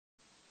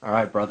All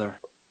right, brother.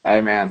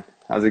 Hey man,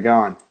 how's it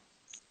going?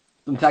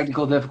 Some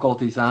technical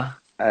difficulties, huh?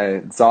 Hey,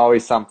 it's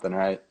always something,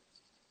 right?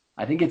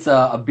 I think it's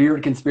a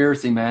beard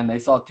conspiracy, man. They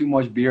saw too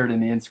much beard in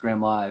the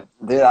Instagram live.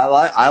 Dude,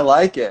 I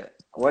like it.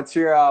 What's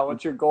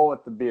your goal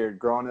with the beard?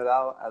 Growing it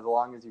out as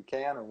long as you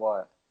can, or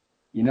what?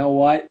 You know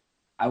what?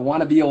 I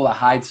want to be able to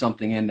hide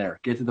something in there.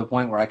 Get to the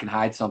point where I can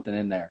hide something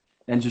in there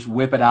and just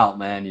whip it out,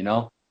 man, you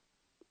know?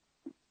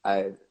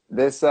 I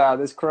this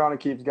Corona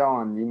keeps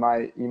going. You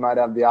might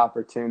have the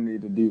opportunity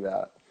to do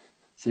that.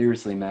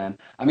 Seriously, man.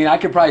 I mean, I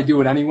could probably do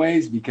it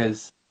anyways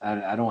because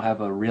I don't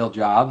have a real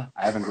job.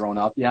 I haven't grown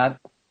up yet.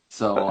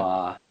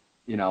 So,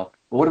 but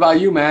what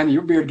about you, man?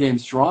 Your beard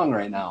game's strong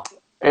right now.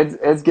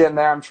 It's getting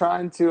there. I'm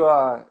trying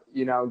to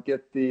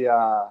get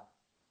the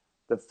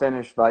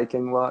Finnish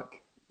Viking look,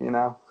 you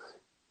know.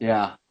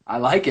 Yeah, I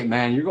like it,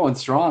 man. You're going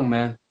strong,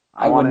 man.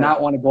 I I would want to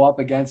not want to go up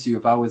against you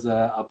if I was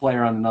a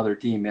player on another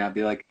team, man. I'd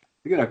be like,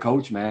 look at our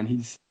coach, man.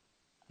 He's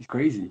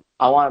crazy.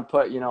 I want to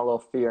put, a little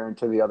fear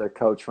into the other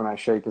coach when I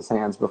shake his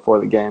hands before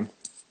the game.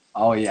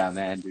 Oh yeah,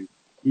 man, dude.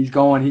 He's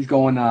already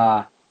going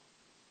to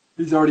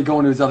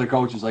his other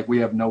coaches like we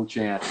have no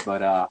chance.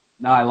 But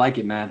no, I like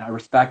it, man. I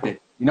respect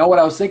it. You know what?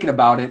 I was thinking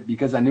about it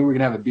because I knew we were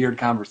gonna have a beard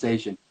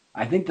conversation.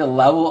 I think the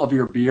level of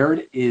your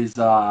beard is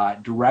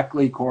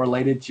directly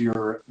correlated to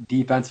your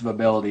defensive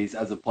abilities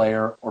as a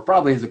player, or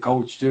probably as a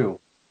coach too.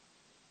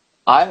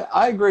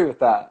 I agree with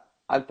that.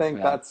 I think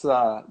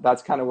Yeah,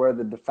 that's kind of where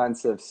the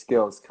defensive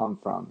skills come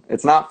from.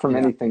 It's not from yeah.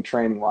 anything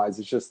training wise.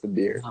 It's just the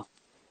beard.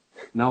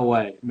 No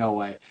way, no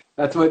way.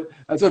 That's what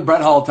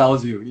Brett Hall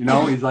tells you. You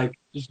know, he's like,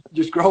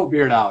 just grow a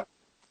beard out.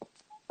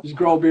 Just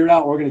grow a beard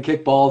out. We're gonna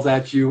kick balls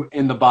at you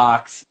in the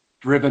box,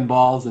 driven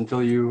balls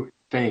until you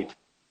faint.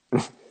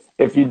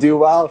 If you do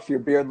well, if your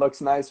beard looks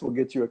nice, we'll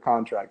get you a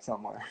contract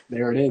somewhere.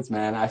 There it is,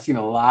 man. I've seen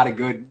a lot of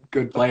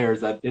good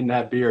players that didn't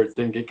have beards,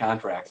 didn't get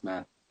contracts,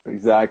 man.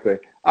 Exactly.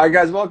 All right,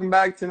 guys, welcome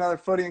back to another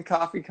Footy and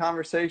Coffee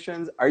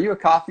Conversations. Are you a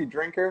coffee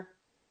drinker?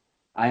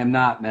 I am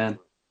not, man.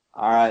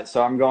 All right,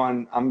 so I'm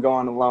going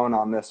alone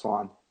on this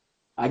one.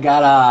 I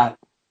got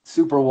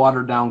super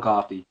watered down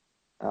coffee.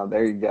 Oh,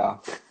 there you go.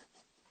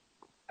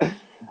 I got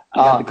the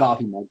Uh,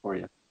 coffee mug for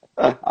you.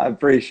 I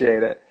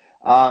appreciate it.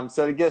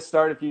 So to get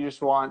started, if you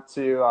just want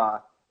to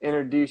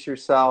introduce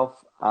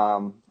yourself,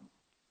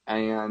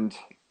 and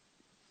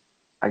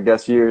I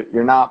guess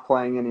you're not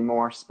playing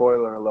anymore.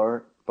 Spoiler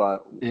alert,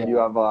 but you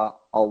Yeah, have a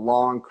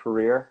long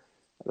career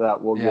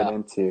that we'll get yeah.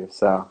 into.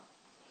 So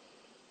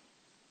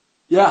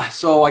Yeah,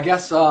 so I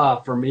guess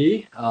for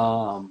me,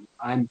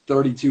 I'm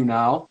 32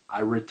 now.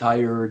 I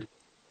retired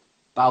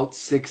about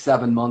 6,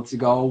 7 months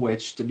ago,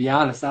 which to be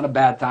honest, not a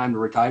bad time to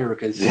retire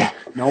because yeah,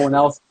 no one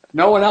else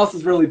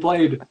has really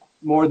played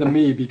more than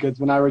me because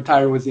when I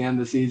retired was the end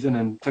of the season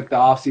and took the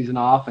off season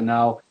off, and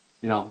now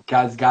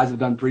guys have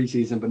done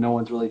preseason, but no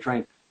one's really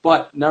trained.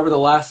 But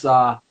nevertheless,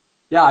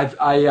 yeah,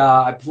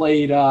 I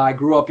played. I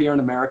grew up here in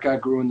America. I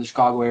grew in the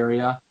Chicago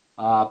area.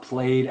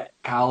 Played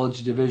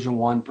college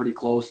Division I, pretty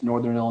close,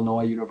 Northern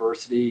Illinois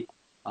University.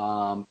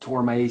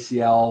 Tore my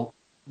ACL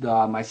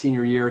my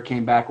senior year.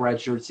 Came back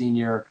redshirt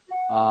senior.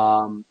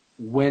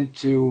 Went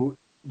to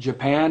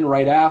Japan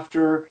right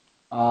after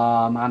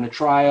on a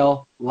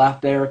trial.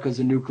 Left there because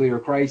of nuclear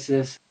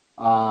crisis.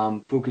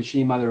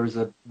 Fukushima, there was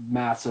a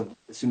massive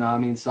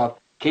tsunami and stuff.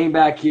 Came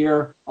back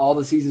here. All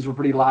the seasons were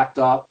pretty locked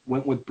up.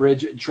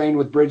 Trained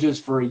with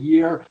Bridges for a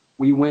year.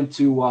 We went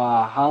to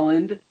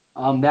Holland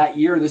that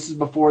year. This is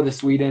before the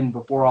Sweden,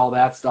 before all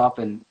that stuff,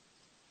 and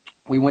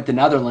we went to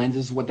Netherlands.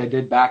 This is what they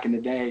did back in the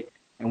day,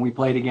 and we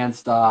played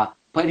against. I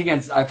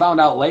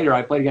found out later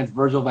I played against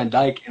Virgil van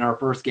Dijk in our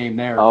first game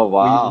there. oh We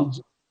wow,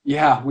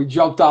 yeah, we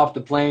jumped off the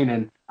plane,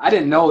 and I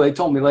didn't know. They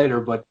told me later,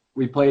 but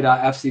we played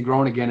FC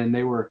Groningen, and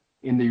they were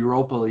in the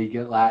Europa League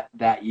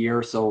that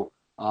year. So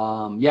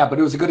yeah, but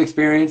it was a good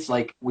experience.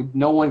 Like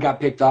no one got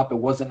picked up. It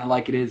wasn't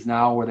like it is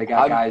now, where they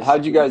got guys.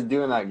 how'd you guys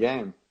do in that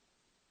game?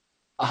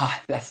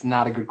 That's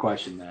not a good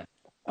question, man.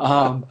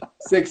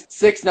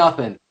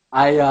 6-0.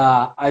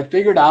 I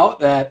figured out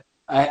that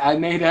I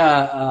made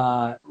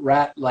a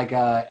rat like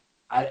a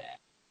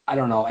I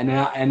don't know an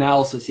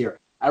analysis here.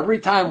 Every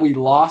time we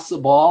lost the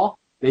ball,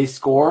 they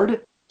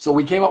scored. So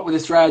we came up with a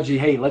strategy.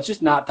 Hey, let's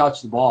just not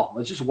touch the ball.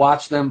 Let's just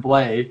watch them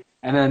play,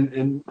 and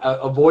then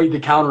avoid the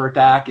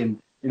counterattack. And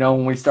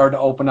when we started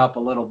to open up a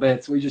little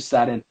bit, so we just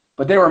sat in.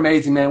 But they were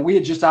amazing, man. We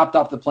had just hopped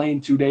off the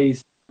plane 2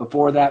 days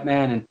before that,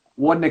 man, and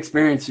what an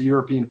experience of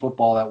European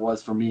football that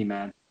was for me,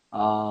 man.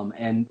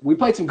 And we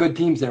played some good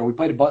teams there. We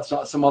played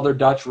some other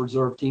Dutch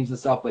reserve teams and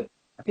stuff, but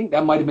I think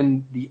that might have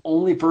been the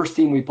only first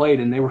team we played,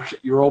 and they were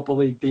Europa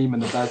League team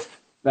and the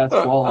best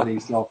quality.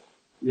 So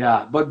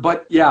yeah,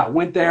 but yeah,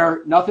 went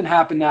there. Nothing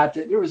happened.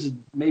 There was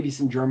maybe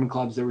some German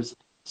clubs. There was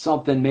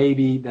something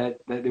maybe that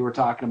they were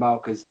talking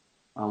about because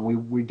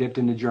we dipped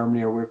into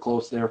Germany, or we were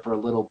close there for a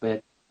little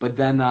bit. But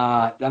then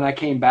I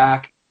came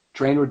back,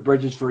 trained with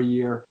Bridges for a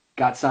year,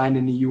 got signed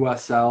in the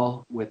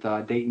USL with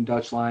Dayton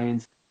Dutch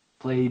Lions,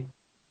 played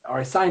or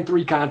I signed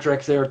 3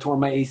 contracts there, tore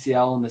my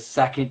ACL in the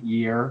second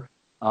year.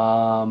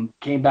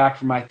 Came back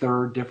for my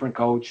third, different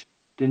coach,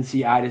 didn't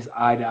see eye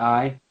to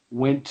eye.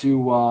 Went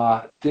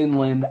to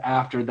Finland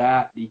after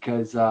that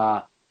because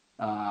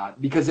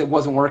it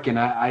wasn't working.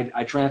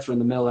 I transferred in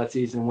the middle of that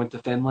season, went to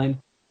Finland.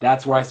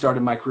 That's where I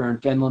started my career in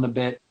Finland a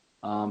bit.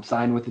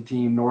 Signed with the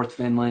team North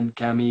Finland,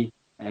 Kemi,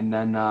 and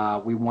then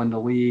we won the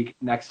league.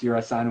 Next year, I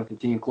signed with the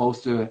team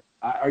close to it.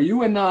 Are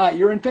you in?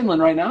 You're in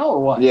Finland right now, or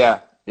what? Yeah,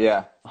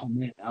 yeah. Oh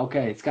man,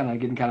 okay, it's kind of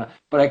getting kind of.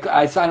 But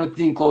I signed with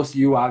the team close to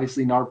you,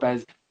 obviously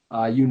Narpez.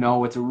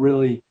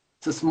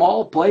 It's a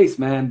small place,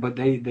 man, but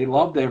they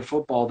love their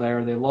football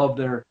there. They love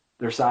their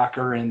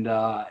soccer and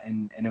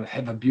it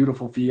have a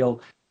beautiful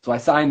field. So I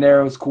signed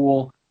there. It was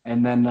cool,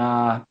 and then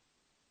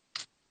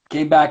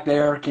came back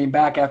there. Came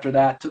back after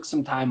that. Took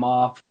some time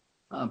off,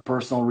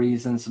 personal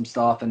reasons, some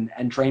stuff,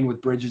 and trained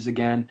with Bridges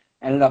again.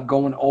 Ended up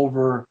going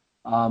over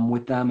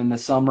with them in the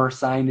summer.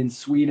 Signed in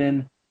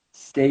Sweden.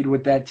 Stayed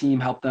with that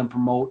team, helped them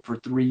promote for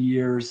 3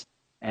 years,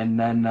 and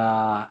then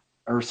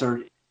or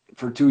sorry,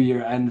 for 2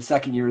 years, and the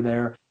second year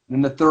there. And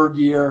then the third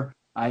year,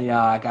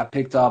 I got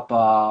picked up,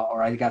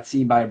 or I got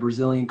seen by a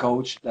Brazilian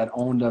coach that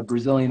owned a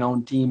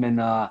Brazilian-owned team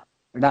or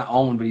not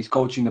owned, but he's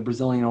coaching the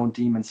Brazilian-owned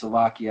team in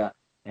Slovakia,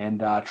 and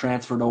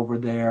transferred over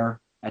there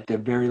at the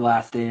very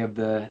last day of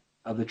the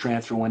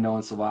transfer window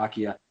in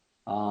Slovakia.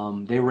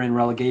 They were in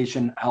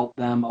relegation, helped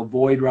them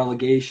avoid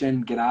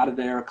relegation, get out of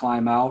there,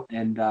 climb out,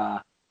 and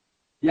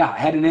yeah, I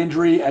had an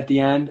injury at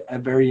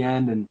very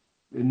end, and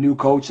the new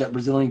coach, that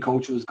Brazilian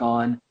coach, was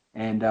gone,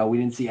 and we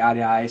didn't see eye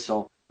to eye.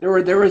 So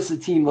there was a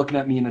team looking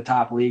at me in the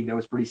top league that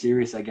was pretty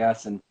serious, I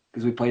guess, and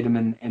because we played them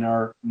in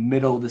our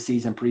middle of the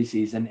season,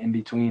 preseason, in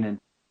between,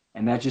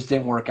 and that just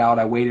didn't work out.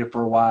 I waited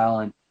for a while,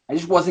 and I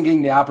just wasn't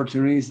getting the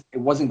opportunities. It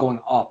wasn't going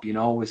up, It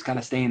was kind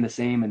of staying the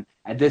same. And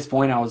at this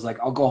point, I was like,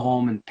 I'll go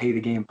home and pay the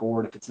game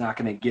forward if it's not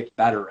going to get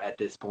better at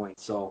this point.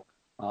 So.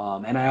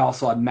 And I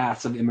also had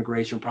massive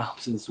immigration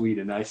problems in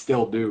Sweden. I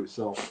still do.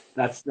 So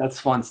that's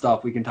fun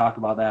stuff. We can talk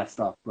about that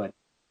stuff. But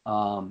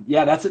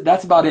yeah,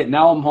 that's about it.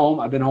 Now I'm home.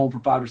 I've been home for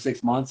 5 or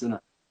 6 months, and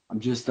I'm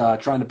just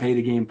trying to pay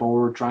the game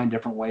forward, trying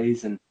different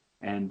ways, and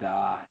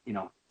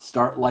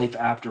start life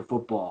after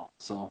football.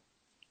 So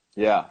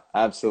Yeah,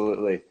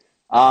 absolutely.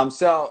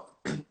 So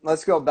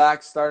let's go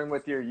back, starting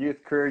with your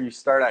youth career. You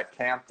start at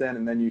Campton,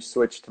 and then you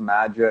switch to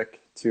Magic.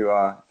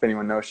 If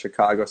anyone knows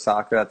Chicago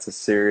soccer, that's a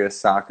serious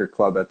soccer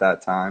club at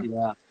that time.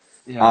 yeah,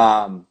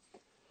 yeah.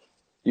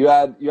 You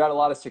had a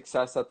lot of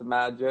success at the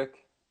Magic.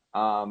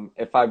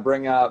 If I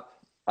bring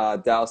up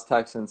Dallas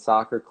Texans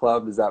Soccer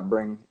Club, does that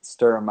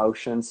stir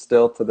emotions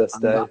still to this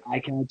day? I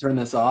can't turn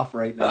this off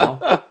right now.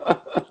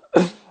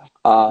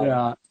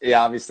 Yeah,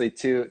 Yeah, obviously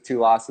two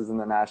losses in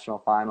the national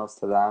finals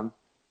to them.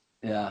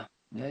 yeah,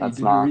 yeah. You That's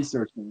did your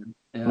research, man.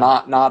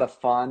 Yeah. not a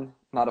fun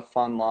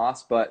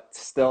loss, but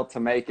still to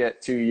make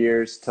it 2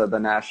 years to the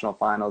national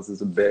finals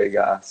is a big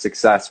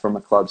success from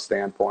a club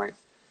standpoint.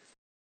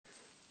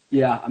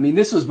 Yeah, I mean,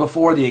 this was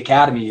before the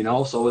academy,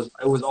 so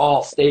it was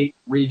all state,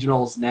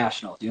 regionals,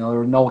 nationals. There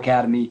was no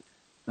academy,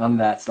 none of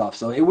that stuff.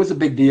 So it was a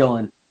big deal,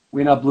 and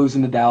we ended up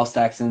losing the Dallas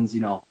Texans.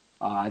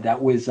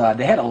 That was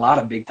they had a lot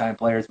of big time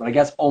players, but I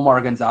guess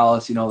Omar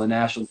Gonzalez, the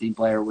national team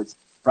player, was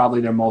probably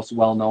their most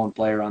well known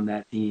player on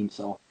that team.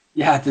 So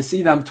yeah, to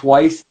see them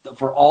twice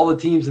for all the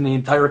teams in the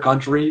entire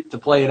country to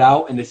play it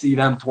out, and to see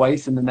them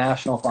twice in the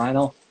national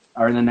final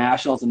or in the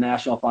nationals and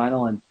national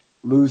final and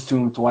lose to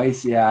them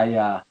twice,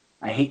 yeah,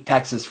 I hate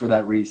Texas for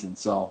that reason.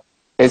 So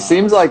it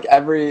seems like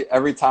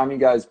every time you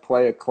guys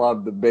play a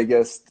club, the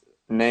biggest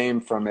name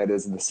from it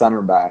is the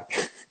center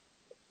back.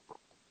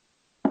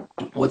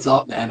 What's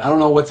up, man? I don't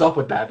know what's up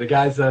with that. The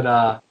guys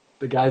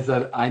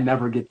that I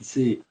never get to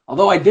see.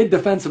 Although I did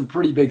defend some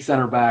pretty big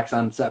center backs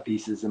on set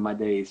pieces in my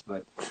days,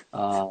 but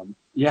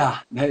yeah,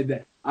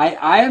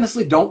 I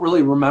honestly don't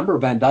really remember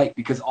Van Dyke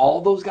because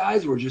all those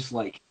guys were just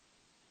like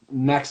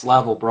next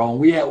level, bro. And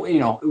we had,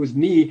 it was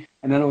me,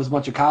 and then it was a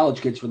bunch of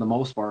college kids for the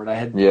most part. I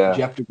had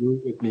Jeff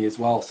DeGroot with me as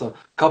well, so a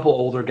couple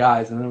older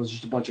guys, and then it was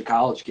just a bunch of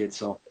college kids,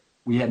 so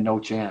we had no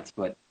chance.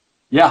 But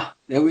yeah,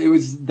 it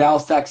was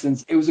Dallas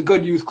Texans. It was a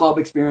good youth club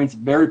experience,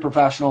 very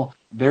professional,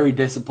 very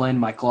disciplined.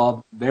 My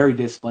club, very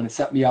disciplined. It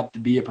set me up to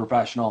be a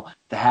professional,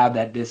 to have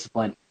that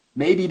discipline.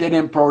 Maybe they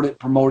didn't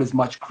promote as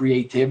much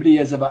creativity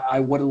as I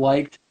would have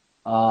liked.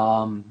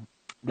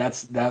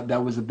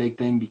 That was a big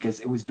thing because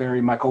it was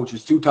my coach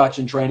was two-touch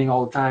in training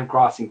all the time,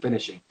 crossing,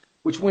 finishing,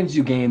 which wins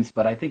you games.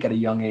 But I think at a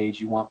young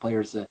age, you want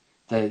players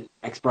to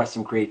express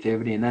some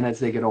creativity, and then as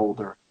they get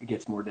older, it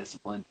gets more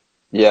disciplined.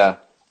 Yeah.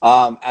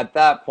 At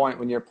that point,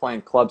 when you're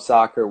playing club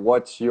soccer,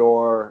 what's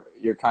your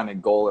kind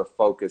of goal or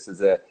focus?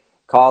 Is it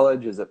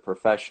college? Is it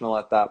professional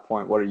at that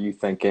point? What are you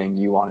thinking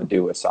you want to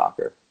do with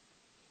soccer?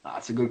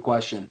 That's a good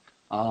question.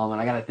 And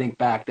I got to think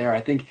back there.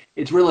 I think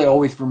it's really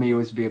always for me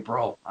was to be a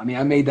pro. I mean,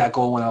 I made that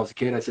goal when I was a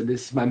kid. I said,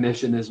 this is my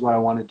mission. This is what I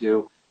want to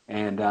do.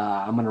 And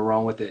I'm going to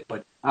run with it.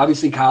 But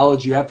obviously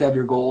college, you have to have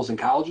your goals. And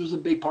college was a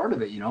big part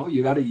of it. You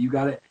got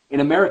to. In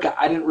America,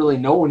 I didn't really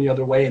know any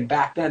other way. And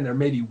back then, there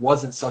maybe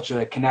wasn't such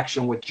a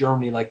connection with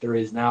Germany like there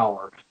is now,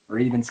 or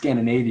even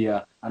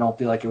Scandinavia. I don't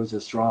feel like it was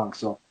as strong.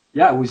 So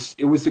Yeah,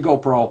 it was to go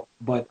pro,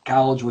 but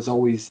college was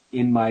always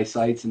in my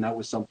sights, and that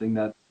was something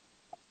that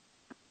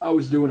I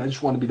was doing. I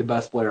just wanted to be the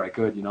best player I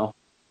could, you know.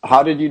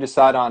 How did you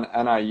decide on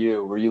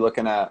NIU? Were you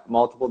looking at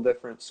multiple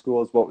different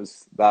schools? What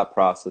was that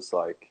process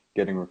like,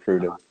 getting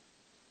recruited?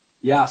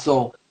 Yeah,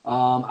 so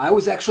I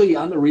was actually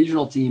on the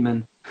regional team,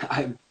 and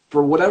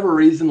for whatever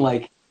reason,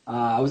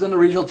 I was on the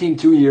regional team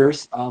 2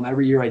 years.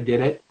 Every year I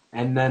did it,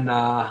 and then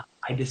I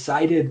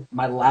decided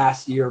my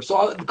last year.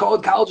 So the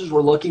colleges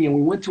were looking, and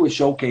we went to a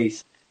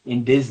showcase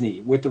in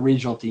Disney with the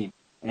regional team,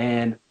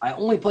 and I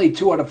only played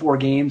 2 out of 4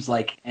 games,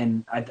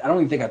 and I don't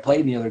even think I played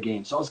in the other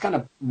games. So I was kind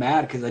of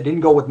mad because I didn't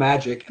go with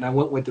Magic, and I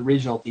went with the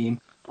regional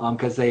team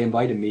because they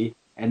invited me,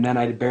 and then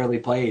I barely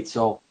played.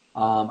 So.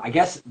 I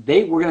guess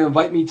they were going to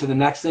invite me to the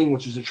next thing,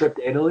 which was a trip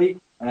to Italy,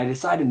 and I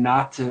decided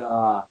not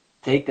to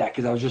take that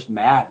because I was just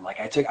mad.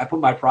 I put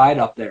my pride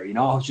up there, you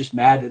know. I was just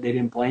mad that they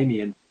didn't play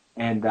me,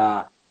 and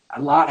a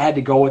lot had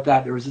to go with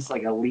that. There was this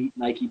like elite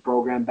Nike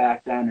program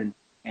back then,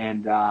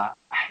 and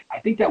I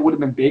think that would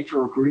have been big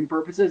for recruiting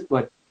purposes.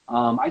 But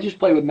I just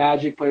played with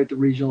Magic, played with the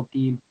regional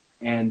team,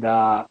 and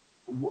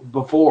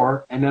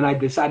before, and then I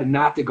decided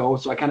not to go,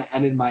 so I kind of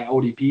ended my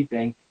ODP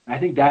thing. And I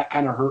think that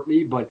kind of hurt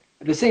me, but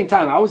at the same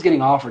time, I was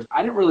getting offers.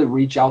 I didn't really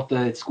reach out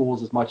to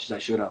schools as much as I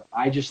should have.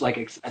 I just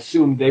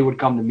assumed they would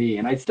come to me,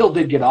 and I still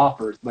did get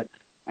offers, but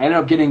I ended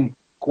up getting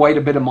quite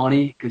a bit of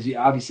money because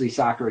obviously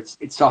soccer,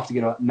 it's tough to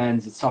get a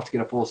men's, it's tough to get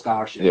a full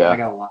scholarship. And I Yeah.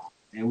 got a lot.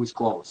 And it was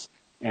close,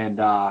 and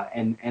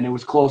it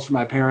was close for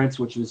my parents,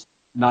 which was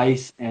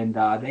nice. And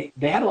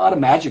they had a lot of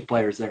Magic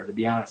players there, to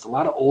be honest, a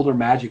lot of older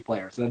Magic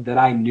players that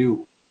I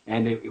knew.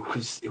 And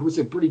it was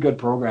a pretty good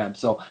program,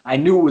 so I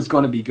knew it was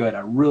going to be good. I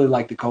really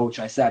liked the coach.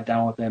 I sat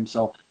down with him,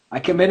 so I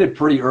committed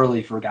pretty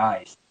early for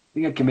guys. I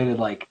think I committed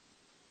like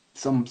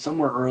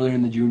somewhere earlier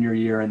in the junior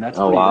year, and that's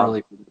Oh pretty wow.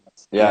 early for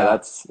guys. Yeah, Yeah,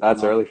 that's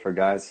um, early for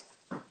guys.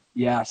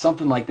 yeah,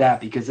 something like that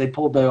because they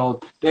pulled the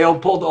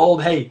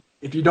old, hey,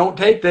 if you don't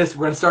take this,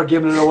 we're gonna start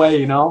giving it away,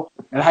 you know.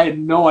 And I had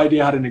no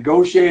idea how to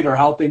negotiate or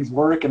how things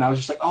work, and I was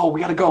just like, oh,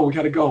 we gotta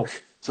go.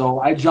 So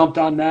I jumped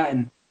on that,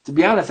 and to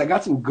be honest, I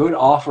got some good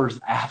offers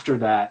after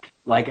that.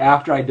 Like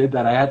after I did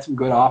that, I had some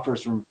good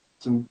offers from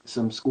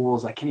some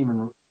schools. I can't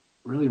even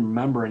really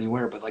remember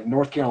anywhere, but like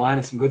North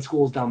Carolina, some good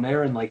schools down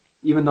there, and like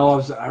even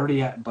though I already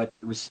had, but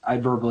it was I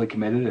verbally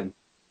committed and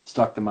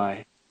stuck to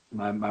my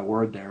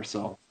word there.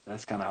 So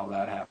that's kind of how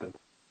that happened.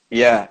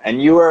 Yeah,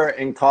 and you were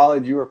in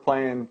college, you were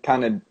playing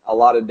kind of a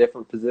lot of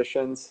different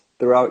positions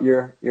throughout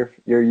your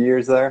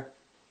years there.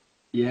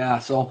 Yeah,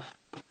 so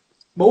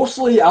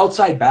mostly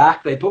outside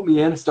back. They put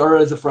me in.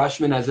 Started as a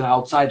freshman as an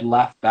outside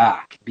left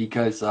back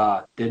because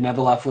didn't have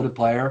a left-footed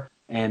player,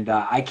 and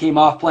I came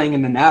off playing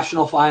in the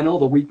national final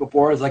the week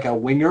before as like a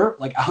winger,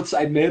 like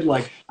outside mid,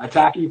 like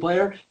attacking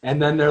player.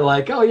 And then they're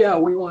like, "Oh yeah,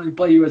 we want to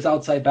play you as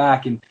outside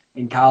back in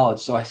college."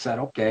 So I said,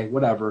 "Okay,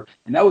 whatever."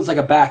 And that was like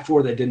a back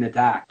four that didn't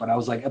attack, but I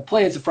was like, a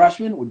play as a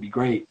freshman would be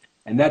great.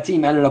 And that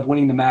team ended up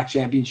winning the MAC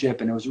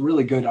championship, and it was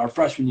really good. Our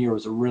freshman year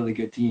was a really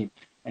good team.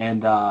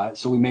 And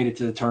so we made it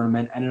to the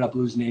tournament, ended up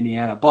losing to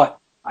Indiana. But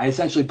I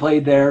essentially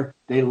played there.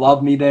 They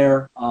loved me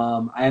there.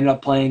 I ended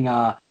up playing,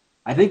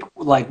 I think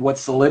like what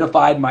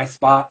solidified my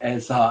spot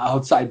as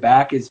outside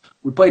back is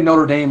we played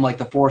Notre Dame like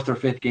the fourth or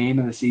fifth game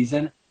of the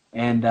season.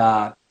 And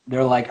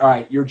they're like, all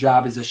right, your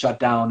job is to shut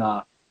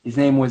down. His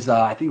name was,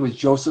 I think it was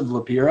Joseph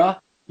Lapira.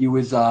 He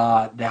was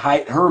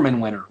the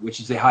Herman winner, which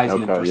is the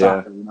Heisman Okay, for yeah.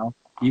 soccer, you know.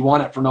 He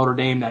won it for Notre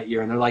Dame that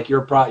year. And they're like,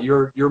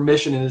 your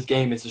mission in this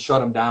game is to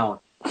shut him down.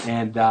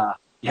 And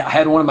yeah, I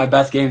had one of my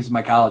best games in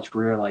my college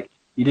career. Like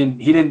he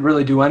didn't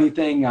really do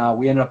anything.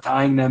 We ended up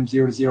tying them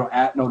 0-0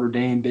 at Notre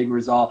Dame, big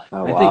result.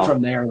 Oh I think wow.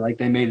 from there, like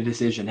they made a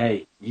decision.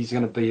 Hey, he's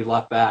going to be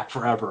left back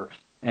forever.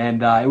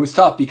 And it was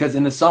tough because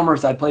in the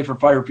summers I'd play for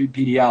Fire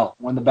PDL,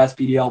 one of the best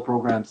PDL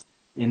programs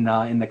in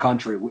the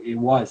country. It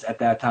was at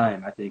that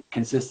time, I think,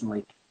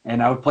 consistently.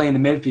 And I would play in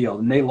the midfield,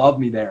 and they loved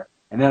me there.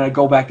 And then I'd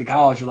go back to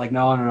college. They're like,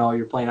 no, no, no,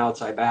 you're playing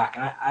outside back.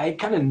 And I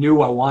kind of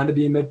knew I wanted to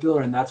be a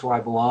midfielder, and that's where I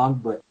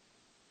belonged. But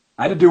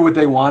I had to do what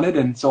they wanted,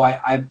 and so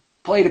I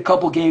played a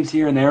couple games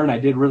here and there, and I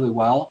did really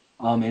well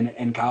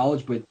in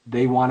college. But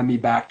they wanted me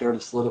back there to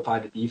solidify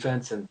the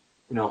defense, and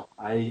you know,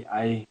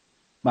 my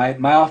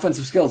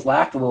offensive skills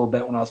lacked a little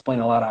bit when I was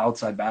playing a lot of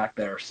outside back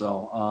there.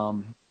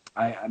 So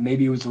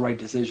maybe it was the right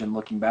decision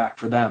looking back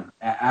for them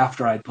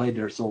after I'd played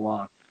there so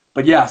long.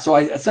 But yeah, so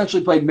I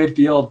essentially played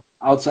midfield,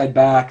 outside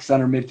back,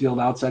 center midfield,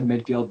 outside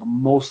midfield, but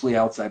mostly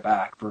outside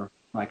back for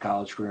my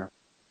college career.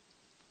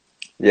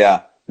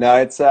 Yeah. No,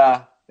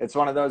 it's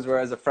one of those where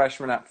as a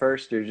freshman at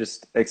first you're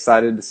just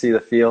excited to see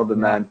the field,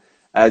 and Yeah, then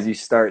as you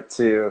start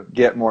to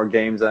get more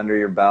games under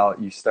your belt,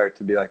 you start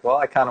to be like, well,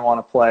 I kind of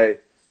want to play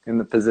in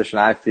the position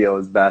I feel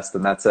is best,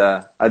 and that's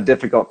a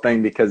difficult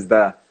thing because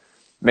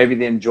maybe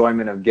the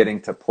enjoyment of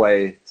getting to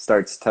play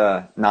starts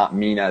to not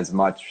mean as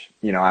much,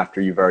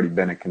 after you've already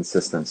been a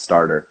consistent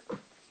starter.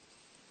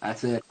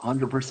 that's it,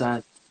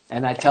 100%.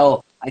 And I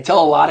tell a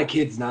lot of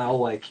kids now,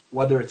 like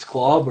whether it's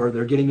club or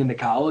they're getting into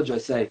college, I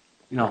say,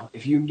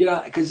 if you can get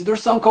on, because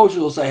there's some coaches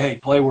will say, hey,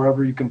 play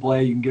wherever you can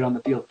play, you can get on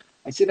the field.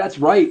 I say that's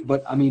right,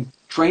 but I mean,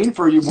 train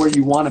for you where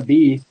you want to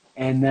be,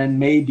 and then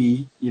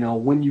maybe,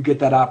 when you get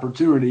that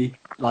opportunity,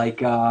 like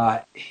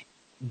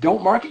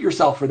don't market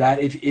yourself for that.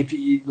 If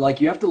you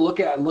like, you have to look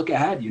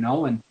ahead,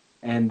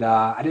 and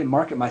I didn't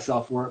market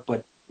myself for it,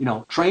 but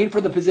train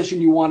for the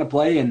position you want to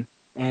play,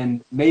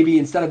 and maybe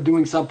instead of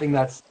doing something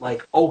that's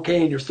like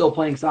okay and you're still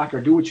playing soccer,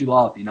 do what you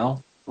love.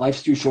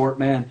 Life's too short,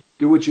 man.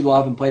 Do what you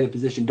love and play the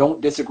position.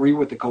 Don't disagree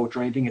with the coach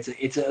or anything.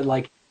 It's a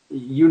like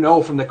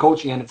from the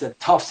coaching end, it's a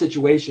tough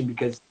situation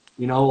because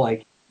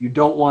like you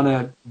don't want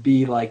to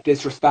be like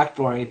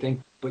disrespectful or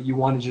anything, but you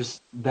want to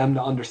just them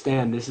to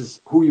understand this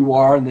is who you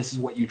are and this is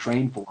what you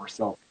train for.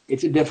 So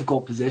it's a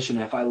difficult position.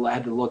 If I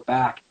had to look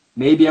back,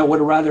 maybe I would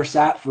have rather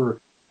sat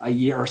for a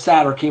year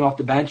or came off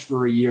the bench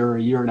for a year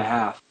and a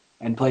half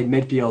and played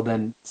midfield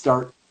than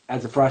start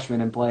as a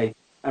freshman and play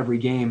every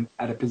game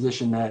at a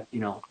position that,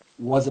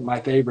 wasn't my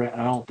favorite, and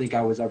I don't think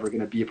I was ever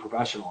going to be a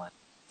professional in.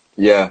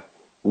 Yeah.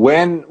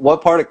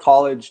 What part of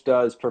college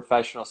does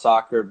professional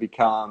soccer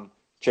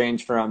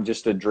change from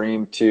just a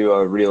dream to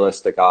a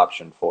realistic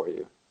option for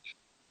you?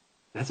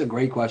 That's a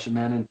great question,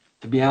 man. And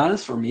to be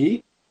honest, for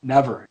me,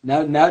 never.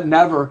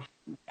 Never.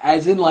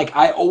 As in, like,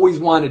 I always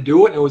wanted to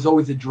do it, and it was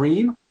always a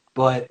dream.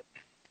 But,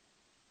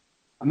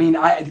 I mean,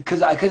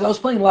 because I was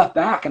playing left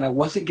back, and I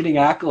wasn't getting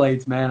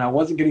accolades, man. I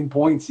wasn't getting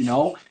points,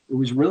 It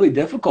was really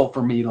difficult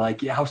for me.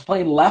 Like, I was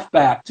playing left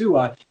back, too,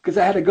 because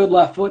I had a good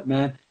left foot,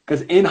 man.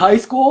 Because in high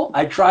school,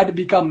 I tried to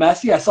become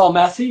Messi. I saw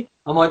Messi.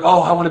 I'm like,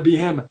 oh, I want to be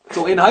him.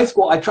 So in high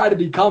school, I tried to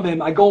become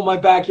him. I go in my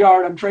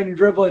backyard. I'm training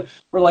dribbling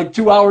for like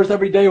 2 hours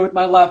every day with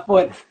my left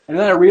foot. And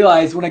then I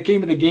realized when I came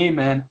to the game,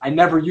 man, I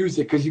never used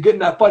it because you get in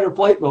that fight or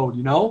flight mode,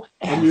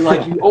 And you're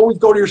like, you always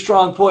go to your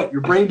strong foot.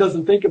 Your brain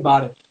doesn't think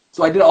about it.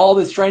 So I did all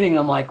this training. And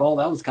I'm like, oh,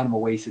 that was kind of a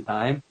waste of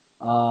time.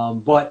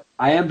 But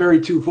I am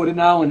very two-footed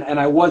now, and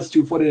I was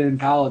two-footed in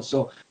college.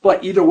 So,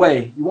 but either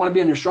way, you want to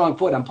be on your strong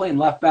foot. I'm playing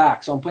left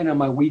back, so I'm playing on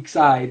my weak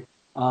side.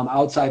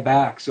 Outside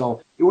back.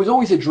 So it was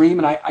always a dream.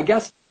 And I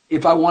guess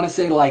if I want to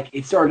say like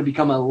it started to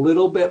become a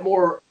little bit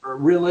more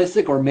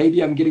realistic, or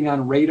maybe I'm getting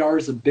on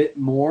radars a bit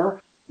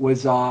more,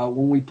 was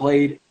when we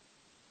played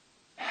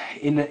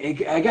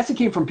I guess it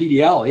came from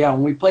PDL. Yeah,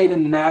 when we played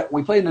in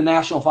the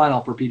national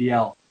final for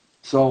PDL.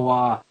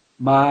 So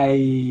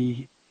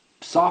my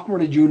sophomore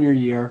to junior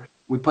year,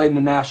 we played in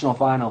the national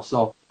final.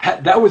 So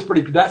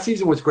that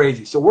season was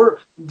crazy. So we're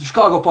the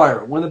Chicago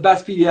Fire, one of the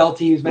best PDL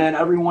teams, man.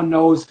 Everyone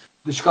knows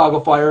the Chicago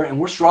Fire, and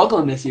we're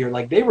struggling this year.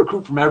 Like, they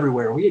recruit from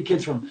everywhere. We get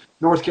kids from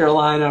North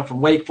Carolina, from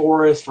Wake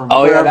Forest, from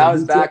yeah, that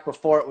was back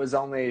before it was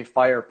only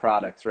Fire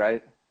products,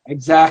 right?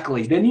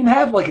 Exactly. They didn't even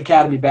have like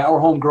academy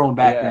or homegrown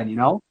back then,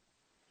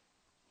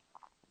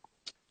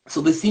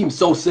 So this team's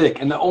so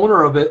sick, and the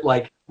owner of it,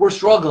 like, we're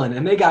struggling,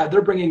 and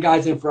they're bringing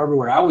guys in from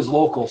everywhere. I was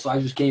local, so I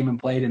just came and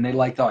played, and they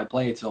liked how I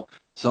played. So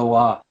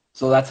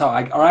that's how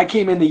I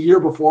came in the year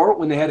before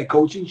when they had a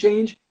coaching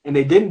change, and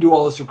they didn't do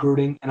all this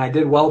recruiting, and I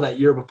did well that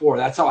year before.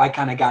 That's how I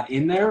kind of got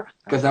in there,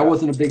 because I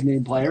wasn't a big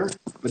name player,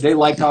 but they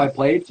liked how I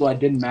played, so it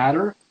didn't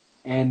matter.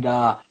 And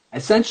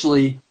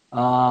essentially,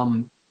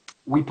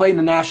 we played in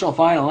the national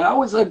final. And I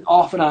was an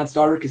off and on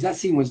starter because that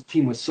team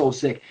was so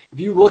sick. If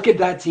you look at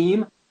that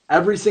team,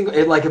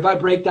 if I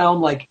break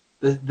down like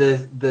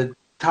the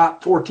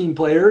top 14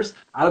 players,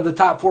 out of the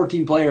top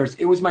 14 players,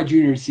 it was my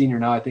junior and senior.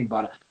 Now I think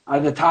about it. Out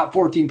of the top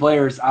 14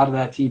 players, out of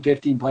that team,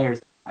 15 players,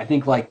 I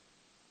think like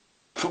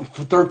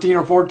 13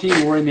 or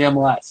 14 were in the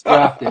MLS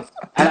drafted,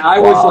 and I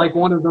was like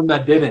one of them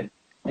that didn't,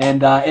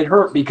 and it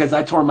hurt because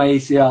I tore my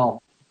ACL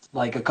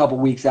like a couple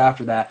weeks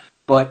after that.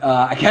 But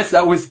I guess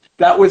that was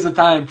the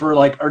time for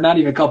or not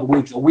even a couple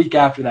weeks, a week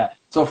after that.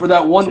 So for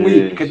that 1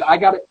 week, because I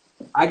got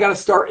to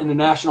start in the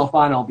national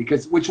final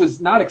which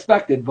was not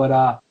expected,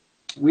 but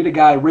we had a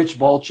guy, Rich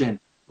Volchin,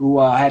 who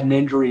had an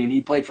injury, and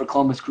he played for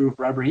Columbus Crew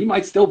forever. He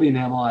might still be in the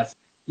MLS.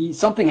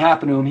 Something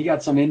happened to him. He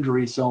got some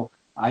injury, so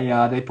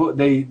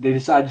they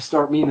decided to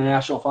start me in the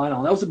national final.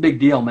 And that was a big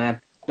deal, man.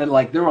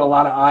 That there were a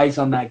lot of eyes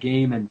on that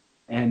game,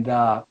 and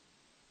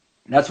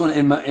that's when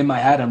in my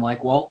head I'm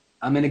like, well,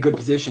 I'm in a good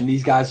position.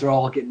 These guys are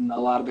all getting a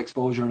lot of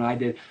exposure, and I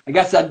did. I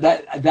guess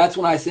that's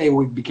when I say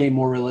we became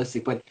more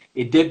realistic. But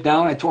it dipped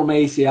down. I tore my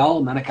ACL,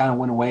 and then it kind of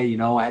went away.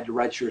 I had to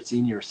redshirt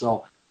senior,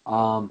 so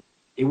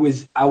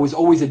I was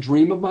always a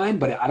dream of mine,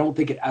 but I don't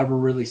think it ever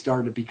really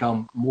started to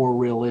become more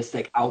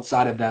realistic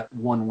outside of that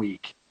 1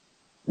 week.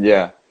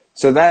 Yeah.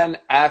 So then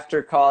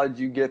after college,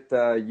 you get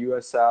the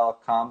USL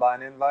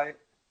Combine invite?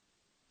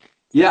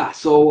 Yeah.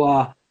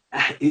 So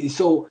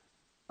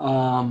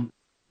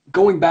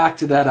going back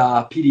to that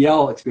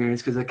PDL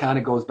experience, because it kind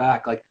of goes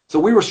back. So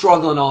we were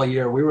struggling all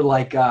year. We were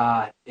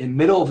in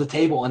middle of the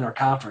table in our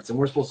conference, and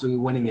we're supposed to be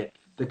winning it.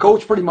 The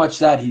coach pretty much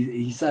said,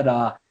 he said,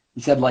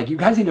 you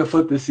guys need to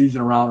flip this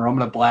season around or I'm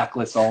going to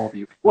blacklist all of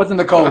you. It wasn't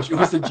the coach. It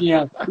was the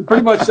GM. He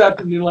pretty much said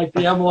to me,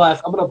 the MLS,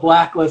 I'm going to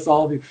blacklist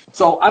all of you.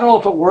 So I don't know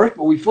if it worked,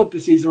 but we flipped the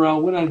season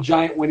around, went on a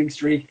giant winning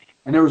streak.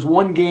 And there was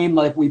one game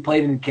we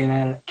played in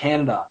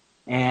Canada.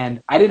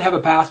 And I didn't have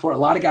a passport. A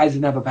lot of guys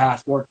didn't have a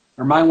passport.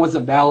 Or mine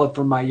wasn't valid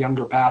for my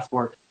younger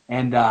passport.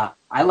 And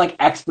I like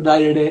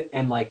expedited it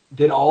and like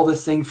did all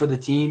this thing for the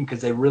team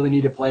because they really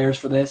needed players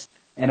for this.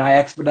 And I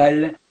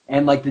expedited it.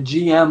 And like the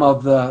GM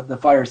of the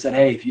fire said,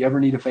 hey, if you ever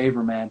need a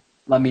favor, man,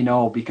 let me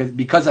know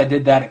because I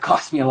did that. It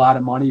cost me a lot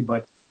of money,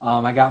 but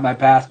I got my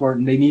passport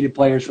and they needed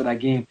players for that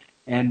game.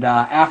 And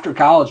after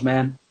college,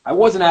 man, I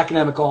was an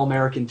academic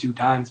All-American 2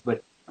 times,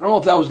 but I don't know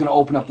if that was going to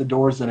open up the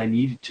doors that I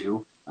needed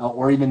to,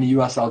 or even the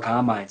USL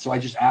Combine. So I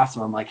just asked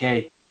him. I'm like,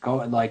 hey, go.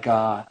 Like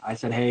I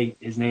said, hey,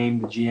 his name,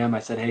 the GM. I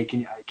said, hey,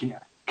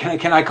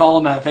 can I call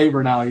him a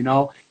favor now? You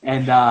know,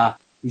 and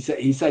he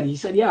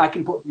said, yeah, I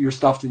can put your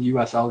stuff to the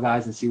USL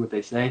guys and see what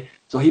they say.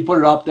 So he put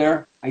it up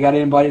there. I got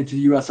invited to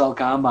the USL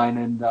Combine,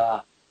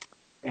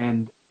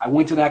 and I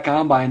went to that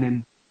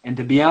combine, and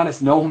to be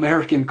honest, no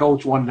American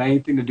coach wanted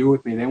anything to do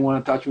with me. They didn't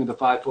want to touch me with a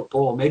 5-foot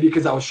pole. Maybe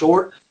because I was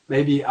short.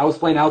 Maybe I was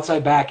playing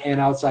outside back and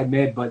outside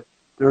mid. But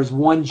there was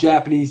one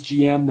Japanese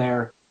GM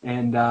there,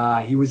 and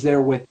he was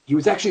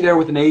actually there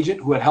with an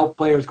agent who had helped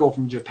players go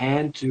from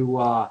Japan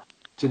to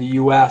the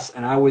U.S.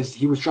 And I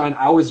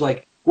was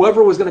like,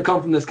 whoever was going to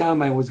come from this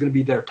combine was going to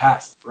be their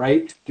test,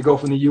 right, to go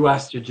from the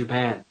U.S. to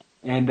Japan.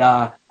 And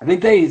I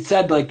think they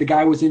said like the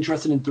guy was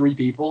interested in 3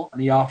 people,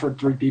 and he offered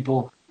 3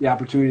 people the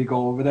opportunity to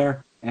go over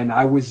there. And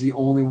I was the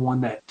only one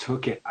that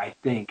took it, I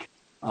think,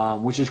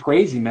 which is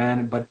crazy,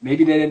 man. But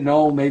maybe they didn't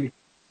know.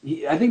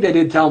 I think they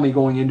did tell me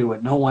going into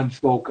it. No one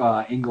spoke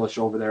English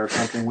over there or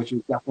something, which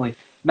was definitely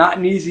not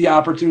an easy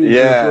opportunity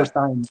for the first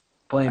time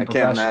playing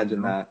professional. I can't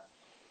imagine that.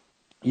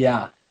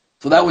 Yeah,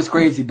 so that was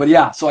crazy. But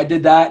yeah, so I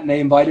did that, and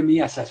they invited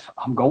me. I said,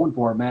 I'm going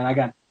for it, man. I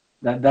got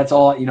that. That's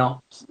all. You know,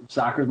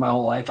 soccer's my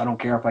whole life. I don't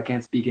care if I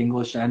can't speak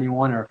English to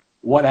anyone or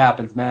what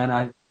happens,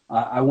 man.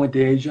 I went to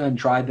Asia and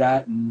tried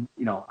that, and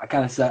you know, I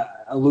kind of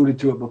alluded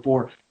to it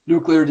before.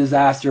 Nuclear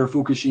disaster,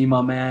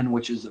 Fukushima, man,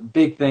 which is a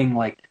big thing.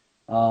 Like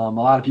a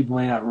lot of people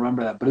may not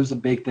remember that, but it was a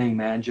big thing,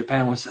 man.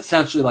 Japan was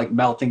essentially like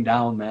melting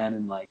down, man,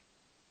 and like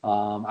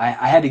I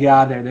had to get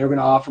out of there. They were going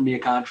to offer me a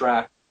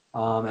contract,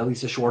 at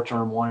least a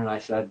short-term one, and I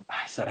said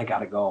I got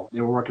to go. They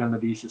were working on the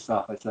visa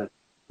stuff. I said,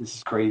 this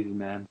is crazy,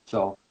 man.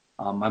 So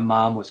my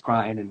mom was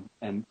crying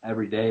and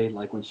every day,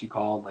 like when she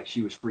called, like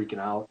she was freaking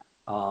out.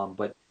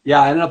 But yeah,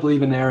 I ended up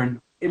leaving there,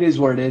 and it is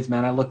what it is,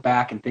 man. I look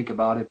back and think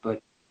about it,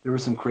 but there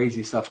was some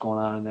crazy stuff going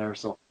on in there.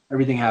 So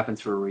everything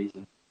happens for a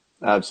reason.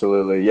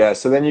 Absolutely. Yeah.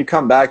 So then you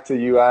come back to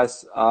the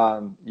U.S.,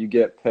 you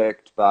get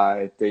picked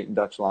by Dayton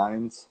Dutch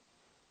Lions,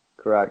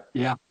 correct?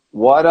 Yeah.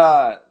 What,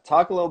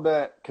 talk a little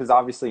bit, because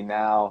obviously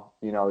now,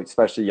 you know,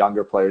 especially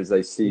younger players,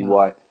 they see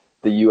what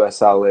the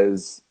USL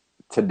is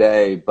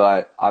today,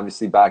 but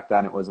obviously back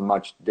then it was a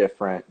much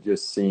different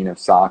just scene of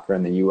soccer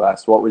in the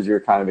U.S. What was your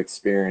kind of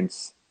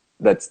experience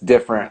that's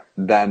different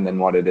then than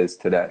what it is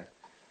today?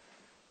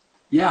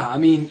 Yeah, I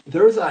mean,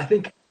 I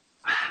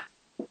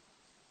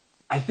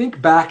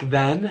think back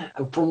then,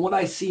 from what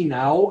I see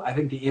now, I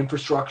think the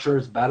infrastructure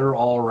is better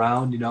all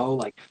around, you know,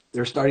 like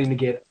they're starting to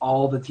get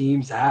all the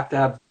teams to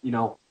have, you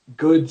know,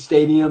 good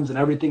stadiums and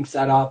everything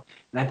set up.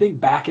 And I think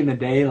back in the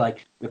day,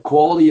 like the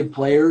quality of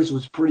players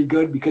was pretty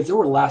good because there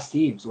were less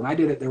teams. When I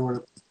did it, there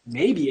were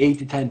maybe 8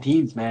 to 10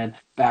 teams, man,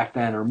 back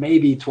then, or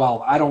maybe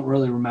 12. I don't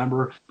really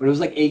remember, but it was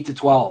like 8 to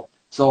 12.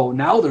 So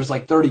now there's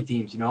like 30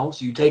 teams, you know.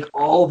 So you take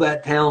all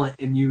that talent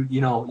and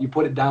you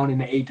put it down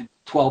into 8 to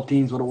 12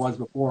 teams, what it was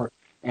before,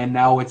 and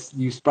now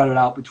you spread it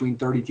out between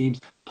 30 teams.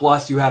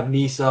 Plus you have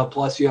NISA,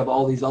 plus you have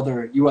all these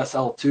other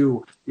USL2.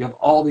 You have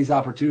all these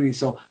opportunities.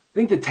 So I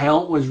think the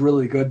talent was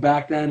really good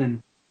back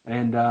then,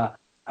 and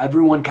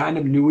everyone kind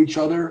of knew each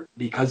other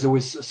because it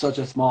was such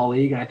a small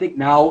league. And I think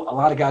now a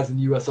lot of guys in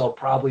the USL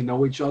probably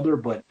know each other,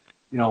 but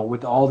you know,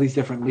 with all these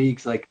different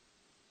leagues, like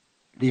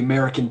the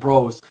American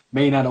pros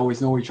may not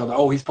always know each other.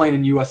 Oh, he's playing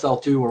in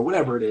USL2 or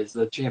whatever it is,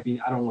 the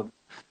champion. I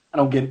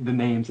don't get the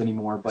names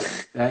anymore,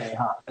 but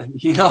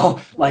you know,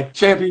 like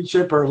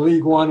championship or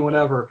League One,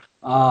 whatever.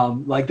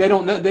 Like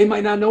they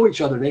might not know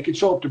each other. They could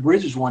show up to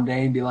Bridges one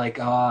day and be like,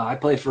 I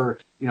played for,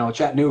 you know,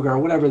 Chattanooga or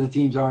whatever the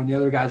teams are, and the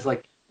other guy's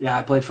like, yeah,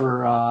 I played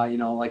for, you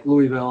know, like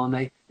Louisville, and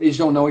they just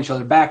don't know each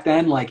other. Back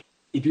then, like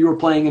if you were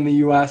playing in the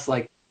U.S.,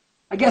 like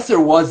I guess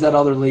there was that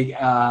other league,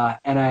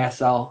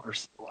 NISL or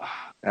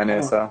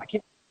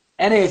NASL.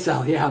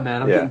 NASL, yeah,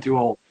 man, I'm getting too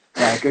old.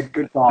 Yeah,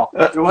 good call.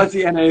 There was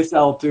the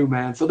NASL too,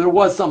 man. So there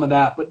was some of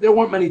that, but there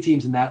weren't many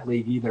teams in that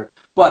league either.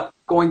 But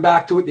going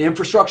back to it, the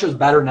infrastructure is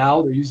better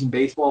now. They're using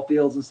baseball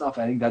fields and stuff.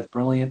 I think that's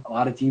brilliant. A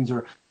lot of teams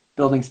are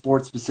building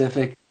sports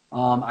specific.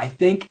 I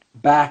think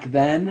back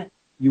then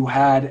you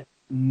had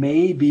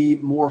maybe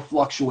more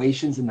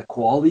fluctuations in the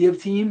quality of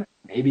team.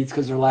 Maybe it's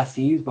because there are less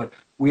teams, but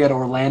we had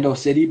Orlando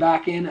City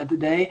back in at the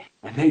day,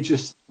 and they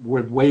just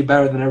were way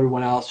better than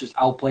everyone else, just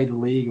outplayed the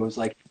league. It was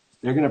like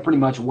they're going to pretty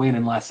much win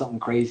unless something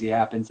crazy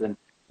happens. And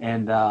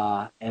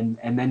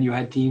then you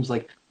had teams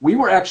like we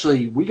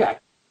got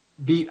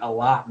beat a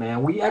lot,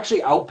 man. We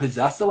actually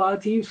outpossessed a lot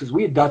of teams because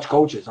we had Dutch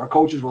coaches. Our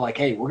coaches were like,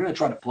 hey, we're going to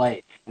try to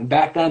play. And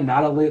back then,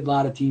 not a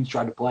lot of teams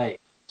tried to play.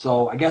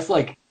 So I guess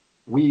like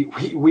we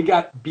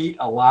got beat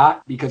a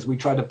lot because we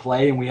tried to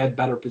play and we had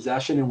better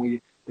possession and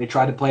they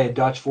tried to play a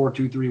Dutch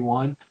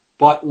 4-2-3-1.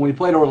 But when we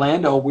played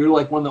Orlando, we were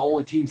like one of the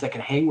only teams that could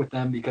hang with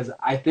them because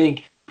I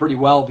think pretty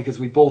well because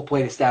we both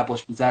played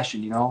established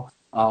possession,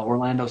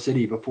 Orlando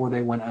City before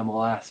they went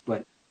MLS.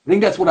 But I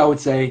think that's what I would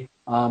say.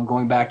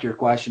 Going back to your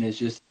question, is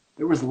just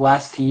there was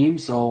less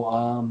teams,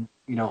 so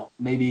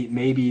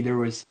maybe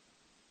there's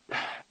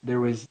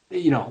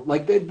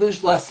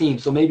less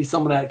teams, so maybe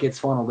some of that gets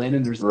funneled in,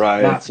 and there's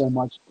not so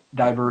much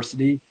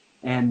diversity,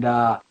 and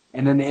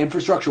then the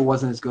infrastructure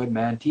wasn't as good,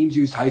 man. Teams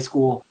used high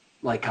school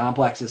like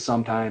complexes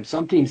sometimes.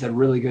 Some teams had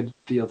really good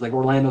fields, like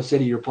Orlando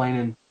City. You're playing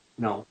in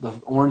the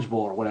Orange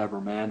Bowl or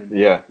whatever, man.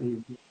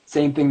 And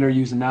same thing they're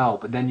using now.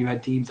 But then you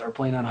had teams that are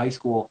playing on high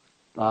school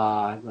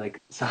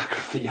like soccer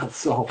fields.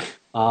 So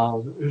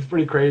it was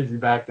pretty crazy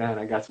back then,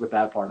 I guess, with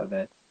that part of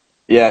it.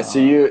 Yeah. So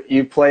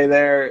you play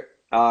there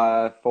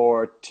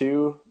for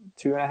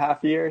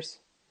 2.5 years.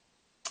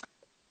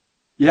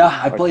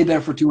 Yeah, I played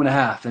there for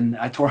 2.5, and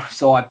I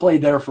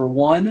played there for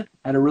one,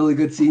 had a really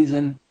good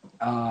season,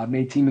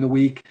 made team of the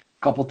week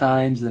a couple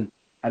times, and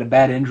had a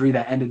bad injury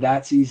that ended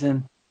that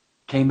season.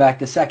 Came back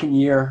the second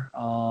year.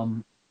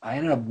 I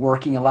ended up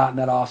working a lot in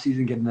that off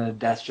season, getting a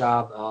desk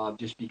job,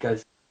 just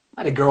because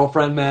I had a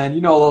girlfriend, man.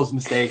 You know those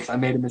mistakes. I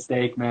made a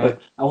mistake, man.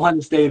 I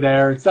wanted to stay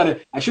there.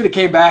 I should have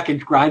came back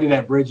and grinded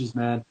at Bridges,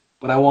 man.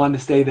 But I wanted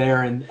to stay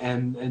there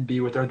and be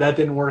with her. That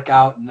didn't work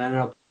out, and I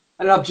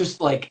ended up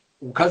just like,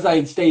 because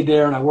I stayed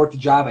there and I worked a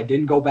job, I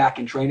didn't go back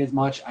and train as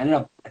much. I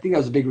think that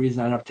was a big reason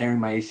I ended up tearing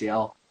my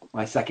ACL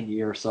my second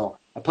year. So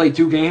I played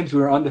 2 games.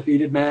 We were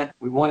undefeated, man.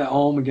 We won at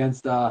home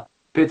against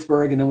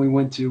Pittsburgh, and then we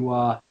went to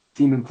a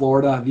team in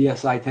Florida,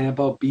 VSI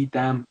Tampa, beat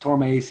them, tore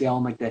my ACL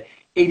in like the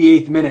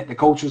 88th minute. The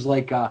coach was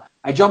like,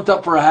 I jumped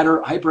up for a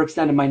header,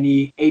 hyperextended my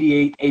knee,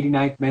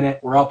 89th minute.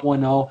 We're up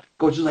 1-0.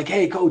 Coach was like,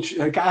 hey, Coach,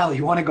 Kyle,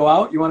 you want to go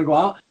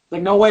out?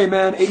 Like, no way,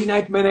 man.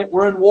 89th minute.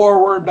 We're in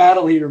war. We're in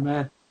battle here,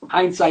 man.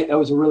 Hindsight, that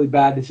was a really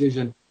bad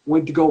decision.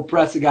 Went to go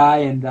press a guy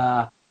and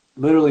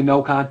literally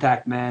no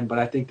contact, man. But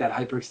I think that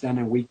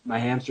hyperextended weak my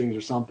hamstrings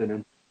or something,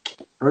 and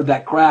heard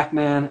that crack,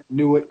 man.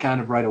 Knew it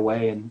kind of right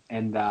away,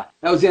 and that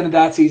was the end of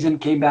that season.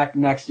 Came back the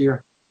next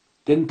year,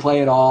 didn't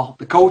play at all.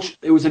 The coach,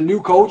 it was a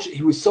new coach.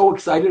 He was so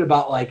excited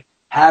about like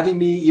having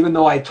me, even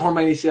though I tore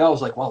my ACL. I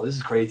was like, wow, this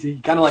is crazy.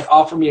 He kind of like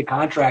offered me a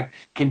contract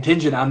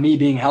contingent on me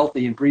being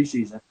healthy in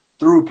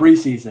through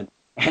preseason,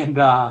 and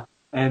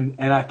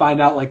I find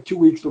out like 2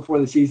 weeks before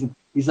the season,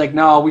 he's like,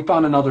 no, we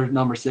found another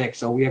number 6,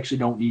 so we actually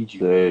don't need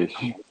you.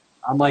 Sheesh.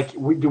 I'm like,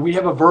 do we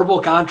have a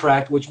verbal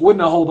contract, which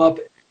wouldn't hold up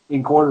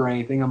in court or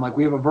anything? I'm like,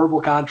 we have a verbal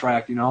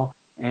contract, and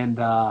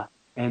now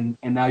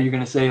you're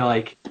gonna say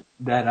like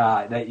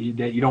that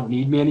you don't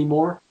need me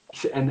anymore.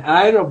 And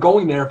I ended up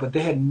going there, but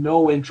they had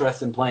no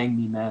interest in playing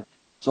me, man.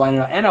 So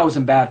I was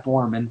in bad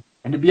form, and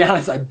to be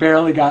honest, I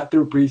barely got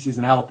through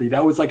preseason healthy.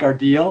 That was like our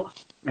deal,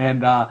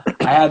 and I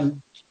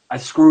had a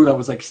screw that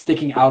was like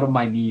sticking out of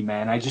my knee,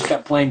 man. I just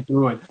kept playing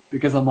through it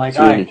because I'm like,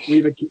 all right,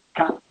 we have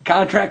a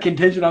contract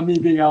contingent on me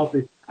being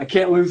healthy. I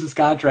can't lose this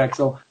contract.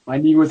 So my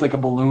knee was like a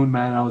balloon,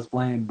 man. I was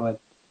playing, but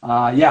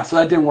so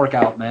that didn't work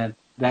out, man.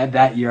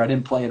 That year I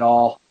didn't play at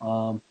all.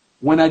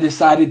 When I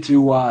decided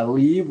to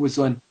leave was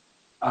when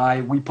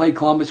we played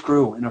Columbus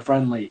Crew in a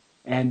friendly,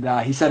 and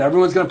he said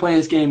everyone's going to play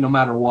this game no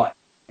matter what.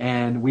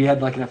 And we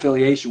had like an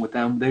affiliation with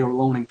them. They were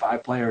loaning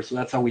 5 players, so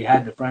that's how we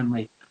had the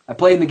friendly. I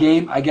played in the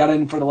game. I got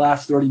in for the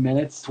last 30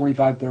 minutes,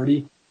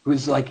 25-30.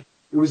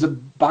 It was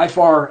by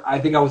far, I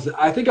think I was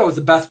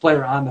the best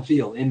player on the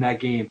field in that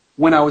game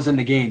when I was in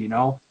the game,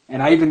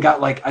 And I even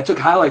got I took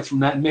highlights from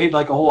that and made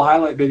like a whole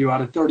highlight video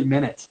out of 30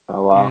 minutes.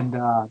 Oh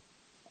wow.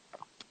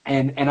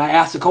 And I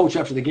asked the coach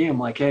after the game, I'm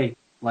like, hey,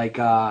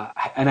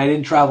 and I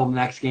didn't travel the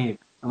next game.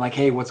 I'm like,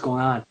 hey, what's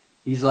going on?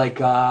 He's like,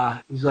 oh,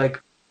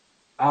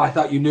 I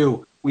thought you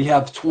knew. We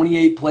have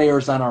 28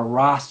 players on our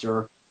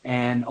roster,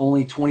 and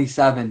only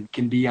 27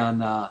 can be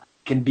on,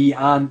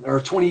 or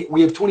 20.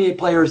 We have 28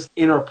 players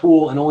in our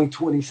pool, and only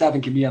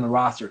 27 can be on the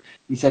roster.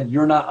 He said,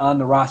 you're not on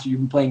the roster. You've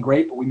been playing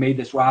great, but we made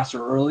this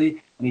roster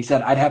early. And he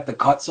said, I'd have to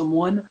cut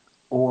someone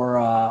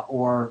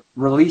or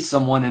release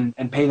someone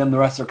and pay them the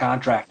rest of their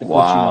contract to put you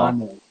on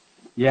there.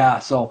 Yeah,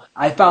 so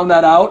I found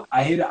that out.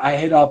 I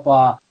hit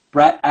up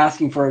Brett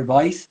asking for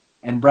advice,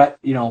 and Brett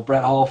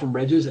Hall from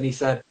Bridges, and he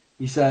said,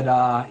 you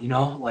got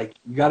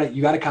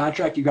a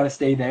contract, you got to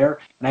stay there.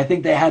 And I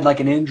think they had like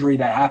an injury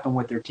that happened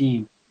with their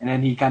team, and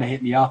then he kind of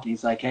hit me up, and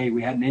he's like, hey,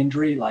 we had an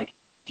injury. Like,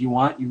 if you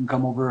want, you can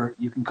come over,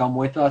 you can come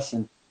with us.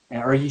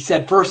 Or he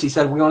said, we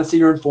want to see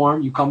you're in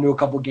form. You come to a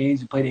couple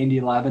games. We played Indy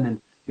 11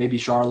 and maybe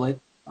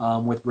Charlotte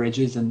with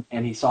Bridges, and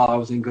he saw I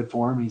was in good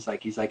form. He's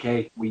like,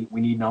 hey, we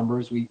need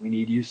numbers. We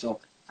need you. So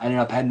I ended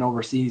up heading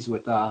overseas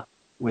with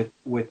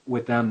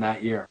them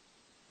that year.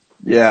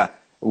 Yeah.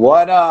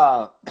 What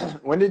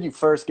when did you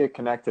first get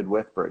connected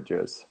with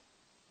Bridges?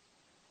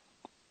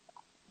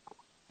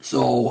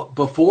 So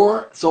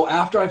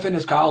after I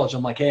finished college,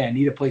 I'm like, hey, I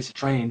need a place to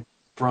train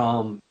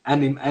from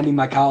ending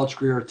my college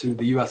career to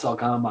the USL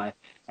Combine.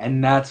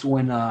 And that's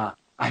when I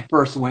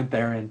first went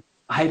there, and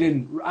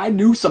I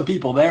knew some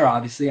people there,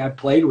 obviously. I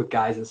played with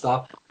guys and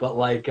stuff, but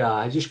like,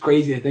 it's just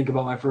crazy to think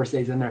about my first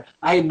days in there.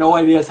 I had no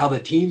idea how the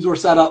teams were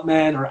set up,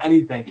 man, or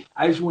anything.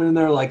 I just went in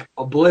there like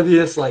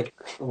oblivious,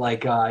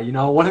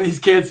 one of these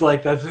kids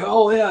like that's,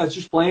 oh yeah, it's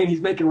just playing. He's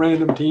making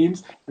random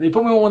teams, and they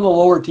put me on one of the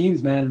lower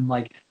teams, man, and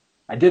like,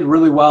 I did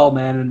really well,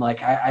 man, and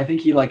like, I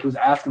think he like was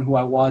asking who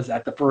I was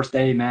at the first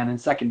day, man, and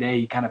second day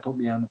he kind of put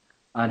me on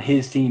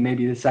his team,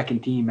 maybe the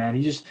second team, man.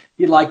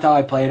 He liked how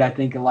I played, I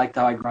think, and liked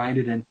how I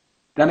grinded, and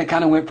then it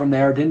kind of went from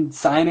there. Didn't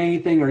sign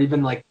anything or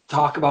even like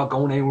talk about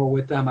going anywhere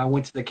with them. I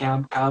went to the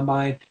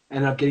combine,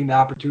 ended up getting the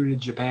opportunity to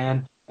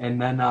Japan,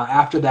 and then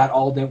after that,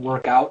 all didn't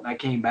work out, and I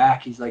came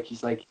back. He's like,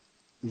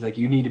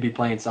 you need to be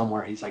playing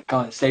somewhere. He's like,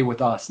 come stay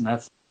with us, and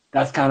that's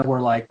kind of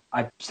where like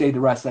I stayed the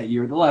rest of that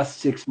year, the last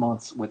 6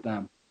 months with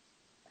them.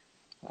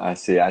 I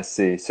see, I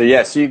see. So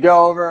yeah, so you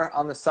go over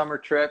on the summer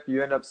trip.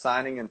 You end up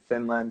signing in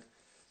Finland.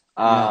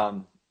 Yeah.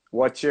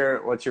 What's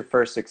your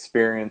first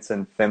experience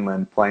in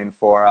Finland playing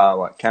for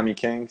Kemi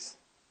Kings?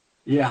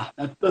 Yeah,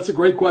 that's a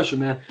great question,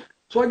 man.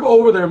 So I go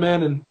over there,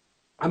 man, and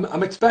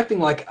I'm expecting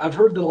like I've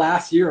heard the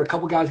last year a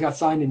couple guys got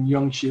signed in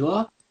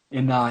Ljungskile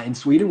in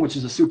Sweden, which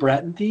is a Super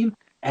Ettan team,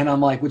 and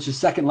I'm like, which is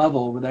second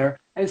level over there,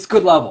 and it's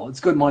good level, it's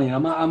good money.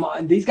 And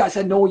and these guys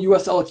had no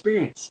USL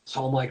experience,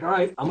 so I'm like, all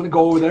right, I'm gonna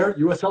go over there,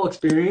 USL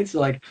experience,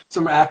 like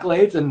some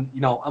accolades, and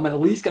I'm at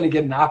least gonna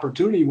get an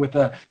opportunity with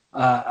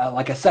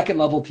like a second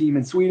level team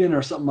in Sweden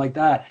or something like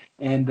that,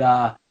 and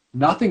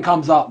nothing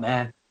comes up,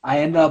 man.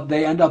 They end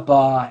up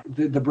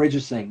the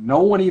Bridges thing.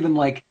 No one even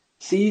like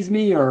sees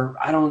me, or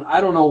I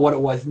don't know what it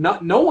was.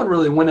 No one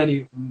really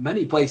went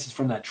many places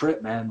from that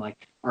trip, man,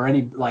 like, or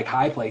any like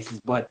high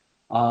places. But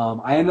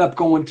I ended up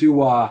going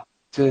to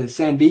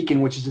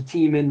Sandviken, which is a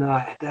team in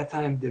at that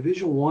time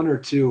Division 1 or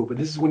 2. But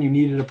this is when you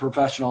needed a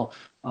professional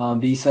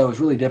visa. It was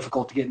really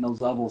difficult to get in those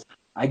levels.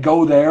 I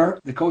go there.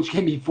 The coach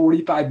gave me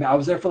 45 minutes. I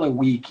was there for like a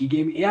week.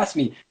 He asked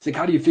me, he's like,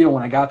 how do you feel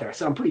when I got there? I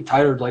said, I'm pretty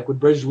tired. Like with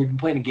Bridges, we've been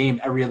playing a game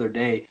every other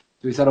day.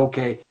 So he said,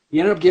 okay. He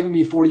ended up giving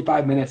me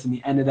 45 minutes in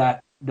the end of the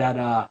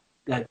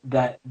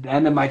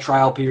end of my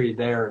trial period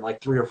there, like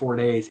 3 or 4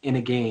 days in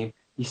a game.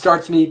 He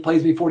starts me,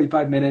 plays me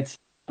 45 minutes.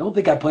 I don't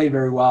think I played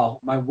very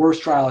well. My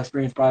worst trial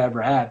experience probably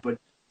ever had, but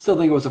still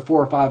think it was a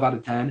 4 or 5 out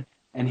of 10.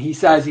 And he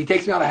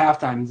takes me out at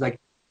halftime.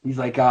 He's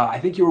like, I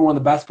think you were one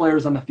of the best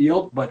players on the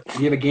field, but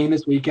we have a game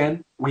this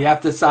weekend. We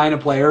have to sign a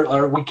player,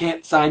 or we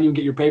can't sign you and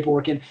get your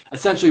paperwork in.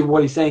 Essentially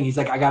what he's saying, he's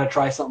like, I got to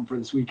try something for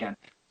this weekend.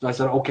 So I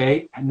said,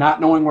 okay,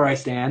 not knowing where I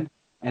stand.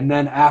 And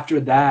then after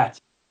that,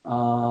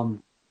 the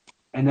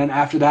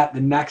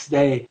next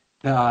day,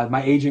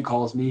 my agent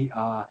calls me,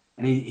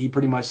 and he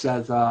pretty much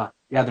says,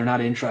 yeah, they're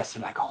not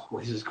interested. I go,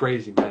 well, this is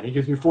crazy, man. He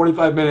gives me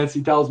 45 minutes.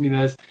 He tells me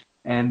this.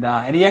 And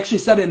he actually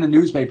said it in the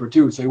newspaper,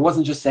 too. So he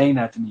wasn't just saying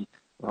that to me.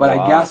 But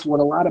I guess what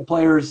a lot of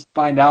players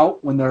find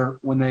out when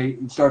they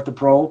start the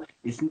pro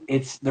is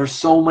there's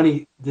so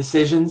many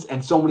decisions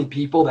and so many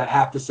people that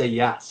have to say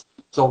yes.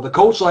 So the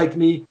coach liked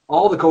me,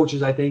 all the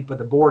coaches, I think, but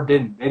the board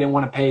didn't. They didn't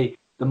want to pay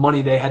the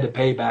money they had to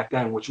pay back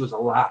then, which was a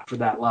lot for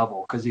that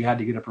level because you had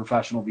to get a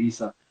professional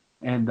visa.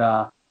 And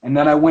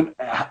then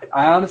I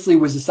honestly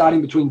was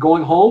deciding between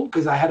going home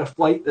because I had a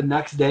flight the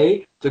next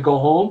day to go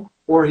home,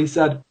 or he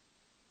said,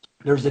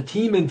 there's a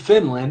team in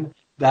Finland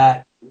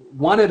that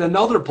wanted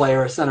another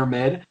player, a center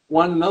mid,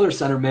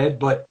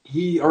 but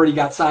he already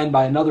got signed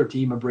by another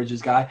team, a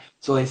Bridges guy.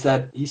 So they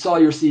said, he saw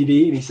your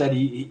CV and he said,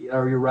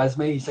 or your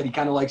resume. He said he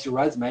kind of likes your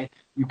resume.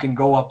 You can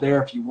go up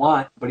there if you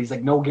want, but he's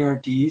like, no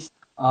guarantees.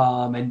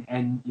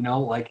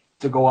 Like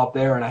to go up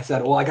there. And I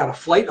said, well, I got a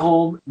flight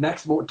home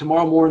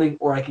tomorrow morning,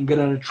 or I can get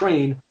on a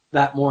train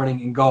that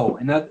morning and go.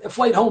 And that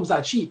flight home's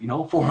not cheap,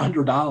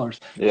 $400,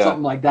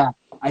 something like that.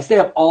 I stay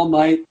up all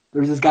night.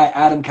 There's this guy,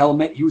 Adam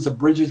Kellerman. He was a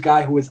Bridges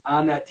guy who was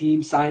on that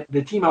team.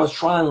 The team I was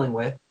trialing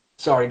with,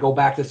 go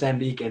back to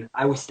Sandviken.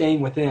 I was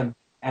staying with him,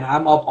 and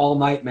I'm up all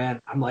night,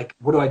 man. I'm like,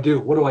 what do I do?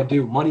 What do I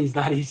do? Money's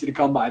not easy to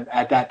come by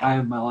at that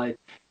time in my life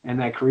and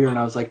that career. And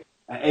I was like,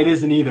 it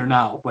isn't either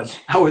now. But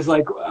I was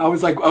like,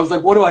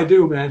 what do I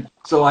do, man?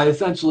 So I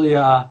essentially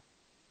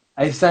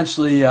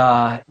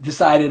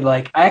decided,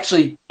 like, I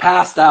actually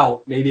passed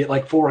out maybe at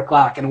like 4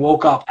 o'clock and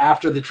woke up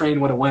after the train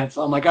would have went.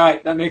 So I'm like, all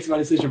right, that makes my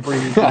decision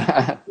pretty easy.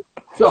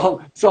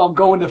 So I'm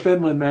going to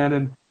Finland, man,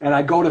 and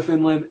I go to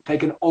Finland,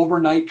 take an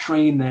overnight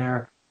train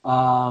there,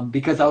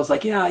 because I was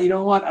like, yeah, you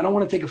know what? I don't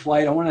want to take a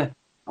flight. I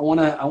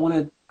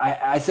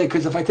said,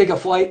 because if I take a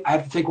flight, I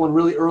have to take one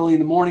really early in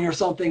the morning or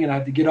something, and I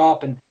have to get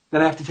up, and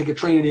then I have to take a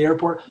train to the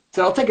airport.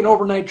 So I'll take an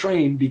overnight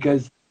train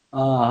because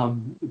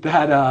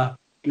that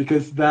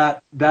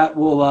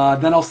will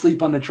then I'll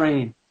sleep on the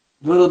train.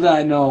 Little did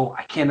I know,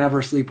 I can't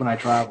ever sleep when I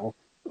travel.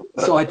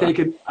 So I take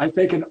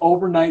an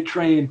overnight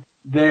train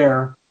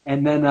there.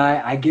 And then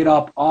I get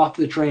up off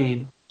the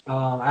train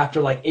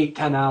after like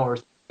 8-10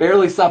 hours.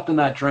 Barely slept in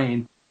that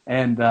train.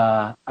 And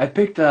I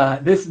picked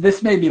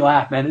this made me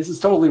laugh, man. This is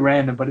totally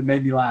random, but it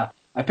made me laugh.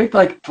 I picked,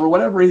 like, for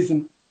whatever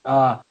reason,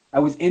 I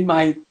was in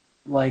my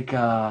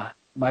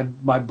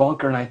my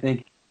bunker, and I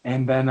think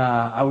And then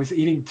I was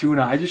eating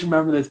tuna. I just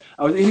remember this.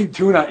 I was eating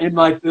tuna in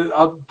like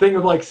a thing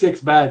of like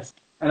 6 beds.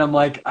 And I'm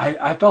like,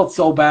 I felt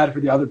so bad for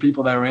the other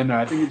people that were in there.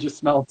 I think it just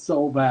smelled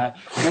so bad.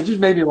 And it just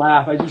made me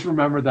laugh. I just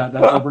remember that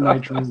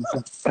overnight train.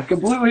 So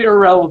completely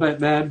irrelevant,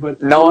 man. But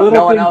the No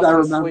little one things I else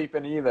was remember.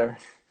 sleeping either.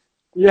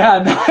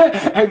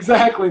 Yeah,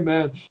 exactly,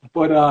 man.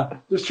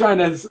 But just trying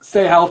to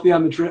stay healthy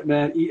on the trip,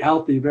 man. Eat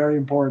healthy, very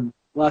important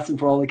lesson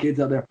for all the kids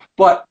out there.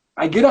 But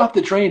I get off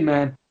the train,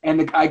 man,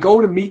 and I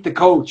go to meet the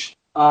coach.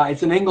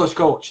 It's an English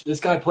coach. This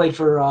guy played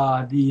for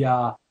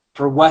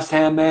for West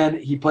Ham, man. Oh,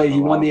 He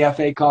won wow. the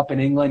FA Cup in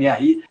England. Yeah,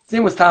 his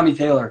name was Tommy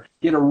Taylor.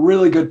 He had a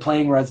really good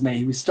playing resume.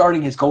 He was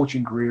starting his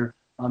coaching career.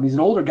 He's an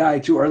older guy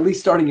too, or at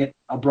least starting it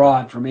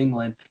abroad from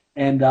England.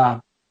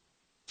 And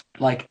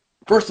like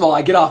first of all,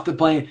 I get off the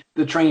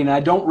train, and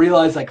I don't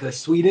realize like the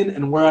Sweden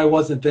and where I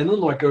was in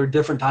Finland, like are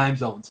different time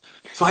zones.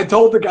 So I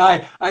told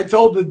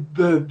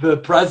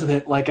the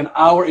president like an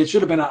hour. It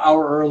should have been an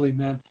hour early,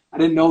 man. I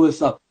didn't know this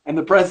stuff. And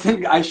the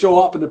president, I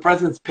show up, and the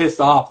president's pissed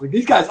off. Like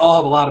these guys all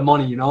have a lot of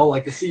money,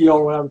 like the CEO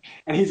or whatever.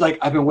 And he's like,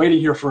 I've been waiting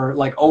here for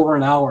like over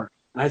an hour.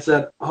 And I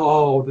said,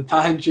 oh, the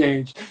time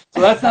changed. So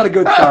that's not a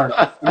good start.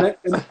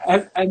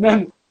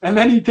 And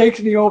then he takes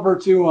me over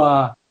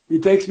to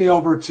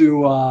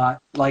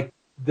like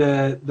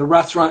the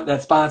restaurant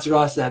that sponsored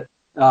us that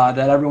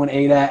everyone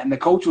ate at, and the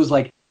coach was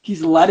like,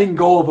 he's letting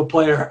go of a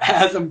player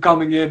as I'm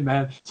coming in,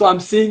 man. So I'm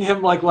seeing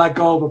him like let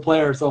go of a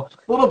player. So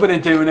a little bit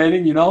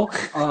intimidating,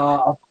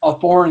 a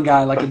foreign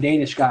guy, like a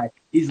Danish guy.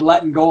 He's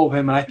letting go of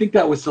him, and I think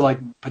that was to like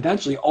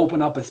potentially open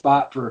up a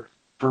spot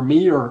for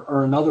me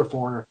or another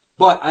foreigner.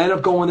 But I ended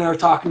up going there,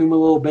 talking to him a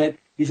little bit.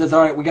 He says,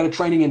 all right, we got a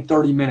training in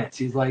 30 minutes.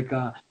 He's like,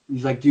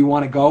 do you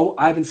want to go?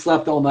 I haven't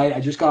slept all night. I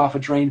just got off a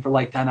train for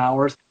like 10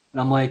 hours. And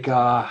I'm like,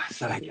 I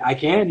said, I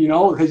can,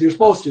 because you're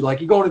supposed to.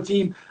 Like, you go on a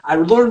team. I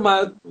learned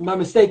my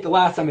mistake the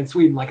last time in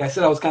Sweden. Like I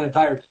said, I was kind of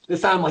tired.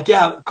 This time, I'm like,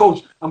 yeah,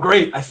 coach, I'm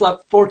great. I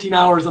slept 14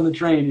 hours on the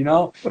train,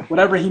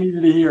 whatever he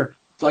needed to hear.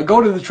 So I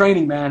go to the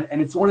training, man, and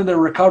it's one of their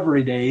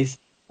recovery days.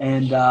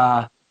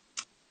 And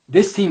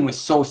this team was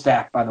so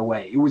stacked, by the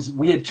way.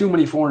 We had too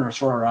many foreigners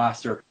for our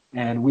roster,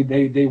 and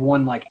they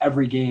won like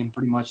every game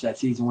pretty much that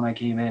season when I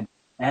came in.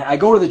 And I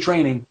go to the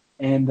training,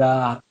 and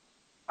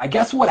I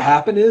guess what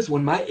happened is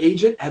when my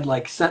agent had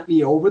like sent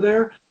me over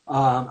there,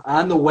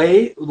 on the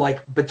way,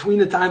 like between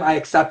the time I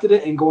accepted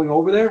it and going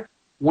over there,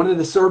 one of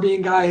the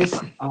Serbian guys'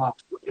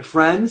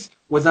 friends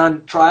was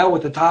on trial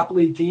with the top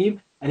league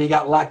team, and he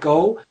got let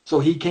go. So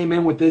he came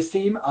in with this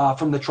team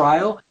from the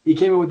trial. He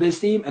came in with this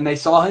team, and they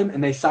saw him,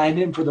 and they signed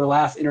him for their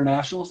last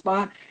international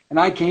spot. And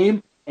I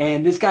came,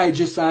 and this guy had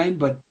just signed,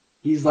 but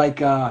he's like,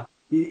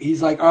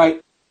 he's like, all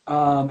right,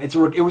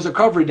 it was a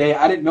recovery day.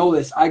 I didn't know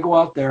this. I go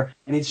out there,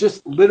 and it's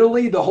just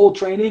literally the whole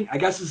training. I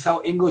guess this is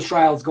how English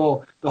trials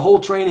go. The whole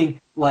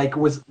training, like,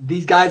 was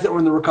these guys that were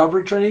in the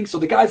recovery training. So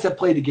the guys that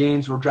played the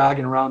games were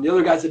jogging around. The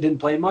other guys that didn't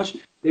play much,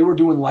 they were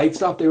doing light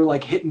stuff. They were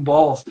like hitting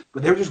balls,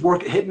 but they were just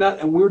hitting that,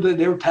 and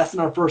they were testing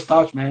our first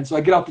touch, man. So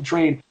I get off the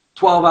train,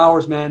 12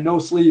 hours, man, no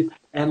sleep.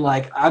 And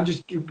like I'm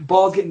just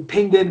balls getting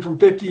pinged in from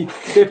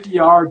 50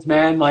 yards,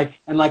 man. Like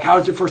and like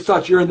how's your first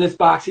touch? You're in this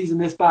box, he's in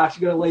this box.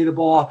 You gotta lay the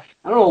ball.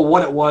 I don't know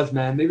what it was,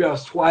 man. Maybe I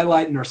was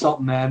twilighting or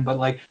something, man. But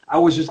like I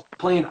was just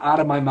playing out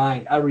of my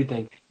mind,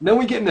 everything. And then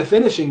we get into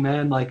finishing,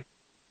 man. Like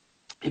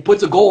he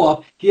puts a goal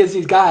up. He has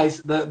these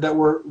guys that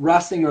were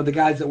resting or the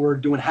guys that were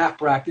doing half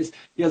practice.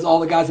 He has all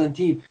the guys on the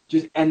team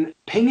just and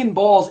pinging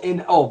balls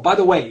in. Oh, by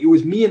the way, it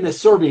was me and this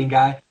Serbian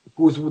guy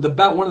who was one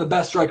of the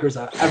best strikers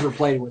I've ever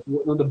played with,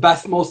 one of the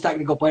best, most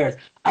technical players.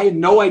 I had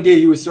no idea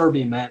he was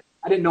Serbian, man.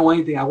 I didn't know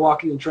anything. I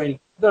walked into training.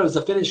 I thought it was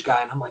a Finnish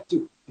guy, and I'm like,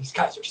 dude, these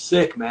guys are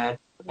sick, man.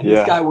 And this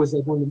Yeah. guy was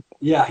like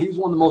he was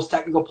one of the most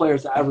technical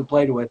players I ever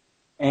played with.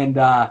 And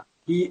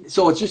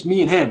so it's just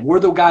me and him.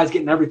 We're the guys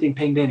getting everything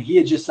pinged in. He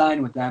had just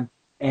signed with them,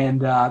 and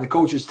the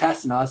coach was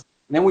testing us.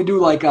 And then we do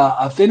like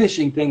a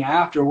finishing thing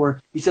after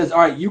where he says,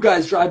 all right, you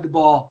guys drive the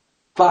ball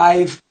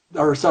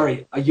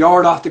a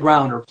yard off the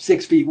ground or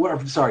 6 feet,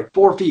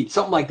 4 feet,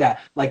 something like that,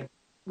 like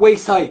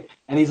waist height.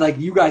 And he's like,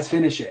 you guys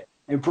finish it.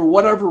 And for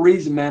whatever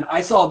reason, man,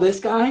 I saw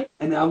this guy,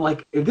 and I'm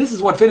like, if this is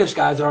what Finnish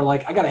guys are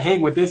like, I got to hang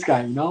with this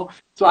guy,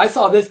 So I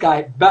saw this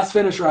guy, best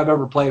finisher I've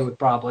ever played with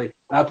probably.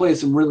 And I played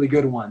some really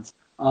good ones.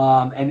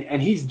 And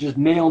he's just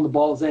nailing the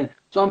balls in.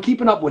 So I'm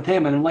keeping up with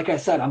him. And like I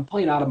said, I'm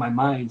playing out of my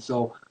mind.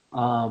 So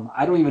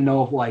I don't even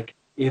know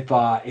if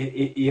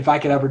I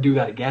could ever do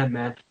that again,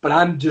 man. But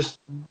I'm just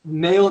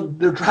nailing.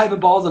 They're driving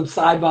balls. I'm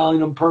sideballing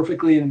them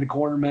perfectly in the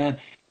corner, man.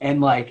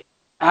 And like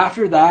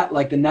after that,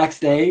 like the next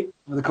day,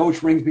 the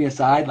coach brings me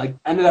aside. Like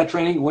end of that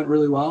training, it went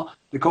really well.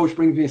 The coach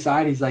brings me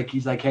aside. He's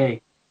like,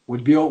 hey,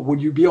 would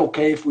you be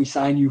okay if we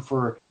sign you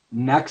for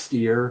next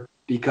year?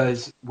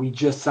 Because we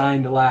just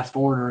signed the last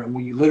foreigner, and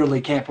we literally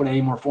can't put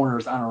any more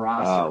foreigners on our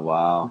roster. Oh,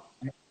 wow.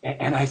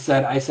 And I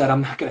said,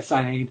 I'm not going to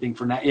sign anything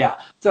for next. Yeah,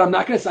 so I'm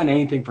not going to sign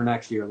anything for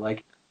next year.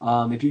 Like,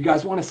 if you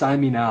guys want to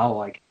sign me now,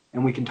 like,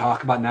 and we can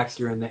talk about next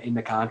year in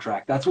the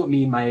contract. That's what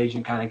me and my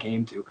agent kind of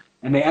came to,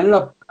 and they ended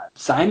up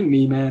signing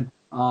me, man.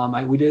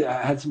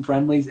 I had some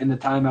friendlies in the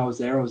time I was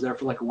there. I was there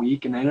for like a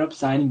week, and they ended up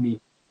signing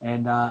me.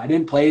 And I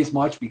didn't play as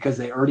much because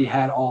they already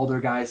had all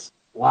their guys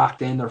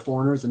locked in, their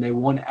foreigners, and they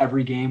won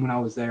every game when I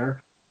was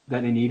there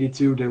that they needed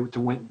to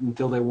win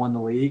until they won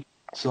the league.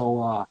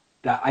 So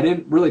that I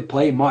didn't really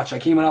play much. I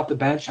came in off the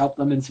bench, helped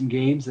them in some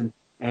games, and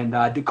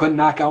couldn't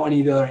knock out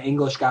any of the other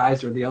English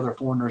guys or the other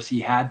foreigners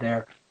he had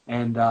there,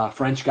 and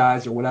French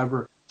guys or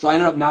whatever. So I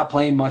ended up not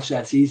playing much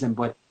that season,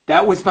 but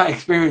that was my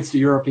experience to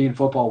European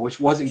football, which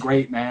wasn't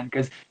great, man.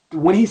 Because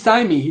when he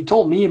signed me, he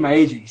told me and my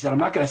agent, he said, I'm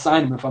not going to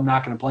sign him if I'm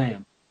not going to play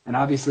him. And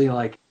obviously,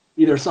 like,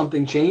 either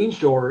something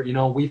changed or,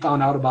 we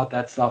found out about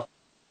that stuff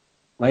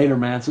later,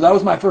 man. So that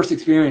was my first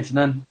experience. And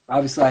then,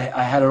 obviously,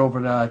 I headed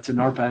over to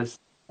Narpez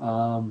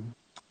the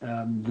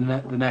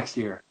next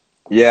year.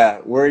 Yeah.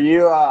 Were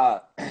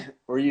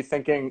you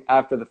thinking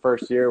after the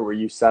first year, were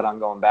you set on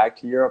going back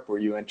to Europe? Were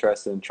you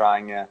interested in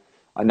trying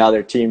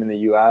another team in the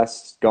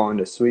U.S., going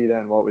to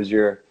Sweden? What was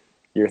your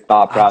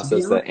thought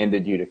process that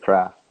ended you to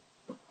Kraft?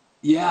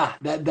 Yeah,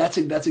 that's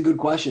a good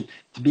question.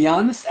 To be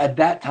honest, at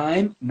that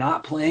time,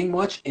 not playing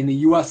much in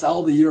the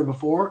USL the year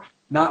before,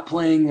 not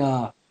playing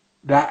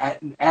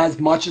that as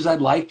much as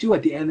I'd like to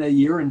at the end of the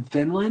year in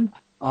Finland,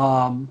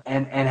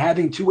 and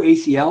having two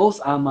ACLs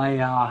on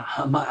my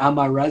on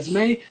my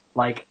resume,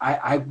 like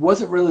I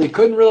wasn't really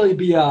couldn't really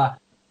be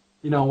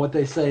what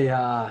they say,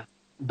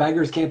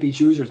 beggars can't be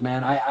choosers,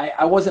 man.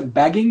 I wasn't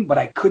begging, but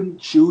I couldn't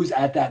choose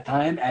at that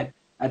time at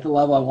the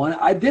level I wanted.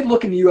 I did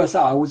look in the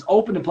USL. I was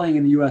open to playing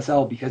in the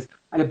USL because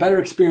I had a better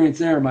experience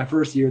there in my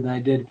first year than I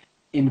did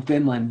in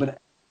Finland. But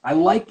I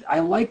liked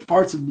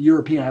parts of the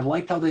European. I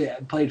liked how they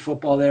played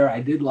football there. I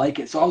did like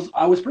it. So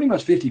I was pretty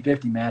much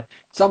 50-50, man.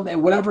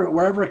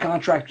 Wherever a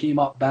contract came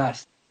up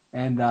best.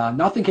 And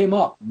nothing came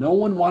up. No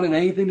one wanted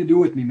anything to do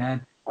with me,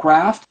 man.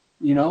 Kraft,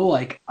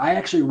 like I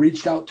actually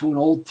reached out to an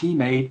old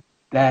teammate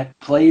that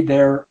played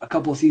there a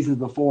couple of seasons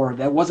before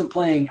that wasn't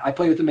playing. I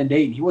played with him in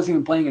Dayton. He wasn't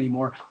even playing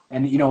anymore.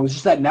 And, it was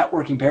just that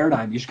networking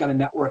paradigm. You just got to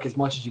network as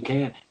much as you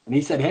can. And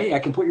he said, hey, I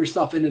can put your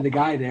stuff into the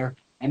guy there.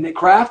 And that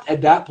Kraft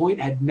at that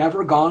point had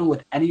never gone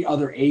with any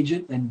other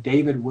agent than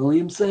David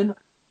Williamson.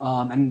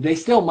 And they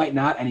still might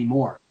not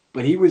anymore.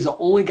 But he was the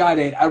only guy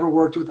they had ever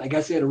worked with. I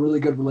guess they had a really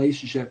good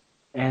relationship.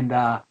 And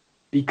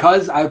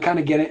because I kind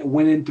of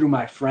went in through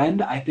my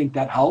friend, I think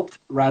that helped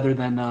rather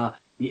than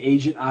the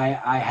agent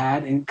I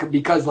had, and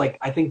because like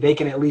I think they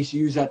can at least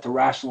use that to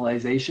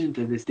rationalization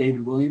to this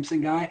David Williamson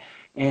guy,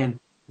 and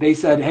they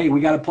said, hey,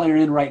 we got a player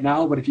in right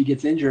now, but if he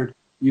gets injured,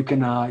 you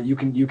can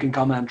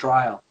come on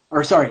trial.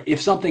 Or sorry,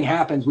 if something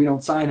happens, we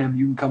don't sign him,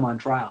 you can come on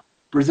trial.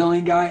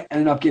 Brazilian guy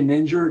ended up getting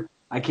injured.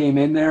 I came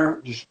in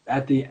there just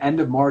at the end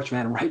of March,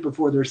 man, right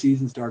before their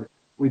season started.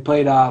 We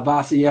played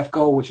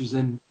Vasilievko, which was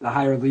in the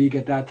higher league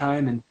at that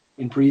time, and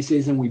in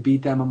preseason we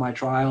beat them on my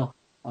trial.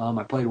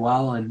 I played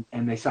well, and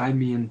they signed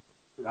me in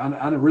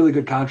on a really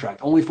good contract.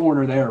 Only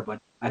foreigner there,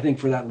 but I think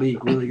for that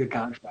league, really good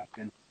contract.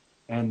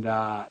 And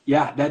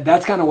yeah,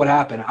 that's kind of what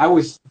happened.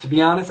 To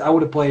be honest, I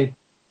would have played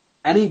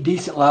any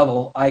decent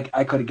level I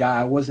could have got.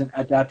 I wasn't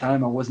at that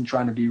time. I wasn't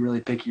trying to be really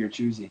picky or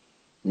choosy.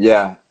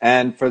 Yeah,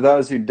 and for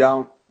those who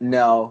don't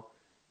know,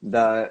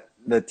 the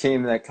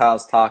team that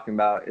Kyle's talking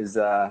about is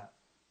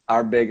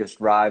our biggest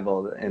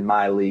rival in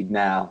my league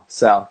now.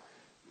 So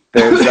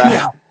there's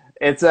Yeah.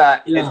 it's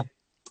Yeah.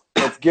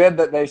 it's good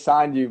that they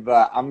signed you,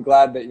 but I'm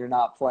glad that you're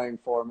not playing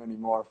for them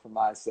anymore for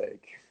my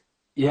sake.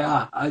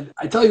 Yeah.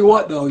 I tell you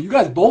what, though, you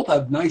guys both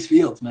have nice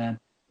fields, man.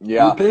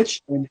 Your Yeah,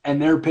 pitch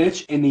and their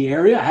pitch in the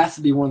area has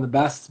to be one of the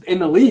best in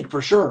the league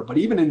for sure, but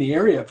even in the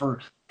area for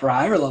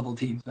higher level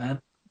teams,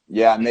 man.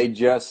 yeah, and they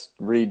just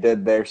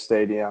redid their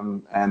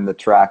stadium and the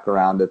track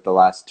around it the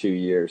last 2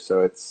 years,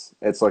 so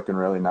it's looking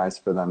really nice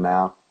for them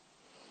now.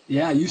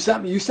 Yeah, you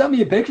sent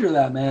me a picture of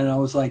that, man. And I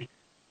was like,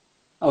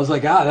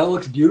 that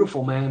looks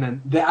beautiful, man.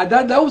 And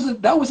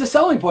that was a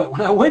selling point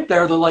when I went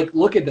there. They're like,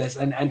 look at this,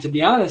 and to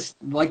be honest,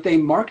 like they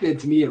marketed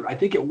to me, I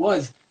think it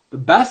was the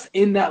best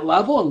in that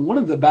level and one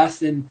of the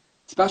best in,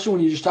 especially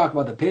when you just talk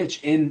about the pitch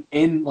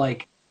in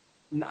like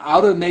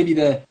out of maybe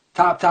the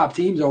top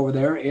teams over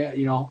there,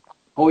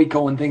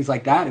 Hoiko and things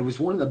like that. It was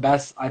one of the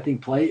best, I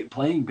think,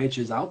 playing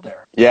pitches out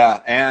there.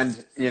 Yeah,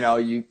 and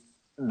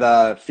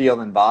the field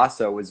in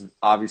Vasa was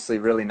obviously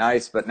really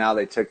nice, but now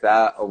they took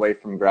that away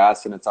from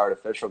grass and it's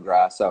artificial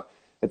grass. So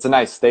it's a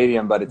nice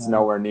stadium, but it's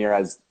nowhere near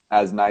as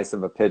nice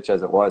of a pitch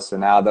as it was. So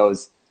now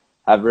those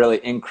have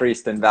really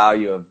increased in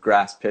value of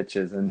grass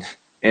pitches and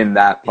in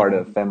that part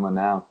of Finland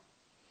now.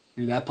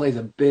 Dude, that plays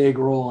a big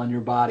role on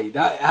your body.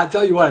 I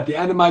tell you what, at the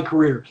end of my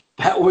career,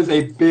 that was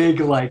a big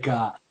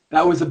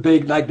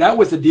that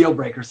was a deal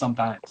breaker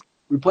sometimes.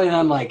 We playing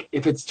on like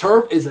if it's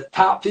turf, is it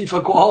top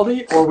FIFA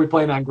quality or are we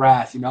playing on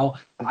grass,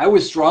 I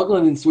was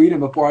struggling in Sweden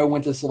before I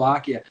went to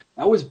Slovakia.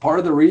 That was part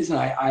of the reason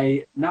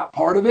I not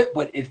part of it,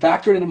 but it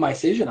factored into my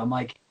decision. I'm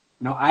like,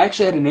 I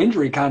actually had an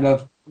injury kind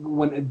of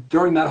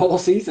during that whole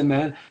season,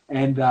 man.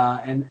 And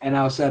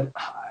I said,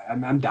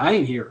 I'm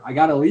dying here. I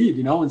got to leave,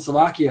 in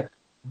Slovakia.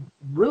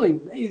 Really,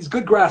 it's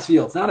good grass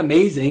fields. Not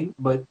amazing,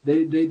 but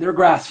they're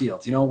grass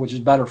fields, which is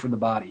better for the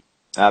body.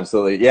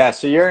 Absolutely. Yeah.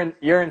 So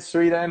you're in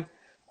Sweden.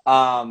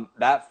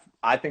 That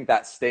I think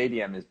that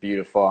stadium is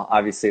beautiful.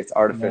 Obviously, it's Yeah,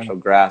 artificial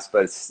grass,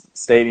 but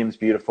stadium's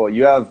beautiful.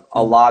 You have a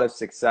yeah, lot of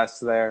success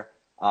there.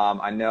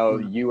 I know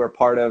yeah. you were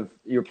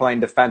playing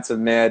defensive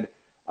mid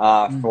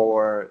Mm,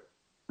 for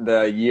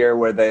the year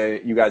where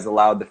you guys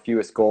allowed the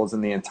fewest goals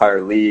in the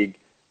entire league.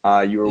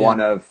 You were yeah, one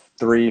of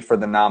three for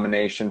the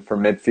nomination for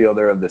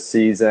midfielder of the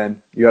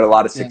season. You had a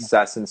lot of yeah,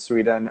 success in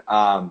Sweden.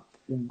 yeah,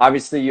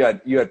 Obviously you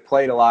had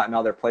played a lot in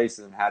other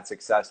places and had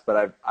success,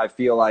 but I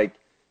feel like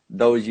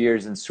those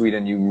years in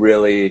Sweden you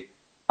really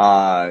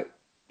uh,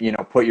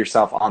 put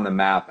yourself on the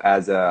map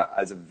as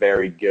a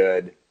very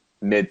good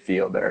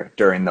midfielder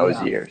during those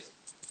yeah. years.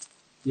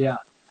 Yeah.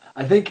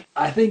 I think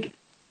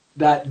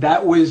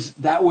that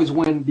was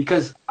when,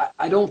 because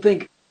I don't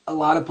think a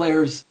lot of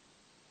players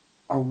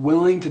are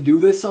willing to do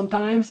this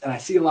sometimes, and I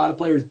see a lot of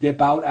players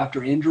dip out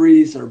after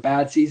injuries or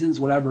bad seasons,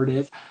 whatever it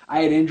is.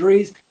 I had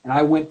injuries, and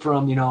I went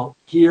from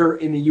here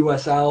in the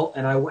USL,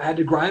 and I had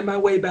to grind my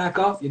way back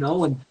up, and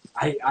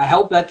I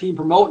helped that team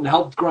promote and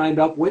helped grind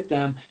up with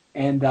them,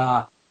 and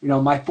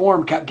my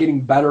form kept getting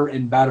better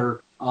and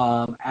better.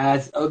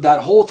 As that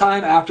whole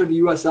time after the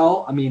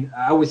USL, I mean,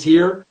 I was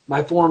here.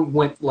 My form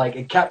went like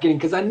it kept getting,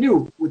 because I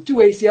knew with 2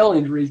 ACL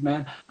injuries,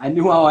 man, I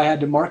knew how I had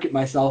to market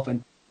myself,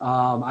 and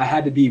I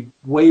had to be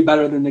way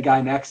better than the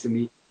guy next to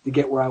me to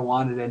get where I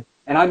wanted it.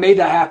 And I made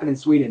that happen in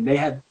Sweden. They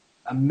had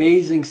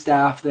amazing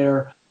staff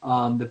there.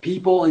 The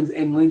people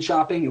in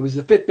Linköping, it was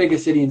the fifth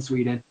biggest city in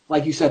Sweden.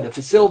 Like you said, the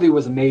facility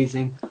was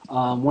amazing.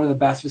 One of the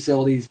best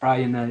facilities,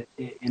 probably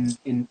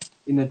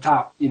in the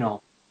top,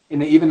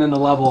 even in the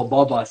level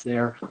above us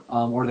there,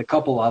 or the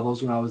couple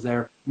levels when I was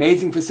there.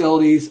 Amazing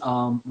facilities,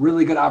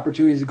 really good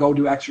opportunities to go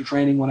do extra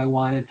training when I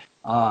wanted.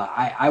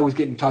 I was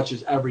getting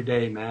touches every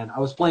day, man. I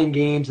was playing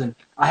games, and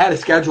I had a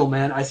schedule,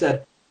 man. I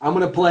said, I'm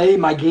going to play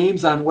my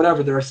games on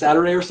whatever, they're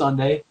Saturday or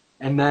Sunday,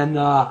 and then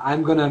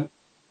I'm going to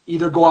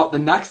either go out the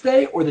next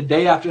day or the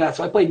day after that.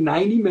 So I played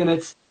 90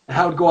 minutes, and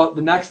I would go out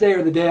the next day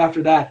or the day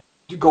after that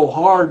to go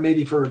hard,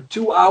 maybe for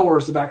 2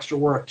 hours of extra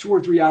work, 2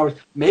 or 3 hours.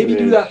 Maybe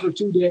do that Jeez. for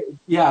 2 days.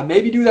 Yeah,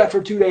 maybe do that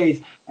for 2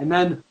 days. And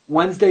then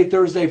Wednesday,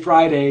 Thursday,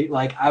 Friday,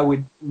 like I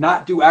would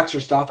not do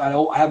extra stuff. I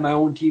don't have my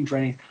own team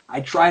trainings.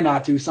 I try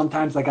not to.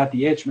 Sometimes I got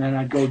the itch, man.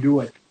 I'd go do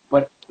it.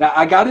 But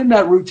I got in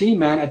that routine,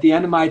 man, at the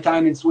end of my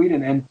time in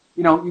Sweden. And,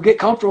 you get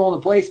comfortable in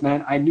the place,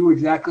 man. I knew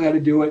exactly how to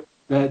do it.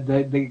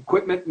 The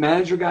equipment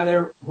manager guy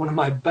there, one of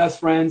my best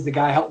friends, the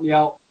guy helped me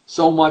out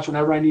so much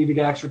whenever I needed to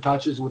get extra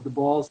touches with the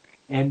balls.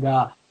 And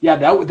yeah,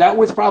 that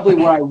was probably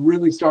where I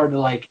really started to,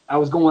 like, I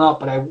was going up,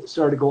 but I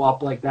started to go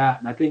up like that.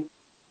 And I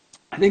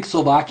think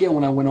Slovakia,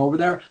 when I went over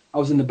there, I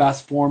was in the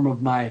best form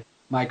of my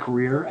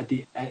career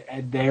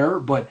at there.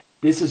 But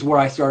this is where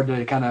I started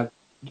to kind of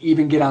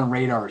even get on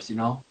radars.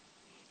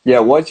 Yeah,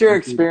 what's your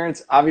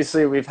experience?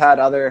 Obviously, we've had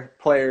other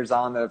players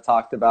on that have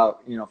talked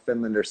about,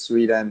 Finland or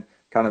Sweden,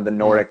 kind of the Yeah,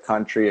 Nordic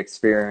country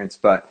experience,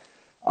 but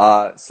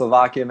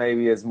Slovakia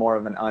maybe is more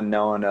of an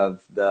unknown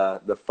of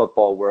the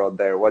football world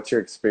there. What's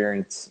your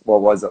experience?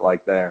 What was it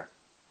like there?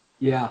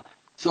 yeah.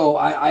 So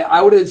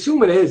I would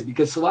assume it is,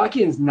 because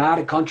Slovakia is not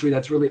a country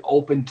that's really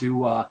open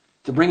to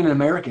bringing in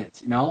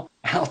Americans.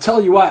 I'll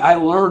tell you what, I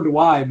learned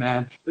why,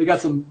 man. They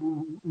got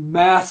some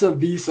massive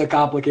visa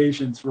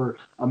complications for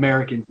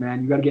Americans,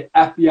 man. You got to get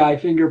FBI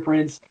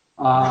fingerprints.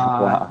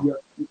 Wow.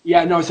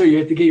 Yeah, no, so you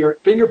have to get your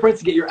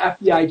fingerprints to get your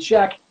FBI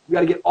check. You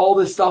got to get all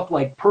this stuff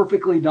like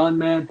perfectly done,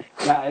 man.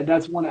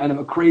 That's one, and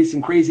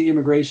some crazy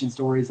immigration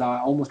stories. I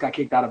almost got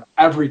kicked out of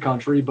every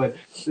country, but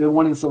the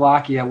one in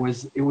Slovakia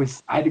was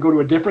I had to go to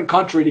a different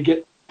country to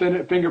get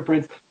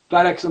fingerprints,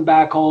 FedEx them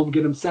back home,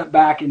 get them sent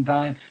back in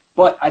time.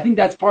 But I think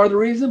that's part of the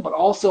reason. But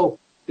also,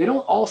 they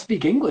don't all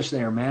speak English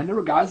there, man. There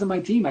were guys on my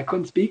team I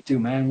couldn't speak to,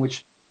 man.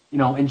 Which,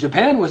 in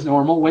Japan was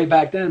normal way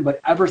back then.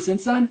 But ever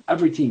since then,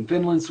 every team,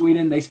 Finland,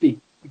 Sweden, they speak.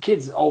 The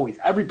kids always,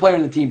 every player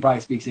in the team probably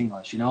speaks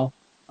English.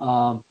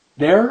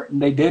 There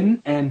they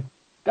didn't, and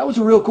that was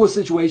a real cool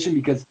situation,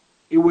 because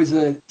it was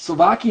a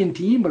Slovakian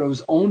team, but it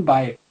was owned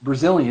by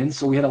Brazilians.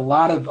 So we had a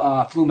lot of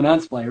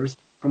Fluminense players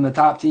from the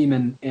top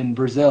team in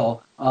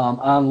Brazil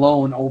on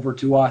loan over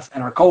to us,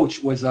 and our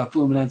coach was a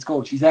Fluminense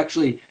coach.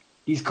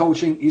 He's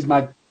coaching. He's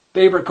my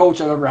favorite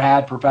coach I've ever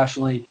had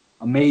professionally.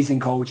 Amazing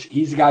coach.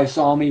 He's the guy who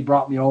saw me,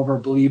 brought me over,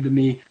 believed in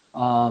me.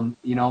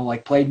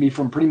 Like played me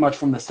from pretty much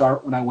from the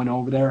start when I went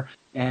over there.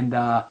 And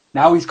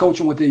now he's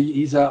coaching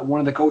he's one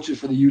of the coaches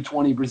for the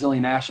U20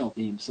 Brazilian national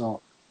team.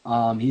 So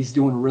he's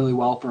doing really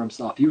well for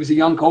himself. He was a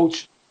young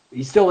coach.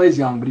 He still is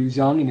young, but he was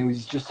young and he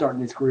was just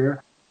starting his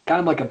career, kind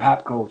of like a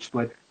pap coach.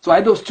 But so I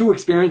had those two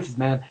experiences,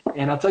 man.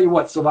 And I'll tell you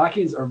what,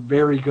 Slovakians are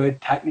very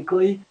good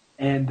technically,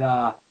 and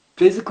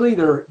physically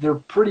they're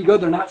pretty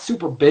good. They're not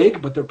super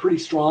big, but they're pretty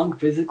strong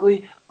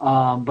physically.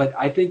 But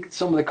I think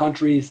some of the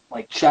countries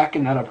like Czech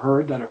and that I've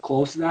heard that are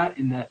close to that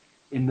in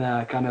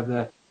the kind of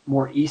the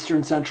more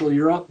Eastern Central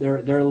Europe, they're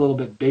a little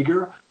bit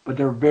bigger, but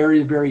they're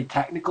very, very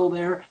technical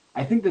there.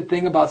 I think the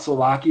thing about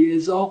Slovakia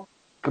is, though,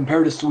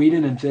 compared to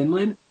Sweden and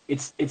Finland,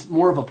 it's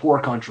more of a poor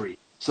country.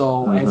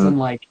 So as Hmm. in,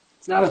 like,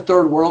 it's not a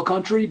third world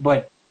country,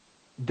 but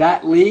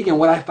that league, and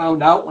what I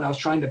found out when I was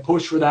trying to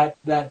push for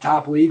that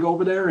top league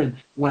over there, and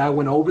when I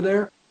went over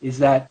there, is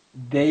that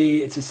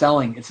it's a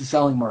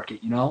selling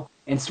market, you know.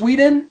 And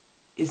Sweden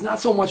is not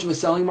so much of a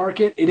selling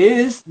market. It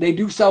is, they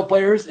do sell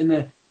players in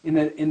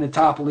the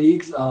top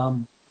leagues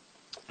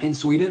in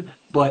Sweden,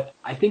 but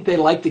I think they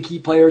like to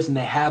keep players and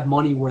they have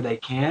money where they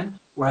can.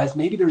 Whereas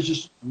maybe there's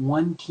just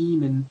one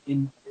team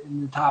in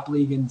the top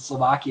league in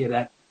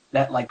Slovakia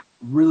that like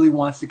really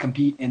wants to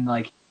compete in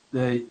like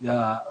the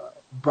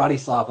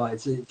Bratislava.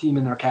 It's a team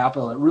in their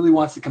capital that really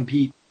wants to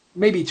compete.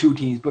 Maybe two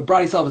teams, but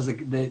Bratislava is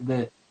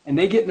the and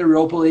they get in the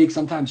Europa League,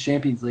 sometimes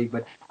Champions League,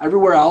 but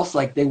everywhere else,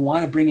 like they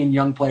want to bring in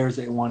young players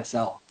that they want to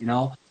sell, you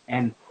know.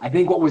 And I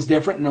think what was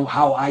different and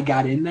how I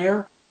got in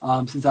there,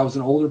 since I was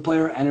an older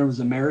player and it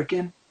was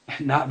American,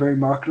 not very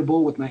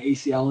marketable with my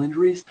ACL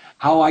injuries.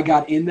 How I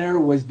got in there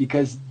was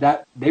because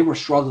that they were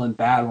struggling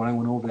bad when I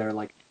went over there.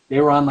 Like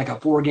they were on like a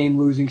 4-game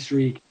losing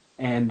streak,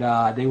 and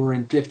they were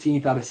in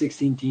 15th out of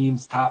 16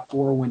 teams. Top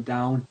 4 went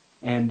down,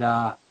 and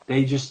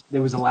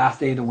there was the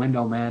last day of the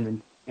window,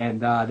 man,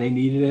 and they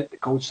needed it. The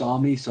coach saw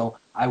me, so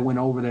I went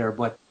over there.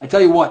 But I tell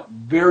you what,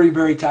 very,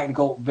 very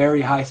technical,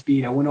 very high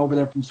speed. I went over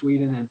there from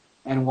Sweden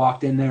and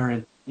walked in there.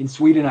 And in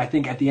Sweden, I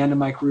think at the end of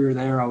my career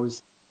there, I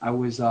was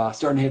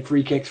starting to hit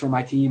free kicks for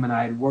my team, and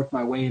I had worked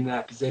my way into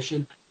that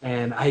position.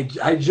 And I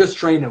just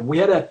trained them. We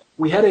had a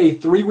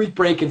 3-week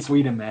break in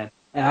Sweden, man.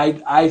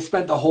 And I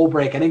spent the whole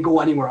break. I didn't go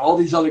anywhere. All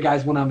these other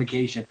guys went on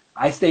vacation.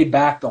 I stayed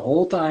back the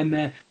whole time,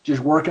 man,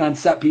 just working on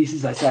set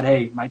pieces. I said,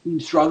 hey, my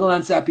team's struggling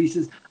on set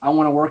pieces. I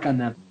want to work on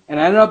them. And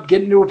I ended up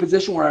getting to a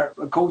position where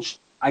a coach,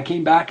 I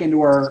came back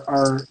into our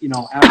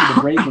after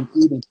the break in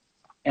Sweden,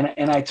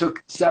 and I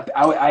took set.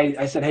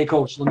 I said, hey,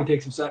 coach, let me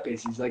take some set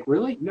pieces. He's like,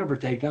 really? You never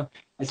take them.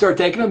 I started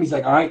taking them. He's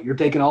like, all right, you're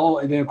taking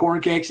all the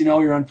corner kicks,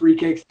 you're on free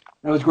kicks.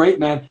 That was great,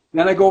 man.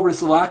 Then I go over to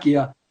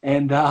Slovakia,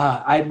 and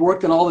I had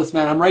worked on all this,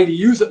 man. I'm ready to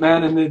use it,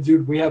 man. And then,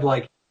 dude, we have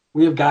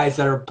guys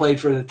that are played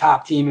for the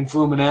top team in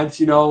Fluminense,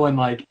 and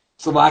like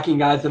Slovakian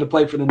guys that have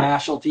played for the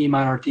national team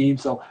on our team.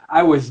 So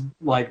I was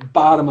like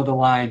bottom of the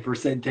line for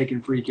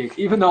taking free kicks,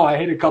 even though I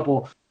hit a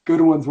couple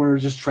good ones when we were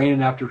just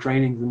training after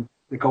trainings and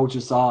the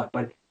coaches saw it.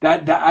 But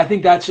that I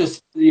think that's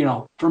just,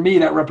 for me,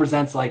 that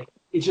represents like,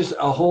 it's just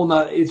a whole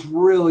nother, it's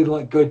really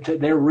like good.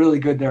 They're really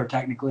good there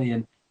technically.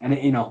 And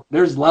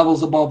there's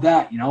levels above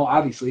that,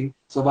 obviously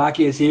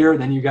Slovakia is here.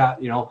 Then you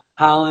got,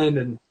 Holland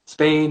and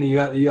Spain, and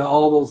you got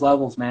all those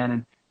levels,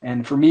 man.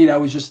 And for me, that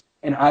was just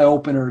an eye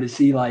opener to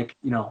see, like,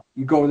 you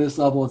go to this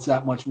level, it's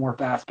that much more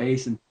fast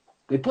paced. And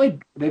they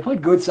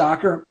played good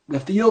soccer. The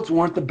fields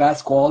weren't the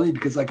best quality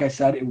because, like I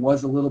said, it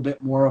was a little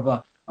bit more of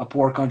a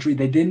poor country.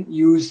 They didn't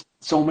use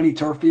so many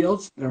turf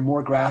fields. There are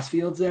more grass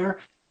fields there.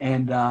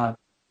 And,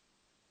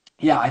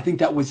 yeah, I think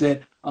that was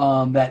it.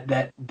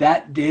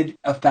 That did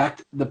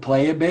affect the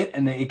play a bit,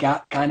 and it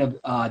got kind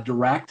of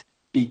direct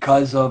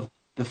because of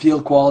the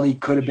field quality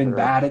could have been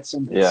bad at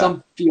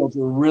some fields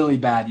were really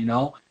bad,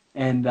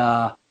 And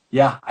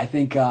yeah, I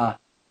think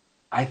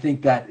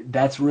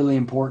that's really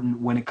important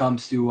when it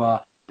comes to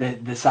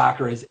the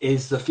soccer is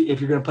if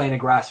you're going to play in a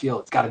grass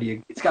field, it's got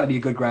to be a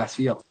good grass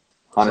field.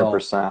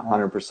 100%,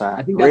 100%.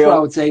 I think that's what I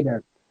would say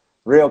there.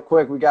 Real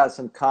quick, we got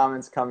some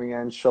comments coming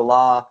in.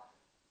 Shala.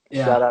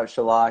 Yeah. Shout out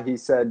Shala. He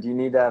said, you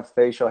need to have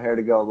facial hair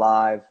to go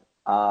live.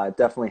 It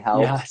definitely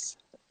helps. Yes.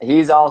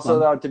 He's also,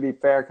 though, to be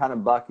fair, kind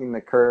of bucking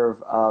the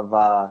curve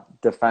of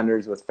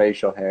defenders with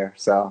facial hair.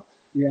 So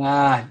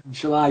yeah,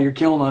 Shala, you're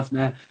killing us,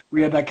 man.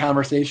 We had that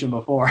conversation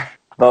before.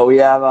 But we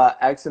have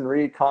X and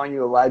Reed calling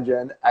you a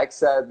legend. X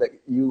said that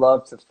you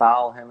love to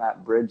foul him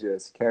at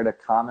bridges. Care to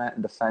comment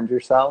and defend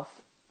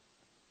yourself?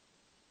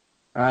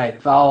 All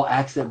right, foul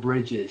X at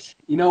bridges.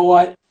 You know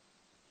what?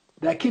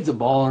 That kid's a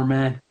baller,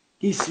 man.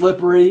 He's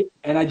slippery,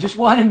 and I just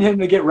wanted him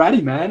to get ready,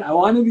 man. I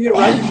wanted him to get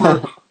ready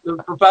for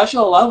the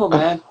professional level,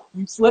 man.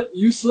 You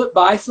slip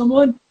by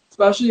someone,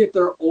 especially if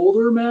they're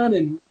older,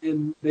 man,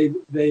 and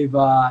they've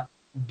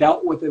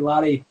dealt with a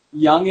lot of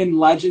youngin'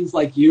 legends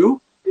like you.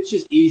 It's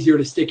just easier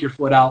to stick your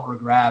foot out or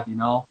grab,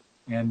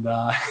 And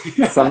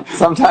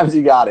sometimes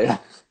you got it.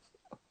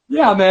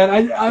 Yeah,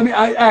 man. I mean,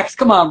 X,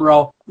 come on,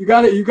 bro. You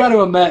got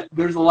to admit,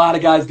 there's a lot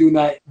of guys doing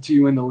that to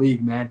you in the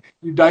league, man.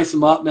 You dice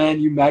them up,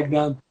 man. You meg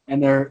them,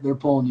 and they're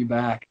pulling you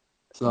back.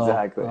 So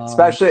exactly.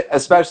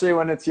 Especially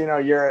when it's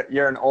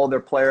you're an older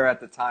player at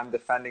the time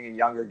defending a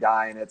younger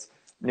guy, and it's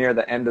near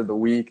the end of the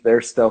week.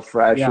 They're still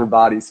fresh. Yeah. Your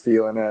body's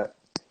feeling it.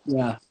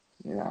 Yeah.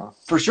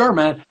 For sure,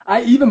 man.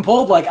 I even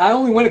pulled, I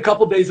only went a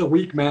couple days a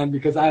week, man,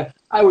 because I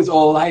was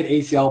old. I had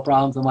ACL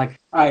problems. I'm like,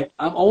 all right,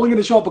 I'm only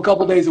going to show up a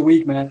couple days a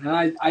week, man.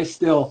 And I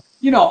still,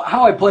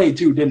 how I played,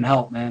 too, didn't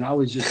help, man. I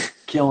was just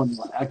killing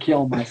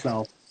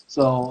myself.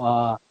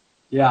 So,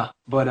 yeah.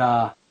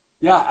 But,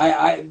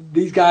 yeah,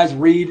 these guys,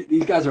 Reed,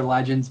 these guys are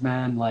legends,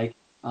 man.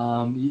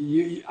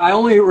 I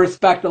only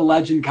respect a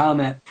legend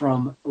comment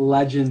from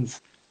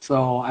legends.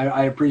 So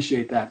I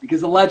appreciate that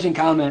because a legend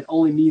comment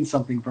only means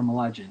something from a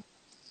legend.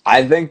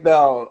 I think,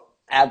 though,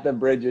 at the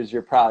bridges,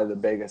 you're probably the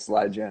biggest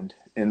legend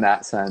in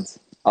that sense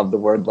of the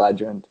word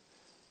legend.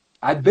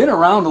 I've been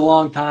around a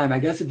long time. I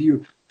guess if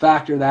you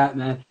factor that,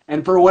 man.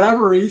 And for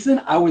whatever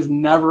reason, I was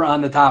never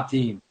on the top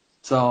team.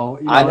 So,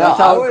 I know. that's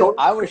how it goes.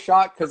 I was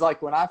shocked because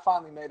like when I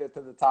finally made it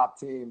to the top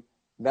team,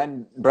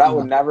 then Brett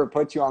would never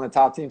put you on the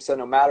top team. So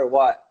no matter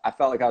what, I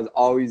felt like I was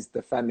always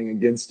defending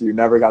against you.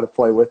 Never got to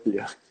play with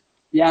you.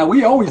 Yeah,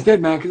 we always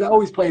did, man, because I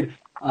always played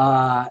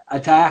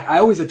attack. I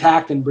always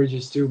attacked in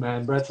Bridges too,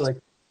 man. Brett's like,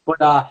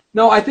 but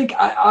no, I think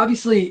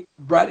obviously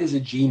Brett is a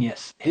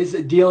genius. His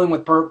dealing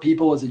with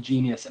people is a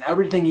genius, and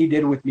everything he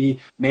did with me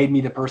made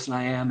me the person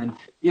I am. And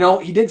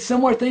he did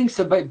similar things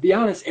to, but be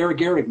honest, Eric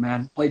Gehrig,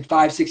 man, played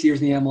 5-6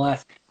 years in the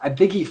MLS. I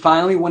think he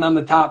finally went on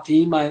the top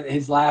team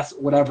his last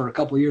a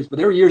couple of years, but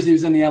there were years he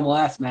was in the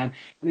MLS, man,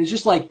 and it's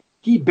just like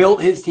he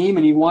built his team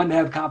and he wanted to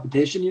have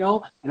competition,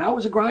 and I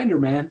was a grinder,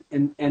 man.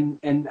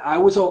 And I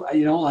was,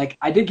 like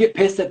I did get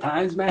pissed at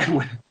times,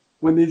 man,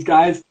 when these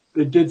guys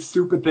that did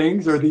stupid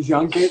things, or these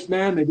young kids,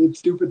 man, they did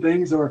stupid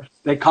things, or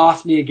they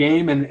cost me a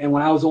game. And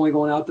when I was only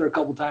going out there a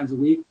couple times a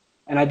week,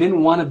 and I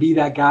didn't want to be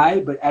that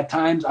guy, but at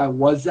times I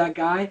was that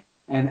guy.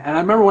 And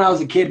I remember when I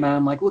was a kid, man,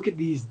 I'm like, look at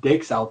these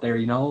dicks out there,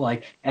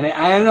 like, and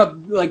I ended up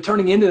like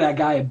turning into that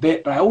guy a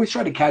bit, but I always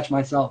try to catch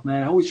myself,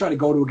 man. I always try to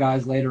go to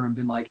guys later and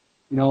been like,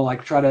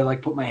 like try to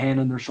like put my hand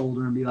on their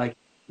shoulder and be like,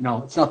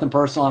 it's nothing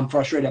personal. I'm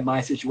frustrated at my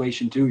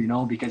situation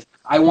too, because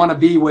I want to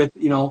be with,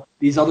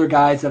 these other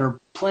guys that are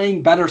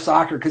playing better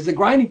soccer, because the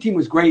grinding team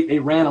was great. They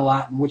ran a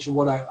lot, which is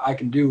what I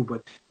can do.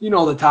 But,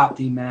 the top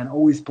team, man,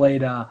 always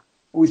played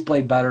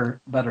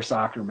better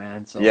soccer,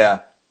 man. So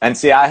yeah. And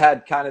see, I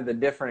had kind of the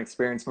different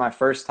experience my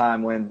first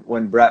time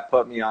when Brett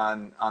put me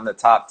on the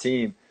top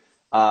team.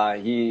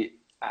 He,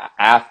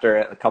 after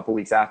a couple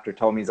weeks after,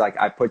 told me, he's like,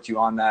 I put you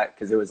on that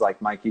because it was like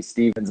Mikey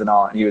Stevens and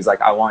all, and he was like,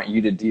 I want you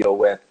to deal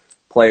with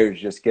players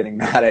just getting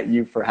mad at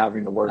you for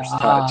having the worst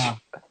touch.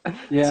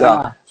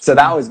 Yeah. So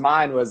that was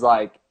mine, was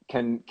like,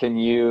 can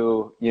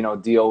you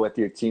deal with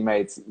your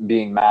teammates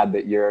being mad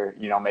that you're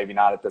maybe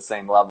not at the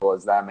same level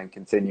as them, and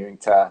continuing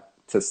to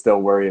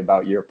still worry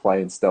about your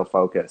play and still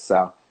focus.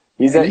 So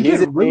he's a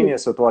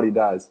genius with what he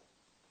does.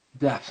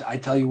 Yeah, I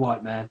tell you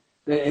what, man,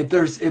 if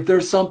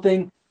there's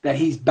something that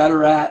he's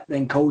better at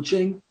than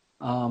coaching,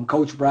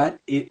 Coach Brett,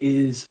 it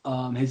is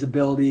his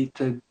ability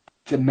to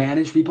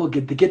manage people, to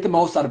get the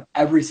most out of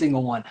every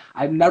single one.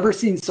 I've never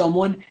seen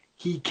someone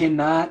he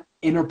cannot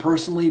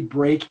interpersonally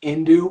break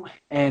into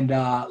and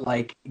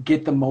like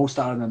get the most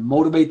out of them,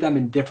 motivate them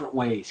in different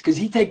ways. Because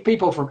he takes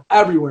people from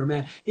everywhere,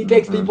 man. He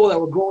takes people that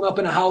were growing up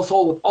in a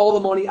household with all the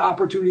money,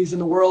 opportunities in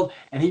the world,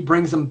 and he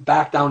brings them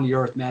back down to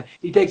earth, man.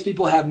 He takes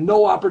people that have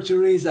no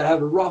opportunities, that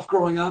have a rough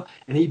growing up,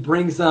 and he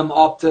brings them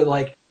up to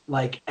like,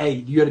 hey,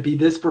 you got to be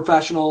this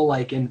professional,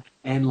 like, and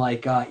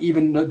like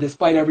even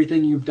despite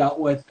everything you've dealt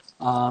with.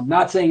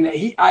 Not saying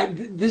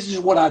that this is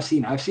what I've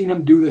seen. I've seen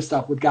him do this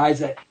stuff with guys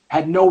that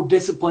had no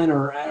discipline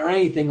or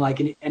anything, like,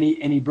 and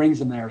he brings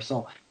them there.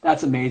 So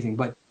that's amazing.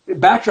 But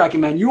backtracking,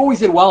 man, you always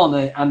did well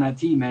on that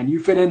team, man. You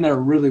fit in there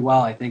really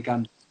well, I think.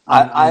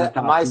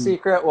 My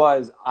secret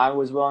was I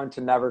was willing to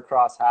never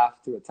cross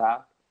half to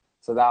attack.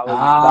 So that's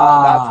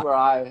where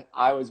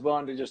I was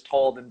willing to just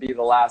hold and be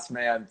the last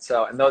man.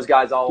 So, and those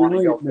guys all want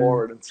to go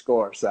forward and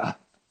score. So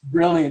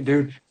brilliant,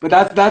 dude. But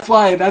that's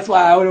why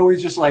I would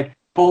always just like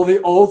pull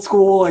the old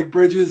school, like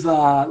Bridges,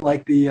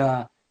 like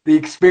the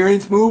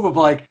experience move of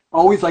like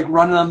always like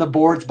running on the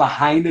boards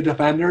behind the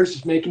defenders,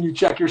 just making you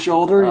check your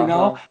shoulder,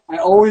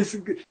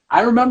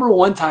 I remember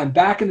one time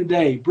back in the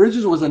day,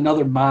 Bridges was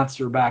another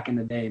monster back in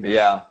the day, man.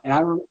 Yeah.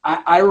 And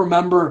I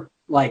remember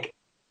like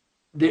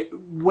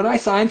when I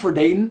signed for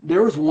Dayton,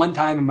 there was one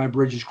time in my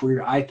Bridges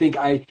career, I think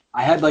I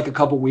had like a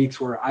couple weeks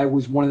where I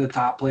was one of the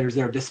top players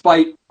there,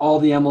 despite all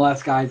the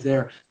MLS guys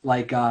there.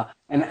 Like,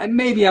 and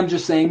maybe I'm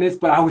just saying this,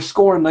 but I was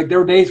scoring, like there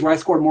were days where I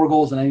scored more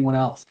goals than anyone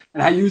else.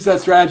 And I used that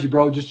strategy,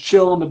 bro. Just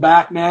chill in the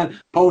back, man.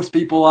 Post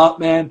people up,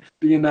 man.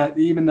 Being that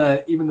even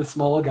the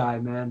small guy,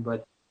 man.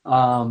 But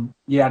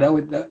yeah,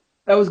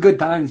 that was good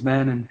times,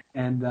 man.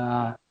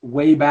 And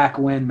way back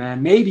when,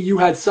 man. Maybe you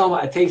had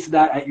a taste of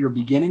that at your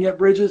beginning at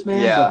Bridges,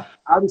 man. Yeah.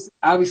 But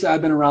obviously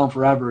I've been around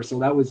forever, so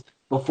that was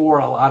before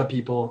a lot of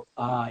people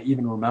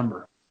even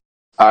remember.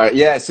 All right.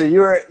 Yeah. So you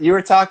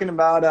were talking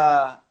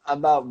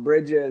about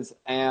Bridges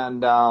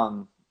and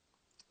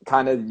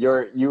kind of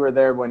you were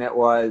there when it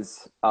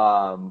was.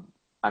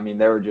 I mean,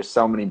 there were just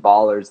so many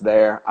ballers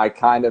there. I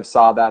kind of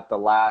saw that the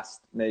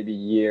last maybe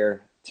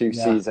year, two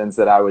seasons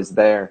that I was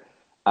there,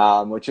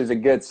 which is a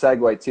good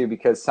segue too,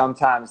 because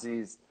sometimes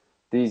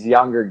these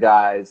younger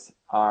guys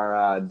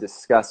are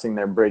discussing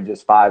their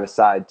Bridges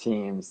five-a-side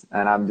teams,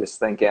 and I'm just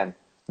thinking,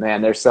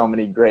 man, there's so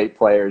many great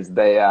players.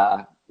 They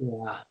aren't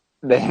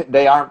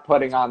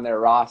putting on their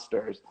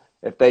rosters.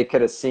 If they could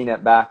have seen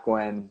it back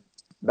when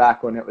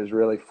it was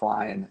really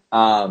flying.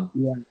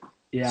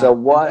 Yeah. So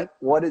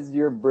what is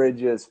your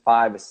Bridges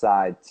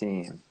five-a-side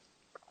team?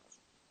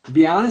 To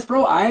be honest,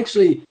 bro, I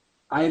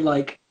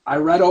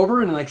read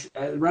over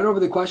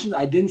the questions.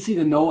 I didn't see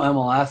the no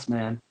MLS,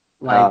 man.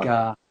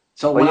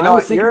 So Well, when you I know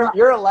was what? thinking You're about,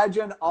 you're a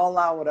legend. I'll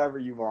allow whatever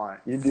you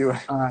want. You do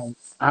it. all right,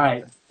 all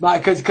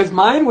right, because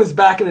mine was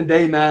back in the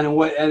day, man,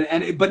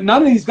 but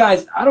none of these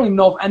guys, I don't even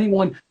know if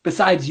anyone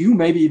besides you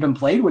maybe even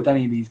played with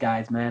any of these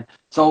guys, man.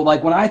 So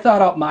like when I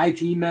thought out my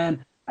team,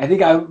 man, I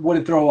think I would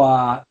have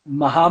throw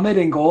Muhammad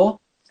in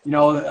goal. You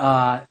know,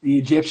 the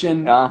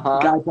Egyptian Uh-huh.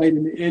 guy played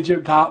in the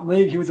Egypt top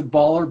league. He was a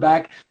baller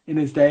back in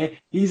his day.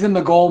 He's in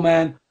the goal,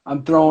 man.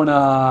 I'm throwing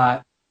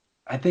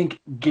I think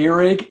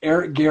Gehrig,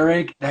 Eric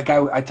Gehrig, that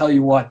guy. I tell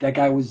you what, that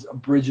guy was a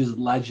Bridges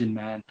legend,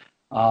 man.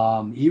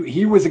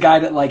 He was a guy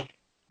that like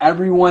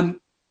everyone,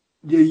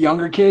 the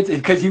younger kids,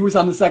 because he was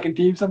on the second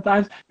team.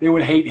 Sometimes they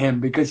would hate him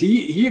because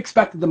he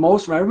expected the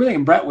most from everything,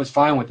 and Brett was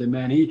fine with it,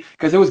 man. He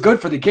because it was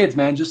good for the kids,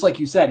 man. Just like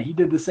you said, he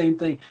did the same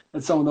thing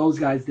that some of those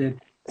guys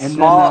did. And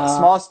then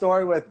Small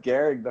story with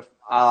Gehrig.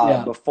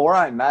 yeah, Before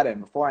I met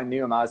him, before I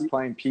knew him, I was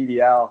playing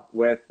PDL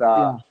with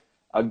yeah,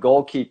 a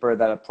goalkeeper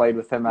that had played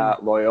with him yeah,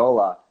 at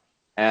Loyola,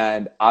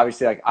 and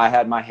obviously, like I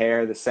had my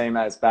hair the same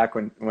as back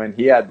when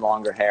he had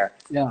longer hair,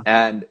 yeah,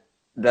 and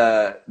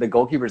the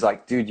goalkeeper's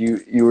like, dude,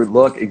 you would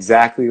look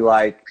exactly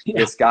like yeah,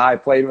 this guy I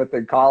played with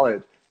in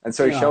college, and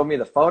so he yeah. showed me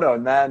the photo,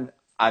 and then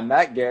I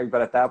met Gehrig,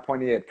 but at that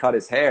point he had cut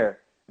his hair,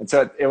 and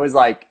so it was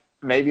like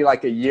maybe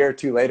like a year or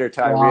two later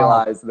till I Wow.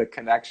 realized the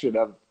connection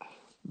of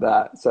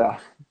that. So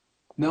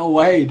No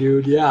way,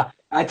 dude. Yeah.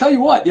 I tell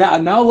you what, yeah,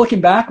 now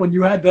looking back when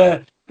you had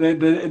the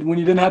when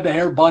you didn't have the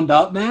hair bunned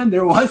up, man,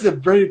 there was a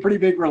pretty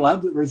big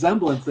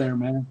resemblance there,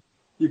 man.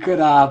 You could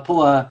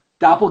pull a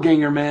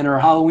doppelganger, man, or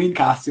a Halloween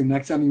costume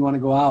next time you want to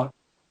go out.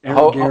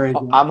 Eric Gary.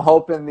 I'm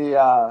hoping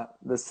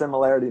the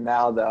similarity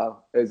now though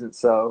isn't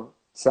so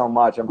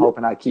much. I'm Yeah,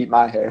 hoping I keep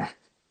my hair.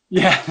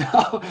 yeah,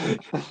 no.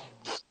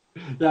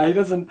 Yeah, he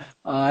doesn't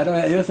I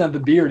don't he doesn't have the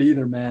beard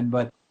either, man,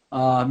 but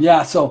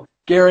yeah, so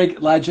Gary,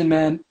 legend,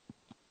 man.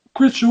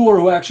 Chris Schuler,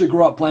 who I actually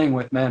grew up playing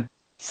with, man,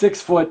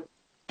 6 foot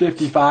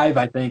 55,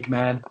 I think,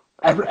 man.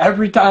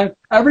 Every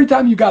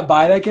time you got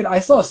by that kid, I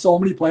saw so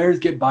many players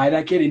get by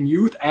that kid in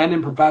youth and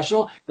in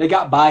professional. They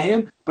got by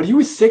him, but he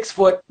was 6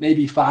 foot,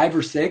 maybe 5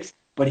 or 6,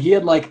 but he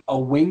had like a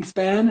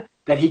wingspan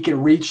that he could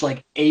reach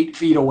like 8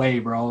 feet away,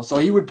 bro. So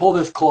he would pull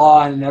this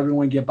claw and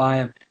everyone would get by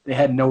him. They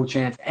had no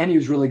chance, and he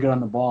was really good on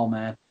the ball,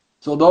 man.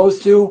 So those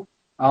two,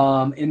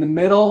 in the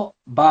middle,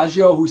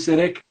 Baggio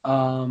Husidic,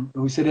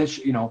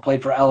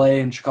 played for LA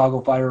and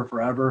Chicago Fire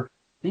forever.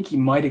 I think he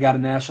might have got a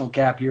national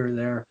cap here or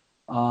there.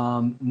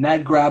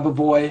 Ned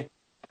Grabavoy,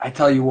 I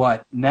tell you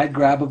what, Ned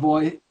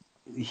Grabavoy,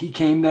 he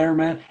came there,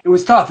 man. It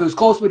was tough. It was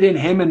close between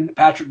him and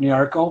Patrick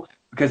Nyarko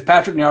because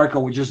Patrick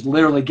Nyarko would just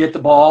literally get the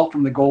ball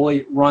from the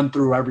goalie, run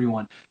through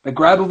everyone. But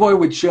Grabavoy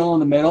would chill in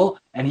the middle,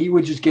 and he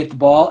would just get the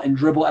ball and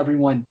dribble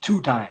everyone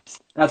 2 times.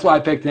 That's why I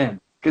picked him.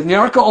 Because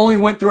Nyarko only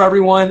went through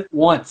everyone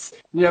once.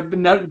 Yeah, but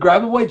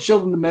Grabavoy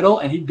chilled in the middle,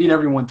 and he'd beat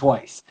everyone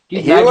twice.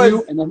 He'd He bag you,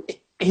 was and then,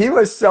 he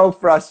was so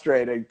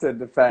frustrating to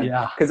defend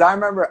yeah. because I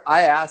remember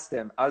I asked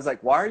him, I was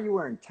like, "Why are you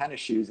wearing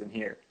tennis shoes in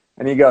here?"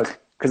 And he goes,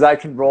 "Because I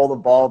can roll the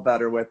ball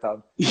better with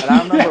them." And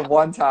I remember Yeah.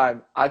 one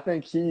time, I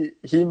think he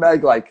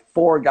made like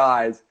 4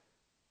 guys,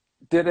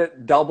 did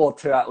it double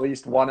to at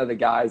least one of the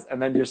guys,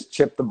 and then just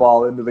chipped the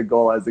ball into the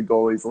goal as the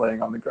goalie's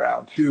laying on the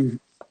ground. Dude,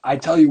 I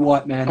tell you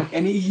what, man,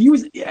 and he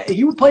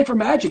would play for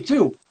Magic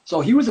too.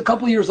 So he was a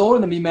couple of years older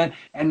than me, man.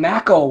 And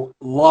Mako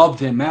loved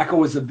him. Mako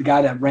was the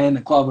guy that ran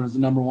the club and was the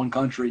 #1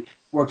 country.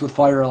 Worked with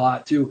Fire a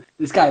lot too.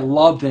 This guy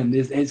loved him,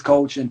 his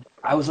coach, and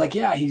I was like,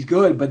 yeah, he's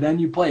good. But then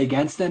you play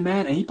against him,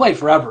 man, and he played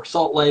forever,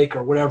 Salt Lake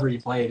or whatever he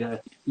played.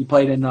 He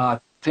played in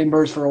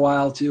Timbers for a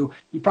while too.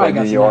 He probably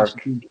Played New got some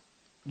national York. team.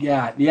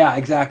 Yeah, yeah,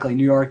 exactly.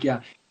 New York,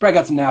 yeah. Probably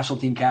got some national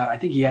team cap. I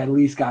think he at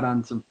least got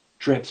on some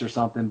trips or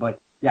something. But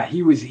yeah,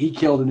 he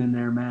killed it in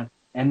there, man.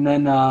 And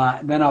then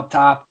up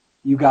top,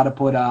 you got to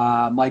put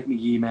Mike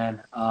McGee,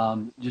 man.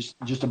 Just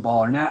a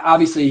baller. Now,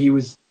 obviously, he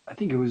was. I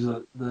think it was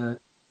the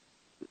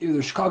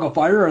either Chicago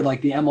Fire or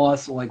like the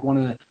MLS, like one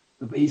of the.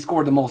 He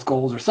scored the most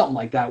goals or something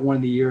like that one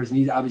of the years, and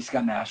he's obviously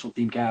got national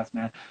team caps,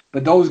 man.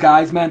 But those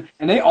guys, man,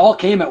 and they all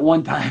came at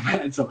one time,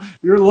 man. So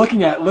you're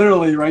looking at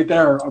literally right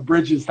there a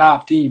Bridges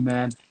top team,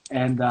 man.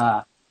 And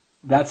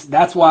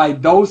that's why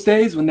those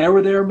days when they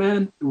were there,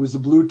 man, it was the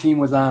blue team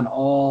was on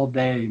all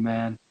day,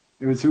 man.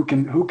 It was who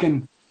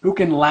can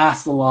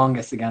last the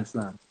longest against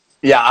them.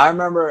 Yeah, I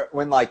remember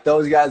when like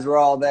those guys were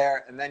all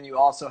there, and then you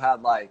also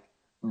had like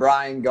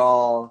Brian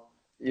Gall.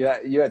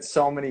 You had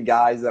so many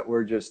guys that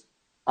were just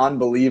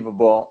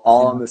unbelievable,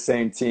 all on Yeah. the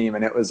same team,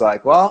 and it was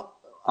like, well,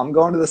 I'm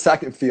going to the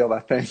second field, I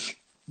think.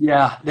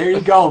 Yeah, there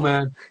you go,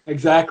 man.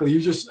 Exactly. You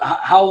just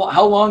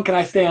how long can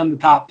I stay on the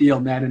top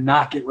field, man, and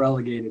not get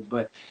relegated?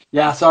 But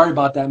yeah, sorry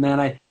about that, man.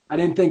 I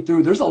didn't think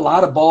through. There's a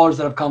lot of ballers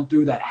that have come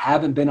through that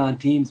haven't been on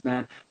teams,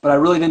 man. But I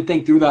really didn't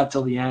think through that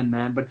till the end,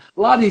 man. But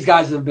a lot of these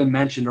guys have been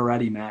mentioned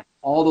already, man.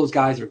 All those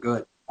guys are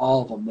good,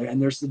 all of them.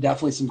 And there's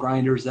definitely some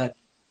grinders that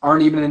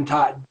aren't even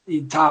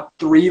in top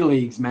 3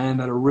 leagues, man,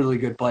 that are really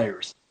good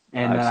players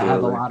and that I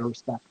have a Absolutely. lot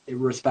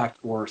of respect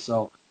for.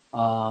 So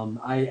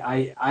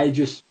I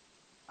just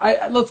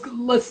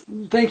let's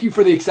thank you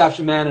for the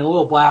exception, man, and a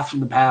little blast from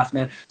the past,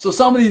 man. So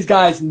some of these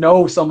guys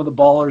know some of the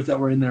ballers that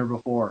were in there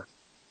before.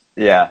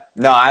 Yeah,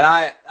 no,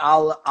 and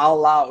I'll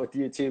allow it with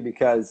you too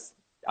because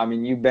I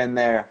mean you've been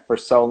there for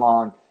so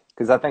long.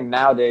 Because I think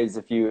nowadays,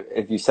 if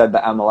you said the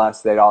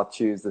MLS, they'd all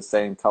choose the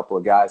same couple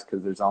of guys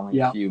because there's only a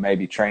Yeah, few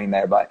maybe training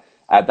there. But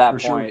at for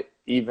that sure. point,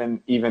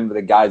 even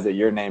the guys that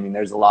you're naming,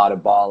 there's a lot of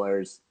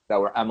ballers that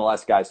were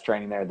MLS guys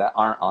training there that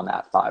aren't on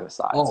that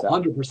five-a-side. Oh, So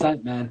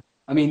 100%, man.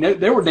 I mean,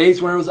 there were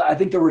days where it was, I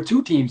think there were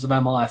two teams of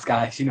MLS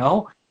guys, you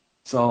know?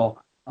 So,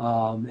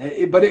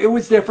 but it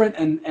was different.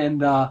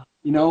 And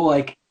you know,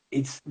 like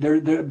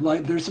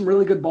like, there's some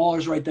really good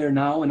ballers right there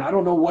now. And I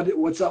don't know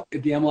what's up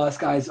if the MLS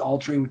guys all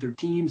train with their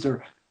teams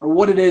or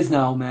what it is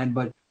now, man.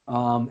 But,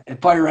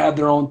 and Fire had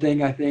their own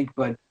thing, I think.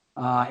 But,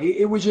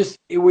 it was just,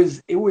 it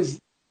was,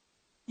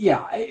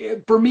 yeah,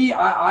 for me,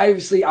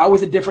 obviously I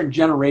was a different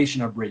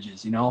generation of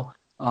Bridges, you know?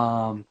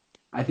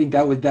 I think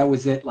that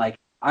was it. Like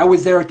I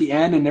was there at the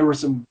end, and there were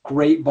some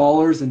great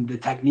ballers, and the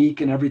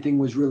technique and everything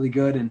was really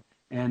good,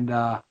 and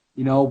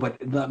you know,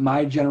 but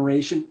my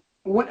generation.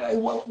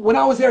 When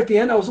I was there at the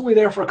end, I was only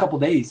there for a couple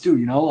days too.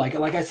 You know,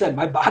 like I said,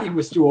 my body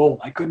was too old.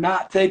 I could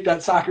not take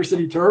that Soccer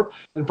City turf,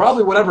 and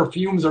probably whatever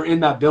fumes are in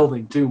that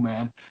building too,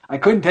 man. I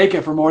couldn't take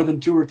it for more than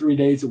 2 or 3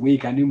 days a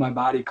week. I knew my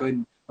body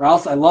couldn't. Or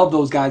else, I love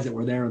those guys that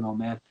were there though,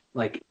 man.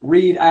 Like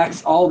Reed,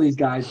 X, all these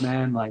guys,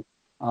 man. Like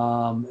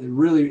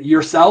really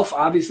yourself,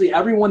 obviously,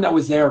 everyone that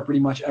was there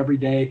pretty much every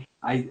day.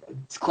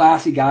 It's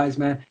classy guys,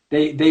 man.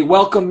 They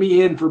welcomed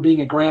me in for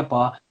being a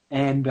grandpa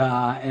and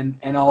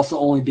also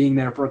only being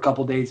there for a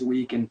couple days a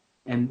week and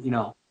you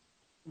know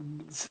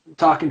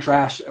talking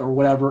trash or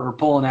whatever or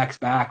pulling X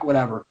back,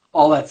 whatever,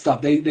 all that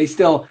stuff. They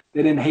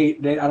didn't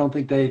hate. I don't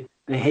think they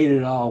hated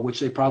it all, which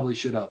they probably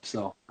should have.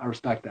 So I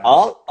respect that.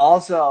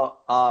 also,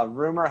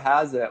 rumor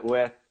has it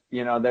with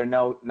there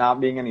not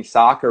being any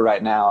soccer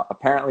right now.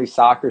 Apparently,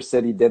 Soccer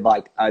City did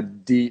like a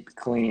deep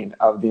clean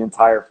of the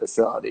entire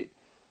facility.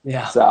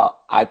 Yeah. So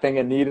I think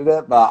it needed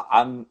it, but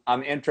I'm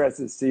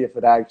interested to see if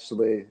it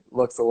actually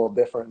looks a little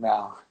different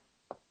now.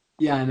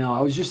 Yeah, I know.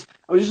 I was just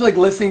like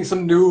listening to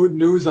some new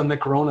news on the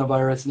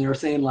coronavirus, and they were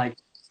saying like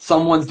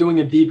someone's doing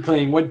a deep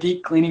cleaning. What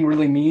deep cleaning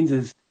really means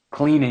is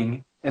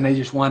cleaning, and they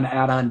just want to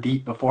add on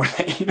deep before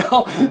they,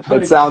 It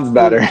like, sounds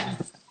better.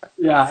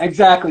 yeah,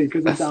 exactly,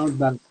 because it sounds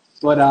better.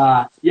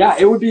 But yeah,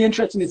 it would be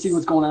interesting to see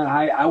what's going on.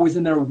 I was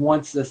in there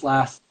once this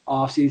last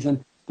off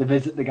season to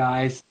visit the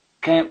guys.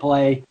 Can't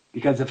play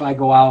because if I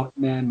go out,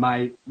 man,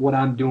 my what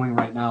I'm doing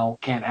right now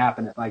can't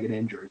happen if I get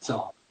injured.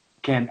 So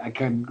I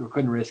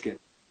couldn't risk it.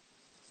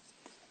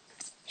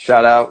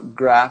 Shout out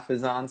Graf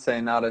is on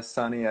saying not as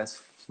sunny as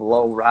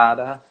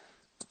Florida.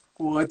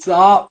 What's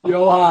up,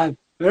 Johan?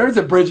 There's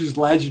a Bridges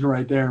legend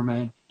right there,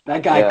 man.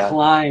 That guy Yeah.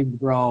 climbed,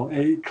 bro.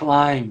 He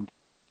climbed.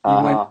 He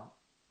went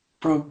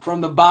Uh-huh.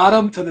 from the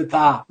bottom to the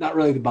top. Not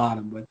really the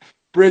bottom, but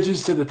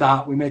Bridges to the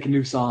top. We make a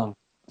new song.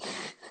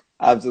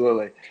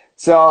 Absolutely.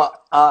 So,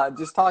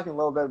 just talking a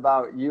little bit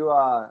about you.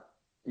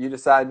 You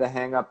decided to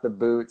hang up the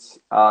boots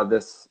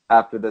this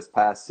after this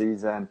past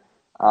season.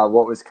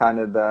 What was kind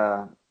of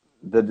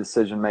the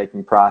decision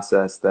making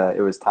process that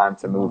it was time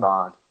to move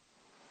on?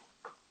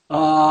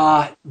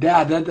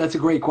 Yeah, that's a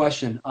great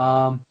question.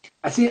 I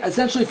see,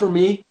 essentially for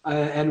me,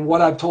 and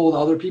what I've told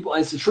other people,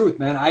 and it's the truth,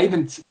 man.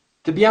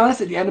 To be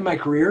honest, at the end of my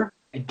career,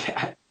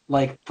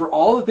 like for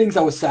all the things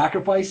I was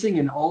sacrificing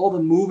and all the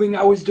moving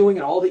I was doing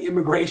and all the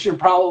immigration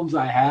problems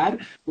I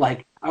had,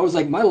 like I was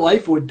like, my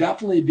life would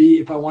definitely be,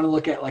 if I want to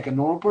look at like a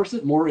normal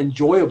person, more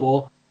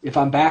enjoyable if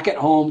I'm back at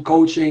home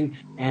coaching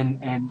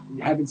and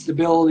having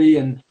stability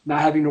and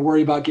not having to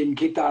worry about getting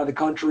kicked out of the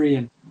country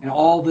and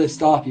all this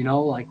stuff,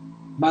 like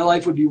my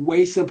life would be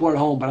way simpler at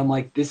home. But I'm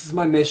like, this is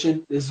my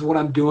mission. This is what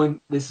I'm doing.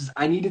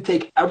 I need to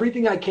take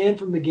everything I can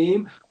from the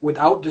game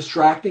without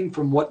distracting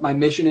from what my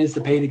mission is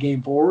to pay the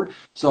game forward.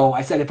 So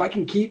I said, if I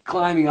can keep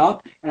climbing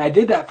up, and I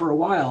did that for a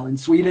while in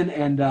Sweden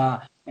and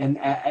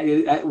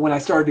when I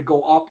started to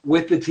go up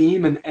with the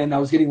team and I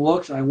was getting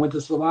looks and I went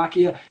to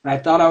Slovakia and I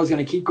thought I was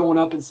going to keep going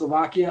up in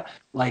Slovakia.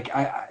 Like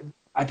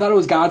I thought it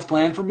was God's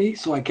plan for me.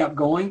 So I kept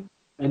going.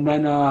 And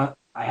then, I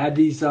had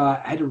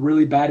a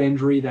really bad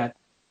injury that,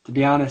 to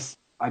be honest,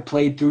 I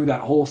played through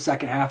that whole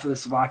second half of the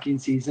Slovakian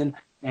season,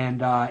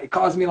 and it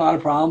caused me a lot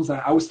of problems.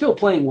 I was still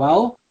playing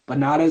well, but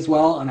not as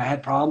well, and I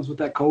had problems with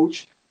that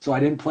coach, so I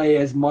didn't play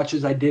as much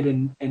as I did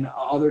in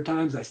other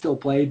times. I still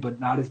played,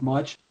 but not as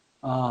much.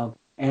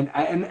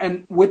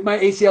 And with my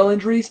ACL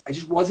injuries, I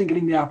just wasn't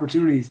getting the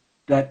opportunities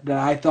that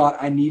I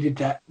thought I needed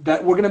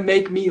that were going to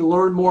make me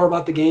learn more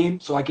about the game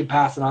so I could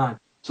pass it on.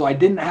 So I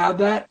didn't have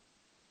that,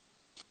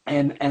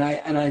 and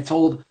I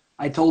told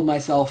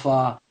myself,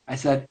 I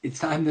said it's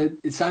time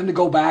to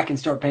go back and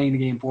start paying the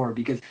game forward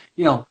because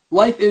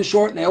life is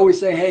short and they always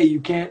say, hey,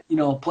 you can't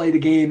play the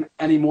game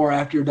anymore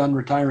after you're done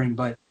retiring,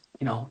 but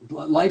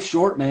life's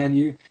short, man.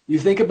 You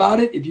think about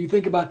it. If you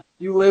think about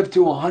you live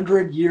to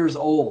 100 years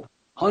old,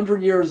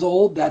 100 years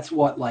old, that's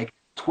what, like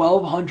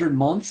 1,200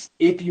 months.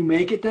 If you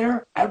make it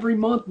there every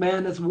month,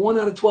 man, that's one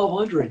out of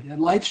 1,200,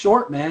 and life's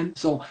short, man.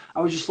 So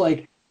I was just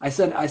like, I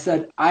said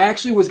I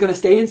actually was going to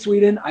stay in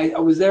Sweden. I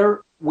was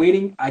there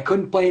waiting. I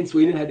couldn't play in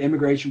Sweden, had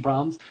immigration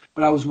problems,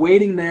 but I was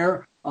waiting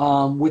there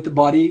with the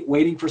buddy,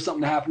 waiting for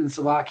something to happen in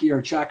Slovakia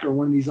or Czech or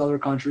one of these other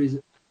countries,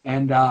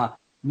 and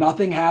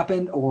nothing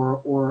happened.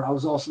 Or I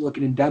was also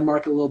looking in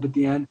Denmark a little bit at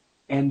the end,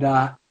 and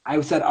I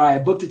said, all right, I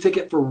booked a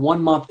ticket for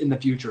 1 month in the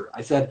future.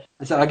 I said,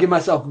 I'll give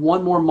myself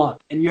one more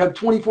month, and you have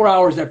 24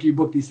 hours after you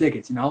book these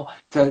tickets,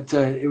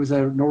 it was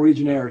a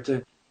Norwegian Air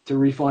to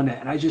refund it.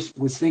 And I just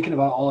was thinking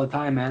about all the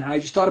time, man. And I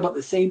just thought about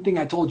the same thing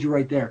I told you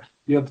right there.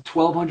 You have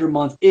 1,200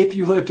 months if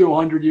you live to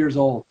 100 years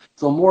old.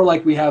 So more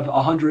like we have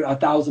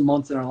 1,000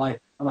 months in our life.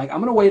 I'm like, I'm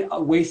going to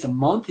waste a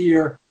month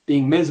here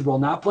being miserable,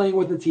 not playing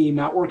with the team,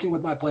 not working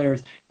with my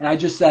players. And I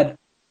just said,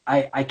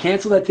 I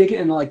canceled that ticket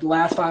in like the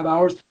last 5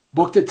 hours,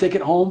 booked a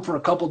ticket home for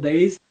a couple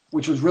days,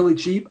 which was really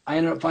cheap. I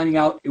ended up finding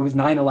out it was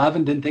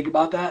 9/11. Didn't think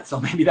about that. So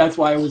maybe that's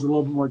why it was a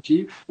little bit more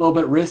cheap, a little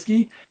bit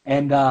risky.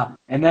 And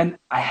then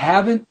I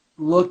haven't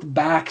looked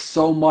back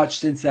so much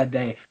since that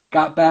day.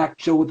 Got back,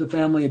 chilled with the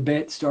family a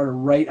bit, started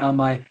right on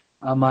my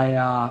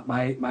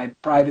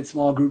private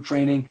small group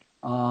training.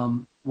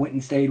 Went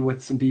and stayed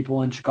with some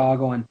people in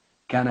Chicago and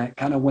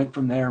kind of went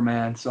from there,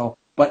 man. So,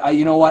 but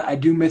you know what? I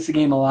do miss the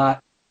game a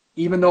lot.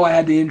 Even though I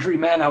had the injury,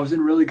 man, I was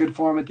in really good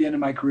form at the end of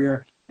my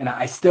career. And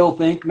I still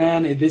think,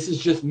 man, if this is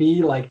just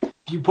me, like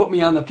if you put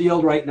me on the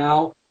field right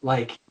now,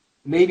 like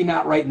maybe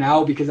not right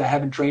now because I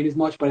haven't trained as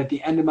much, but at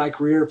the end of my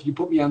career, if you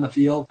put me on the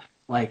field,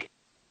 like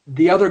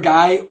the other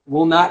guy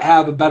will not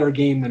have a better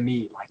game than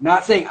me. Like,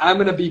 not saying I'm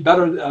going to be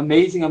better,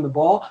 amazing on the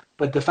ball,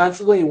 but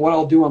defensively and what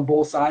I'll do on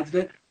both sides of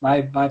it,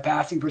 my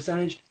passing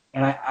percentage.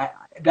 And I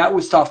that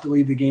was tough to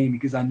leave the game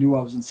because I knew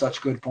I was in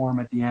such good form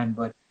at the end.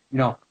 But,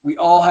 we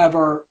all have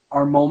our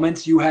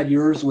moments. You had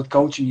yours with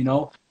coaching,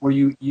 where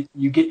you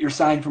get your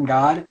sign from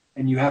God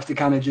and you have to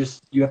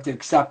you have to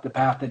accept the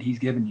path that he's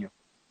given you.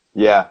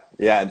 Yeah,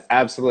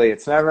 absolutely.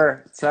 It's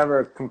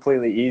never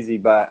completely easy,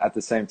 but at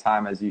the same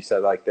time, as you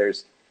said, like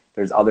there's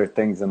other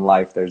things in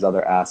life, there's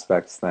other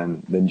aspects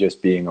than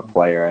just being a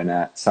player. And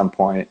at some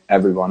point,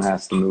 everyone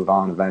has to move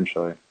on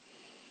eventually.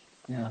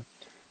 Yeah.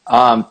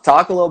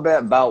 Talk a little bit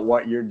about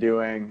what you're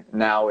doing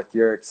now with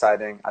your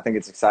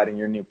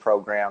your new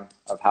program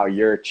of how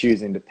you're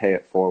choosing to pay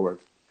it forward.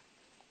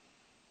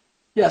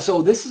 Yeah,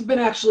 so this has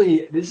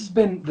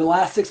been the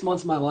last 6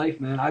 months of my life,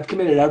 man. I've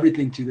committed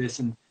everything to this,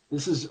 and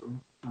this is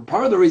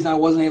part of the reason I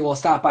wasn't able to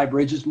stop by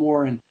Bridges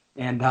more, and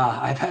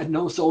I've had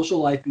no social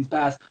life these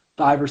past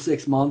 5 or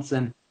 6 months,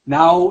 and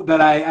now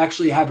that I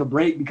actually have a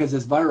break because of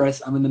this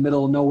virus, I'm in the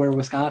middle of nowhere,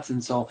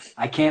 Wisconsin, so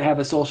I can't have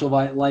a social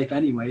life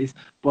anyways.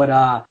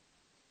 But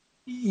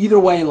either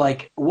way,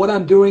 like what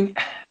I'm doing,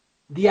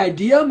 the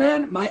idea,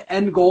 man, my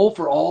end goal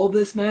for all of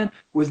this, man,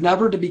 was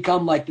never to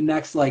become like the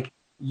next like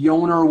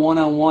Yoner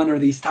one-on-one or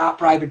these top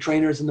private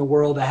trainers in the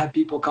world that have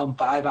people come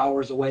 5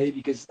 hours away,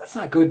 because that's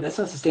not good. That's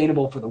not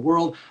sustainable for the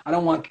world. I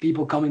don't want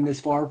people coming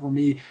this far for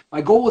me. My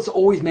goal was to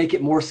always make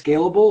it more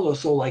scalable.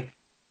 So like,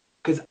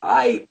 because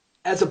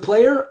as a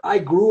player, I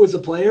grew as a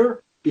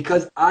player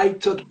because I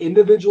took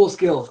individual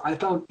skills. I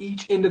found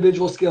each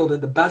individual skill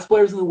that the best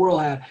players in the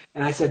world had,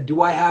 and I said,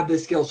 do I have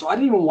this skill? So I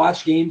didn't even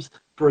watch games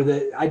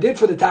I did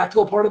for the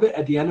tactical part of it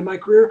at the end of my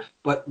career,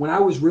 but when I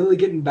was really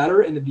getting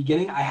better in the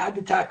beginning, I had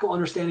the tactical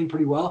understanding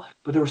pretty well,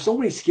 but there were so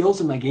many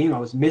skills in my game I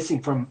was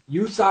missing from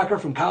youth soccer,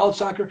 from college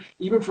soccer,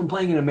 even from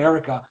playing in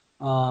America.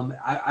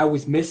 I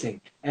was missing,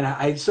 and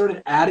I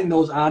started adding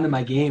those onto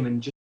my game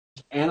and just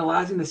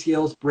analyzing the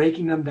skills,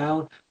 breaking them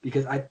down,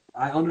 because I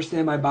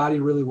understand my body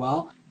really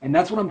well. And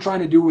that's what I'm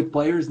trying to do with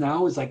players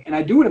now is like, and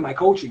I do it in my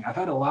coaching. I've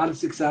had a lot of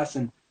success,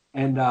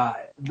 and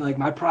like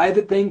my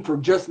private thing for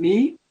just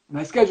me,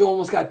 my schedule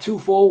almost got too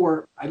full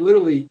where I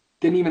literally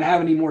didn't even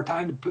have any more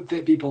time to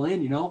fit people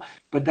in,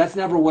 but that's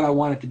never what I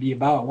want it to be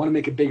about. I want to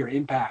make a bigger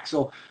impact.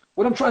 So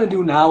what I'm trying to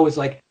do now is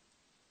like,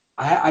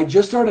 I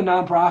just started a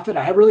nonprofit.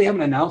 I really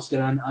haven't announced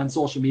it on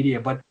social media,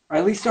 but I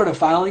at least started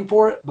filing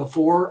for it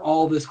before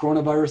all this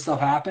coronavirus stuff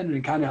happened,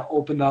 and kind of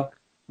opened up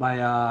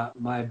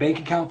my bank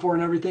account for it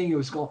and everything.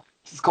 It's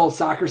called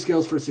Soccer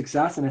Skills for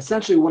Success. And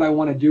essentially what I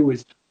want to do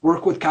is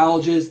work with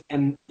colleges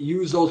and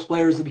use those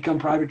players to become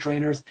private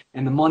trainers.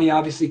 And the money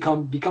obviously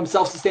becomes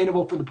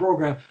self-sustainable for the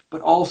program,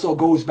 but also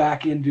goes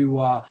back into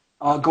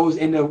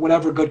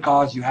whatever good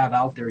cause you have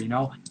out there,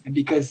 And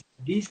because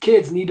these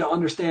kids need to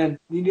understand,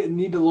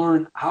 need to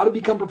learn how to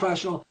become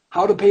professional,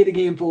 how to pay the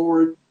game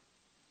forward,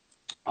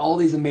 all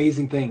these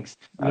amazing things.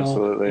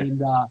 Absolutely.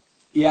 And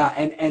yeah,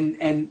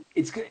 and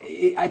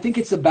I think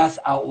it's the best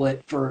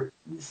outlet for.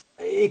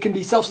 It can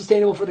be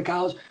self-sustainable for the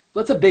college.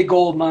 That's a big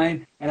goal of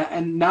mine.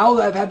 And now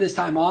that I've had this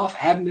time off,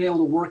 haven't been able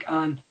to work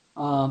on.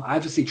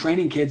 Obviously,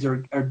 training kids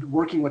are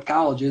working with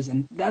colleges,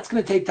 and that's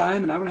going to take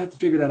time, and I'm going to have to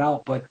figure that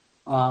out. But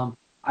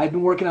I've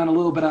been working on a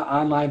little bit of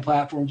online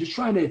platform, just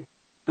trying to.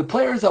 The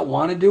players that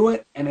want to do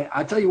it, and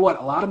I tell you what,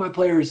 a lot of my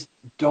players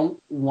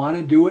don't want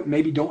to do it,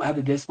 maybe don't have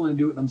the discipline to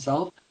do it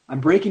themselves. I'm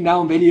breaking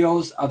down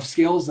videos of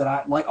skills that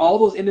I like, all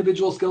those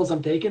individual skills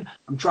I'm taking.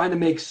 I'm trying to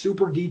make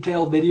super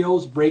detailed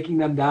videos, breaking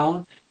them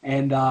down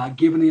and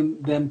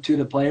giving them to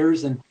the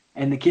players. And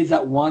and the kids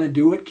that want to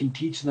do it can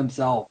teach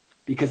themselves.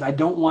 Because I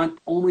don't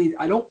only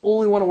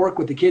want to work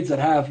with the kids that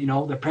have,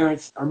 their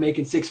parents are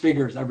making six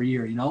figures every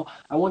year.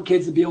 I want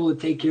kids to be able to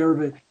take care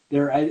of it.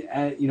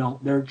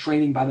 They're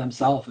training by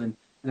themselves. And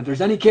if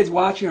there's any kids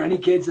watching or any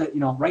kids that,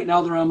 right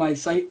now they're on my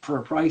site for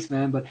a price,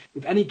 man. But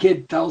if any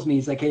kid tells me,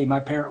 he's like, hey, my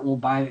parent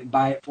won't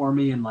buy it for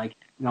me, and like,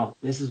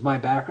 this is my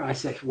background, I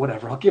say,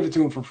 whatever, I'll give it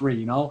to him for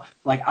free.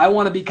 Like, I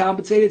want to be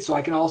compensated so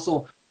I can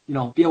also,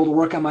 be able to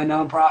work on my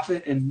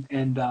nonprofit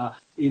and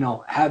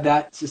have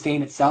that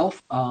sustain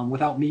itself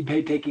without me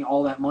taking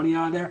all that money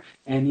out of there.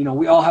 And,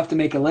 we all have to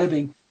make a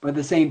living, but at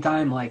the same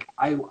time, like,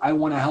 I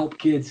want to help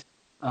kids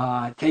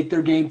take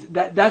their game.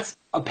 That's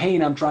a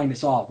pain I'm trying to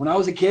solve. When I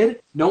was a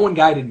kid, no one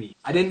guided me.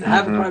 I didn't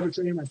have a private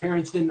trainer. My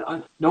parents didn't.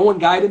 No one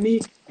guided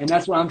me, and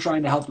that's what I'm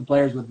trying to help the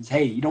players with. Is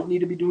hey, you don't need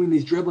to be doing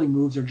these dribbling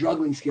moves or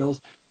juggling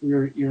skills.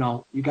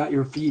 You got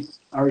your feet,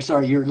 or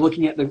sorry, you're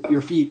looking at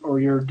your feet, or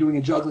you're doing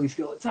a juggling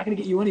skill. It's not going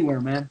to get you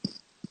anywhere, man.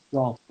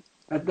 So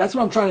that's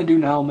what I'm trying to do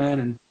now, man,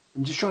 and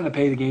I'm just trying to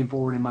pay the game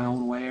forward in my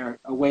own way, or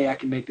a way I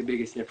can make the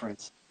biggest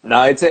difference.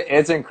 No,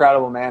 it's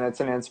incredible, man.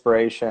 It's an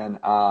inspiration.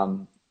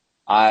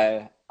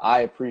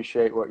 I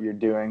appreciate what you're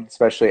doing,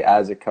 especially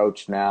as a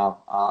coach now.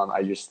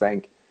 I just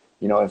think,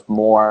 if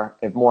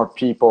more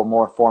people,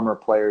 more former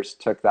players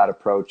took that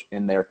approach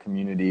in their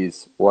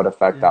communities, what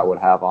effect that would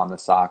have on the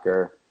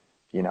soccer,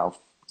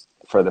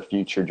 for the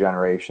future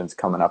generations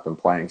coming up and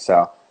playing.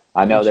 So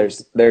I know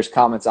there's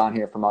comments on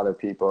here from other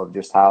people of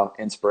just how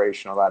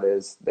inspirational that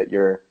is, that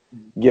you're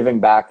giving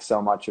back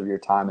so much of your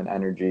time and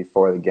energy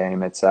for the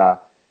game.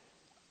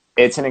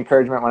 It's an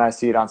encouragement when I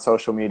see it on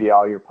social media,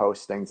 all your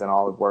postings and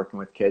all of working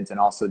with kids, and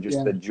also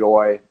just the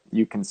joy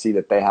you can see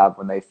that they have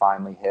when they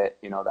finally hit,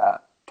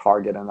 that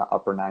target in the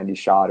upper 90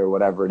 shot or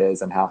whatever it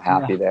is, and how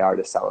happy they are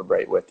to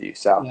celebrate with you.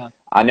 So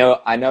I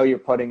know you're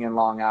putting in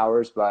long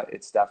hours, but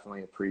it's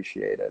definitely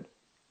appreciated.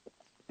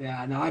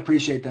 Yeah, no, I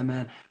appreciate that,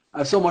 man. I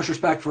have so much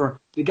respect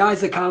for the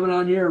guys that comment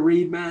on here.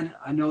 Reed, man,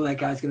 I know that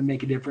guy's going to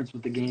make a difference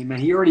with the game, man.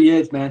 He already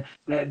is, man.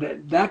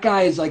 That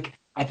guy is like,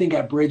 I think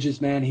at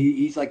Bridges, man,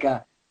 he's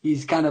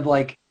kind of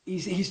like,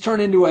 he's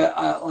turned into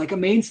a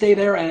mainstay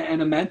there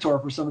and a mentor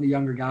for some of the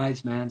younger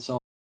guys, man. So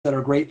that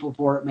are grateful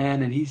for it,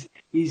 man. And he's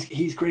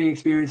creating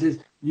experiences.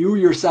 You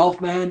yourself,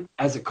 man,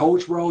 as a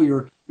coach, bro,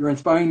 you're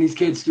inspiring these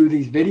kids through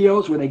these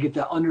videos where they get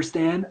to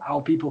understand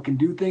how people can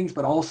do things,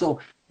 but also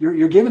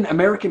you're giving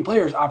American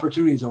players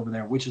opportunities over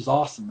there, which is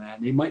awesome,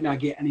 man. They might not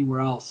get anywhere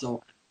else.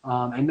 So,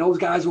 and those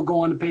guys will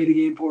go on to pay the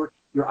game for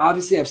it.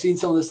 I've seen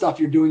some of the stuff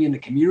you're doing in the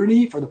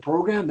community for the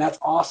program. That's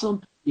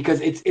awesome, because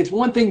it's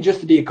one thing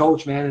just to be a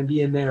coach, man, and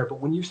be in there. But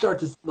when you start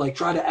to like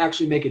try to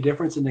actually make a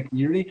difference in the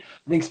community,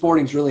 I think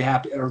Sporting's really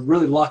happy or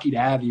really lucky to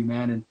have you,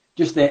 man. And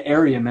just that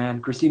area,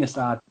 man.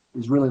 Kristinestad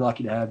is really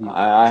lucky to have you.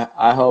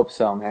 I hope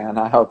so, man.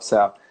 I hope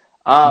so.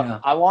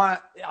 I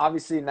want,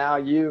 obviously now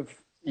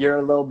you're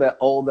a little bit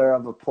older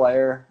of a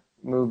player,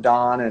 moved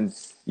on, and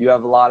you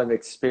have a lot of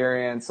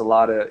experience,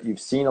 you've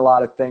seen a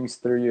lot of things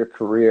through your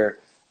career.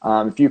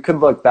 If you could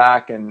look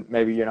back and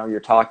maybe, you're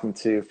talking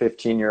to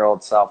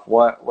 15-year-old self,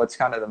 what's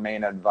kind of the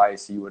main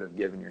advice you would have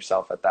given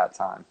yourself at that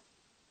time?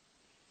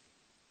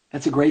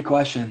 That's a great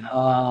question.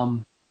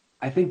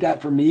 I think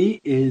that for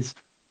me is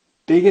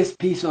biggest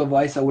piece of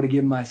advice I would have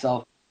given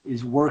myself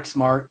is work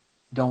smart,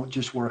 don't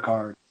just work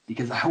hard.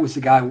 Because I was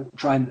the guy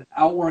trying to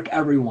outwork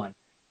everyone.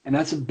 And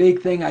that's a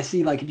big thing I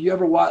see. Like, if you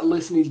ever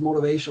listen to these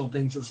motivational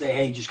things, they'll say,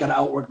 hey, just got to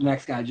outwork the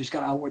next guy. Just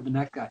got to outwork the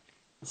next guy.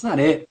 That's not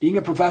it. Being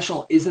a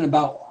professional isn't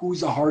about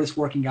who's the hardest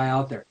working guy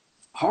out there.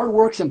 Hard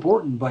work's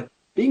important, but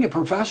being a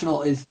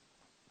professional is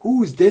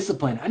who's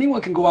disciplined.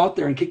 Anyone can go out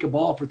there and kick a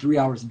ball for 3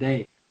 hours a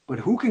day. But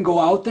who can go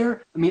out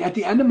there? I mean, at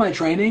the end of my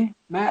training,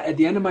 Matt,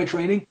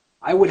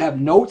 I would have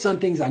notes on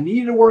things I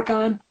needed to work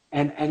on,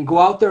 and go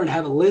out there and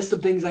have a list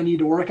of things I need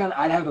to work on.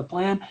 I'd have a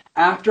plan.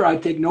 After,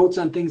 I'd take notes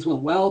on things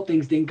went well,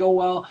 things didn't go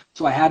well,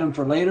 so I had them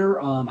for later,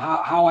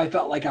 how I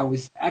felt like I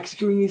was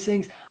executing these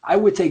things. I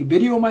would take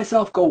video of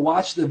myself, go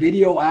watch the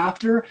video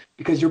after,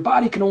 because your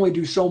body can only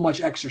do so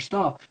much extra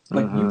stuff,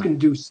 but you can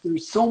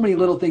there's so many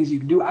little things you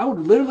can do. I would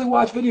literally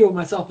watch video of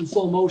myself in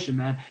slow motion,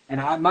 man,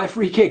 and my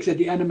free kicks at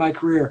the end of my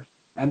career,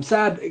 I'm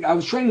sad. I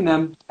was training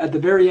them at the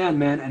very end,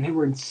 man, and they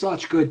were in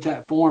such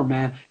good form,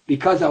 man,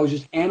 because I was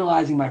just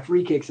analyzing my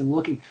free kicks and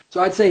looking. So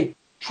I'd say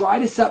try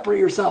to separate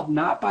yourself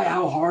not by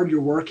how hard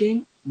you're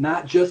working,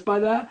 not just by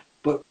that,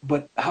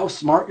 but how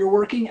smart you're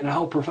working and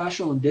how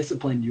professional and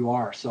disciplined you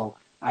are. So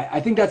I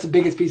think that's the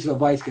biggest piece of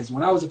advice, because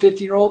when I was a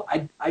 15-year-old,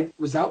 I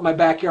was out in my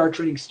backyard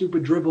training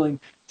stupid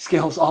dribbling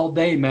skills all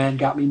day, man,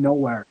 got me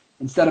nowhere.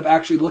 Instead of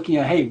actually looking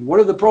at, hey, what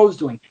are the pros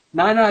doing?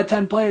 9 out of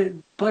 10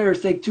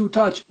 players take 2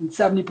 touch and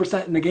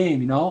 70% in the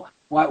game,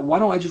 Why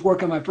don't I just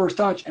work on my first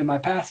touch and my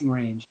passing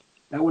range?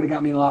 That would have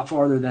got me a lot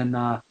farther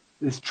than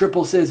this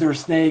triple scissor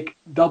snake,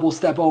 double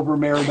step over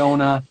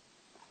Maradona,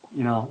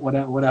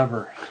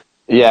 whatever.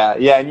 Yeah,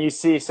 and you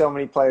see so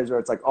many players where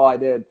it's like, oh, I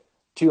did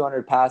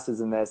 200 passes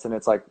in this, and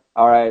it's like,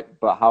 all right,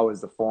 but how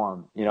is the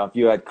form? If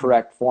you had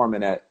correct form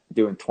in it,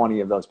 doing 20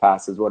 of those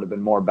passes would have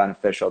been more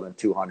beneficial than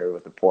 200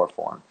 with the poor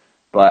form.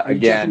 But Are you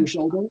checking your again,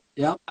 shoulder?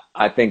 Yeah.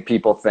 I think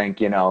people think,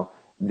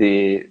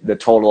 the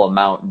total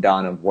amount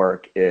done of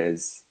work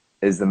is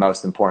the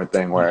most important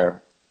thing, Yeah.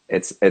 where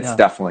it's Yeah.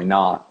 definitely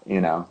not,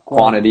 Quality.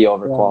 quantity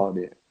over Quality.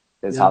 quality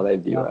is how Yeah. they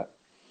view Yeah. it.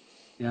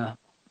 Yeah.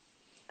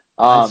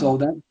 Um, So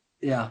that,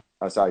 yeah.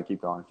 oh, sorry,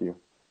 keep going, Q.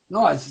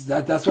 No,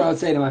 that's what I would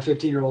say to my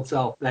 15-year-old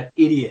self. That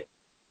idiot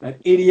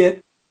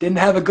didn't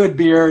have a good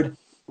beard,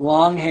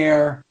 long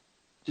hair.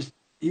 Just,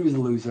 he was a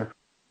loser.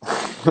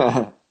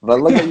 But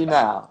look at you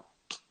now.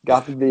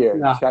 Got the beard.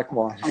 Yeah. Check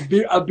one.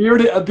 A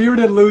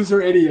bearded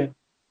loser idiot.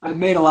 I've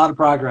made a lot of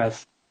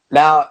progress.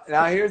 Now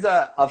here's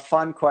a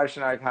fun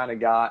question I kind of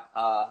got.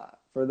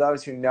 For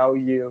those who know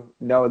you,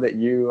 know that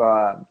you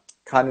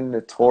kind of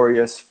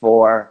notorious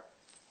for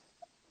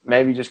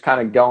maybe just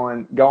kind of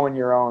going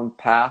your own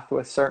path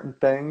with certain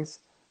things.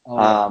 Oh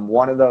yeah.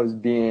 One of those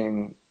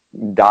being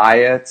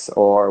diets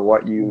or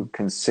what you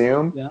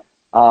consume. Yeah.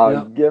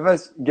 Yeah. Give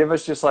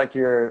us just like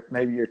your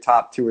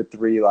top two or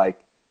three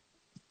like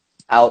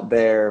out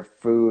there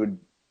food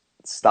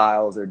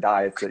styles or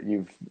diets that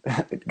you've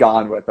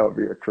gone with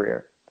over your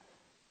career.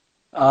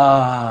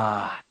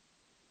 Uh,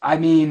 I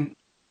mean,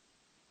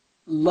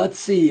 let's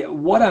see.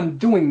 What I'm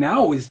doing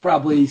now is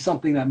probably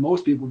something that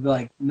most people would be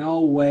like, no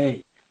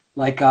way.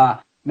 Like,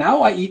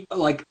 now I eat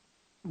like,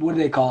 what do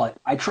they call it?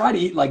 I try to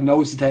eat like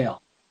nose to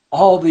tail,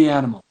 all the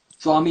animal.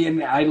 So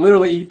I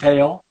literally eat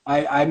tail.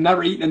 I've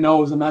never eaten a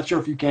nose. I'm not sure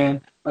if you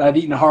can, but I've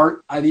eaten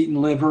heart. I've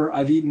eaten liver.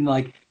 I've eaten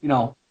like,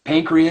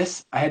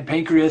 pancreas. I had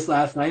pancreas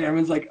last night.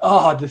 Everyone's like,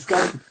 oh,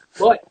 disgusting.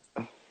 But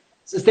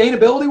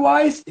sustainability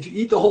wise, if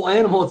you eat the whole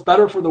animal, it's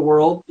better for the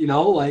world,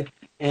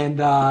 and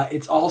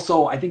it's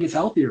also, I think it's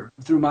healthier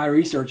through my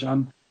research.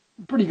 I'm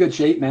in pretty good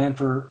shape, man,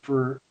 for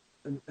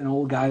an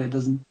old guy that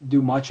doesn't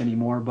do much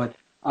anymore. But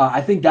I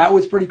think that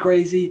was pretty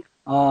crazy.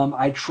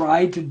 I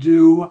tried to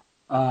do,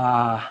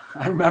 I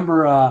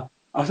remember I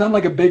was on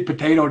like a big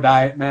potato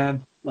diet,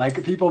 man.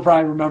 Like people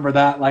probably remember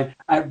that. Like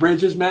at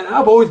Bridges, man,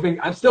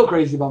 I'm still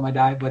crazy about my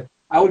diet, but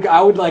I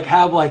would like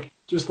have like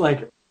just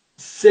like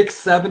 6,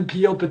 7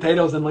 peeled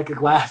potatoes in like a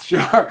glass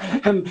jar.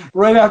 And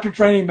right after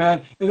training,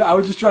 man, and I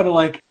would just try to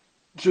like,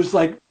 just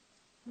like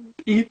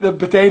eat the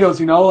potatoes,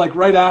 like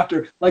right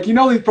after. Like,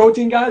 these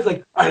protein guys,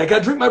 like, all right, I got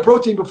to drink my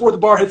protein before the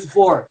bar hits the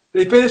floor.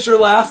 They finish their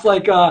last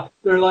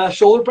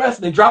shoulder press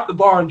and they drop the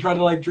bar and try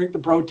to like drink the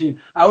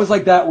protein. I was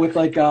like that with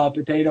like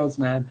potatoes,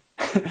 man.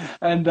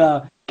 And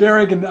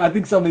Garrick and I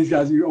think some of these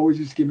guys you always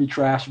used to give me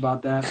trash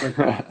about that.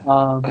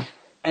 But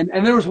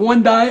and there was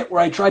one diet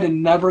where I tried to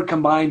never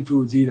combine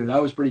foods either.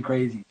 That was pretty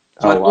crazy.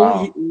 So Oh I'd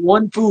only eat wow.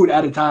 one food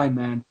at a time,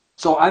 man.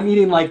 So I'm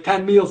eating like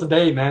 10 meals a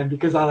day, man,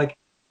 because I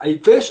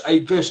eat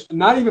fish,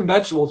 not even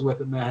vegetables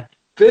with it, man.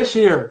 Fish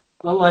here.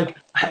 But like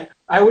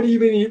I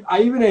even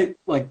ate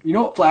like,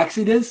 what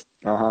flaxseed is?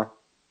 Uh-huh.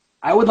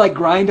 I would like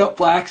grind up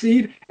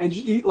flaxseed and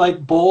just eat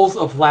like bowls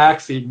of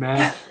flaxseed,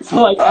 man.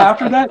 So like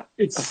after that,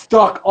 it's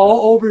stuck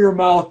all over your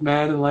mouth,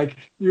 man, and like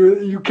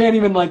you can't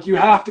even like you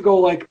have to go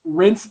like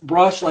rinse,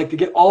 brush like to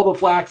get all the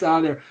flax out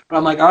of there. But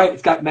I'm like, all right,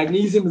 it's got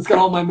magnesium, it's got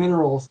all my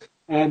minerals,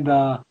 and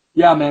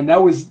yeah, man, that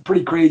was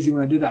pretty crazy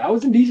when I did that. I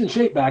was in decent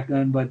shape back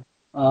then, but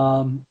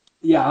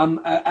yeah,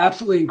 I'm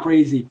absolutely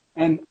crazy.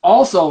 And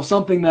also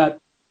something that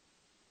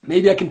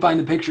maybe I can find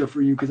the picture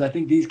for you because I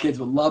think these kids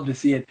would love to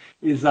see it.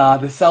 Is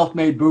the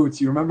self-made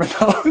boots? You remember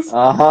those?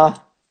 Uh-huh.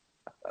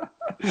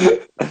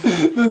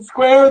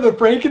 The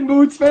Franken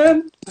boots,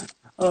 man.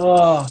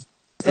 Oh,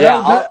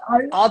 Yeah,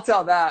 I I'll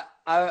tell that.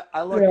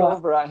 I look yeah.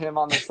 over at him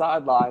on the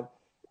sideline,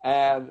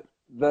 and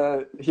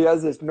he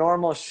has this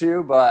normal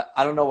shoe, but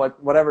I don't know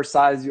whatever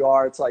size you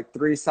are. It's like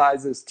three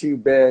sizes too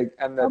big,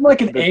 and I'm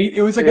like an the 8.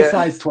 It was like a yeah,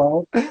 size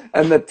 12.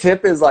 and the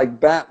tip is like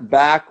bent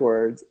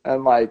backwards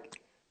and like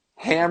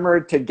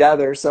hammered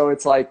together, so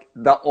it's like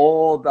the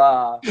old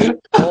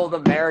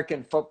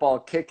American football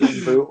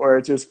kicking boot where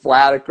it's just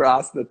flat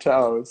across the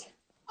toes.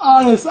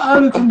 Honest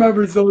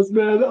remembers those,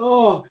 man.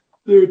 Oh,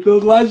 dude, the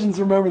legends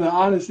remember that.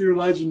 Honest, you're a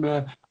legend,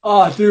 man.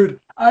 Oh, dude,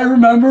 I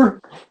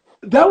remember.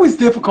 That was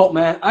difficult,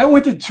 man. I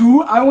went to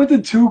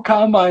two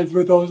combines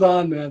with those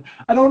on, man.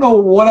 I don't know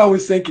what I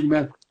was thinking,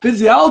 man.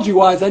 Physiology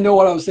wise, I know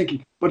what I was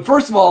thinking. But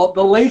first of all,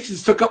 the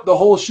laces took up the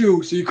whole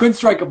shoe, so you couldn't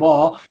strike a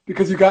ball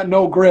because you got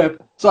no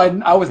grip. So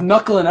I was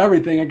knuckling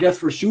everything. I guess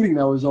for shooting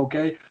that was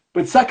okay.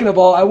 But second of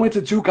all, I went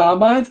to two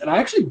combines and I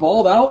actually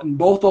balled out in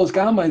both those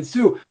combines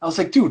too. I was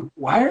like, dude,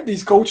 why aren't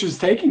these coaches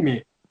taking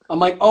me? I'm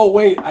like, oh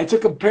wait, I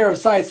took a pair of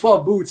size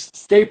 12 boots,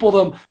 stapled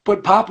them,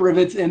 put pop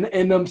rivets in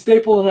them,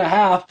 stapled in a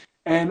half,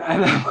 and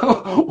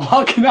I'm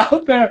walking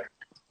out there.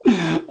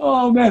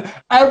 Oh man,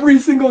 every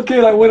single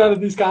kid I went out of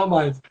these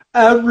combines,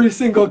 every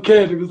single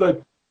kid, it was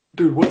like,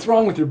 dude, what's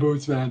wrong with your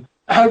boots, man?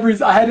 I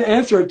had to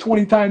answer it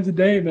 20 times a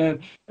day, man.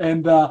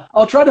 And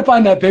I'll try to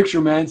find that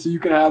picture, man, so you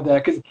can have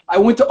that. Because I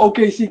went to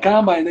OKC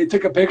Combine and they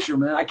took a picture,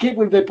 man. I can't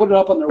believe they put it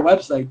up on their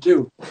website,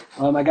 too.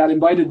 I got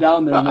invited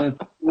down there, man.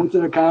 Went to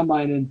the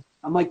Combine, and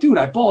I'm like, dude,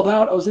 I balled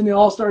out. I was in the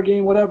All-Star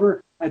game,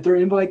 whatever, at their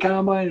invite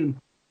Combine. And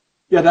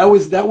yeah, that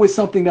was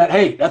something that,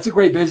 hey, that's a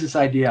great business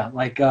idea.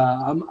 Like,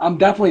 I'm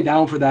definitely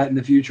down for that in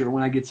the future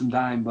when I get some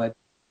time. But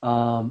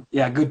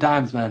Yeah, good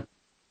times, man.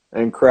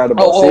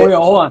 Incredible. Oh, See, yeah,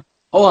 hold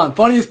on.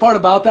 Funniest part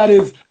about that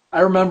is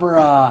I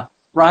remember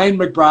Brian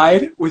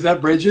McBride was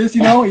at Bridges. He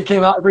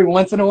came out every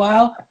once in a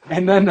while,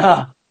 and then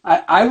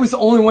I was the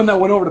only one that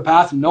went over to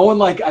pass him. No one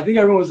like I think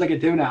everyone was like a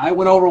divot. I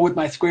went over with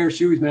my square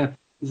shoes, man.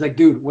 He's like,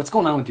 dude, what's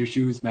going on with your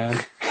shoes, man?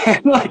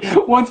 And like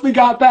once we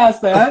got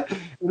past that,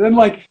 and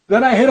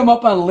then I hit him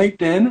up on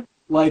LinkedIn.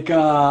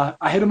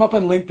 I hit him up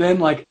on LinkedIn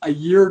like a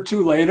year or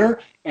two later,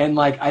 and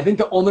like I think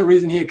the only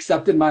reason he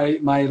accepted my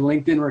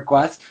LinkedIn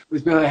request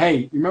was be like, hey,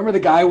 you remember the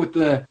guy with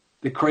the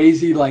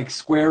crazy like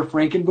square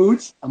Franken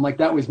boots? I'm like,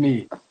 that was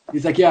me.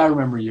 He's like, yeah, I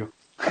remember you.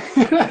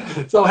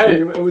 So hey,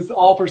 it was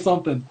all for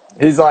something.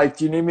 he's like,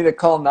 do you need me to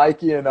call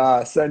Nike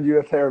and send you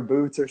a pair of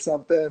boots or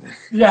something?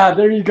 Yeah,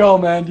 there you go,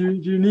 man. Do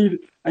you need?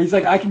 He's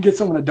like, I can get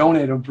someone to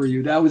donate them for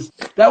you. That was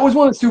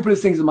one of the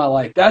stupidest things in my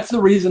life. That's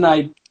the reason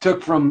I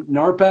took from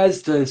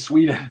Narpez to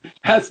Sweden.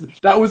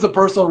 That was the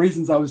personal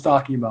reasons I was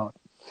talking about.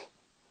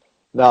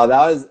 No,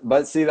 that was,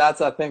 but see,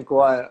 that's I think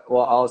what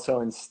also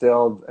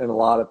instilled in a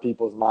lot of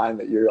people's mind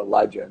that you're a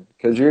legend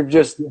because you're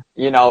just,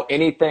 Yeah.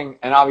 anything,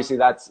 and obviously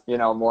that's,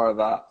 more of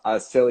a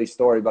silly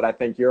story, but I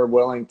think you're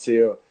willing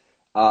to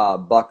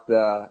buck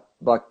the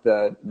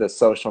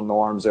social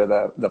norms or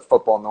the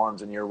football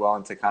norms, and you're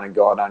willing to kind of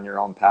go out on your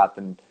own path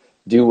and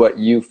do what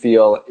you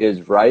feel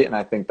is right, and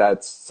I think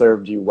that's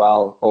served you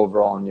well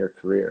overall in your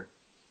career.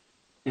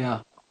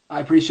 Yeah, I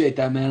appreciate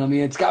that, man. I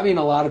mean, it's got me in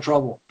a lot of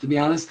trouble, to be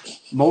honest.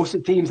 Most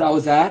of the teams I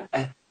was at,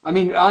 I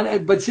mean,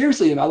 but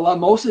seriously,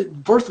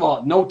 first of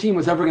all, no team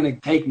was ever going to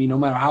take me, no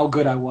matter how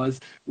good I was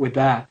with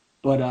that.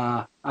 But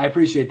I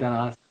appreciate that,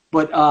 honest.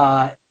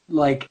 But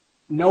like,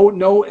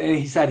 no, and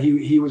he said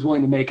he was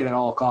willing to make it at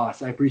all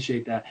costs. I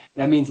appreciate that.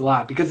 That means a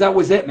lot because that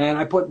was it, man.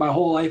 I put my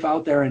whole life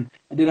out there and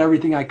I did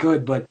everything I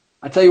could. But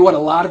I tell you what, a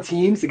lot of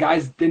teams, the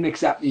guys didn't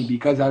accept me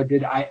because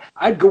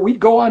we'd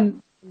go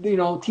on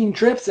team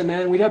trips and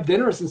man, we'd have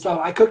dinners and stuff.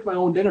 I cooked my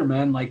own dinner,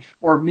 man, like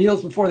or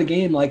meals before the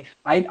game. Like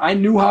I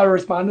knew how to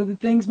respond to the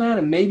things, man,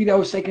 and maybe that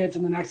was taking it to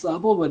the next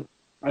level. But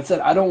I said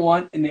I don't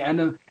want in the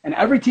end of and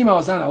every team I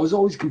was on, I was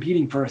always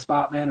competing for a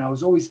spot, man. I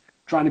was always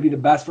trying to be the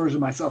best version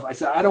of myself. I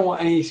said I don't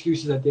want any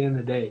excuses at the end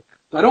of the day.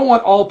 So I don't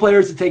want all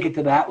players to take it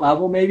to that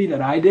level, maybe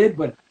that I did,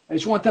 but I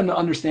just want them to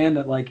understand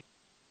that like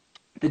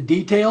the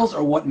details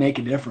are what make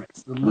a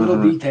difference. The little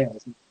Hmm.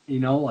 details,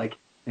 like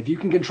if you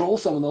can control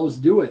some of those,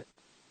 do it.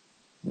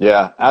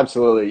 Yeah,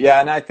 absolutely. Yeah,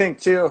 and I think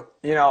too,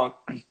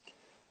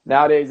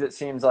 nowadays it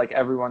seems like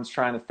everyone's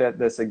trying to fit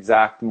this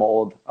exact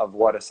mold of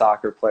what a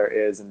soccer player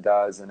is and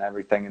does and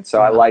everything. And so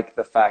I Yeah. like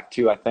the fact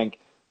too, I think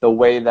the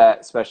way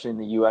that, especially in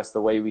the US, the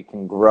way we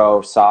can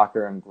grow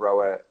soccer and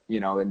grow it,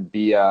 and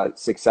be a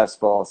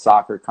successful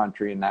soccer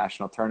country in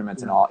national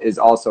tournaments and Yeah. all is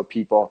also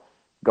people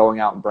going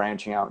out and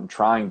branching out and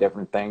trying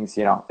different things.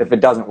 If it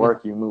doesn't Yeah.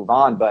 work, you move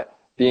on. But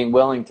being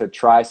willing to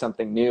try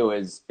something new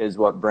is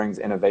what brings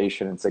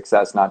innovation and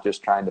success, not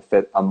just trying to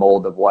fit a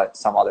mold of what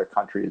some other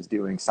country is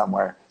doing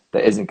somewhere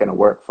that isn't going to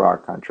work for our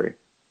country.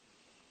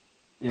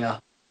 Yeah,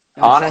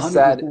 that's Honest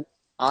said, 100%.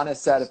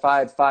 Honest said, if I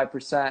had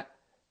 5%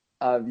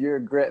 of your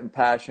grit and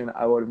passion,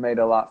 I would have made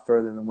it a lot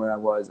further than where I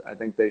was. I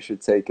think they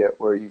should take it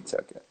where you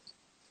took it.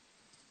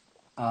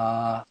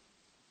 Uh,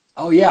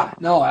 oh yeah,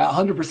 no,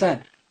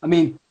 100%. I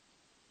mean,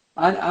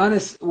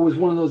 Honest was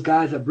one of those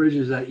guys at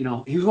Bridges that he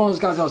was one of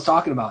those guys I was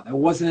talking about. That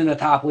wasn't in a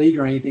top league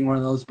or anything, one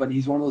of those, but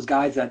he's one of those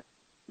guys that,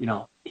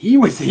 he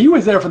was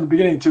there from the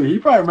beginning too. He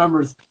probably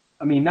remembers.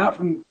 I mean, not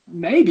from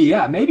maybe,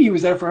 yeah, maybe he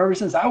was there for ever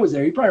since I was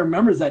there. He probably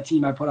remembers that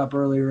team I put up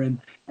earlier and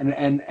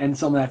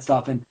some of that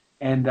stuff. And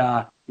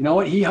you know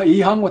what?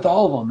 He hung with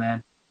all of them,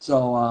 man.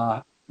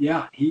 So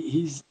yeah,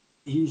 he's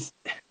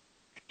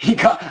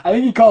I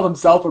think he called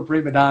himself a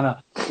prima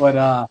donna,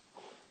 but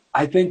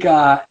I think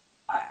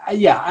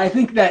yeah, I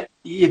think that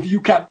if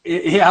you kept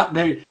yeah,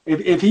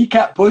 if he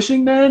kept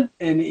pushing, man,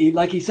 and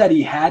like he said,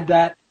 he had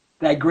that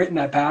grit and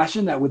that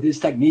passion that with his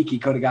technique he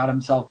could have got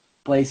himself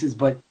places.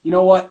 But you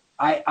know what?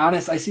 I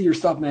see your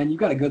stuff, man. You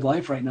got a good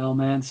life right now,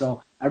 man.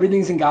 So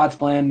everything's in God's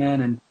plan,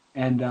 man,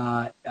 and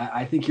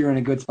I think you're in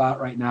a good spot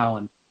right now.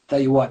 And tell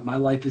you what, my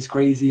life is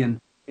crazy, and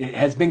it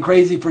has been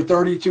crazy for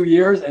 32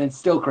 years, and it's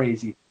still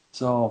crazy.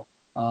 So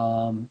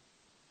um,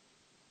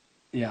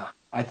 yeah,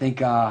 I think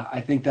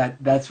that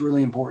that's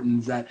really important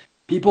is that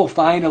people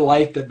find a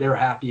life that they're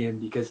happy in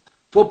because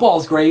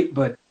football's great,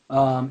 but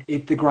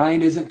if the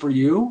grind isn't for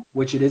you,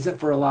 which it isn't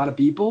for a lot of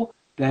people,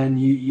 then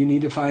you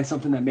need to find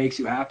something that makes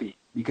you happy.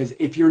 Because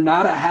if you're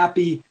not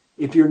happy,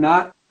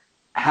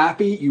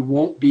 you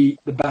won't be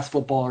the best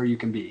footballer you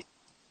can be.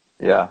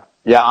 Yeah.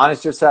 Yeah.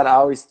 Honest just said, I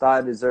always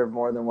thought I deserved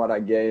more than what I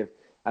gave.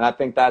 And I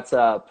think that's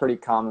pretty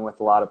common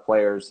with a lot of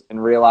players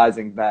and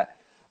realizing that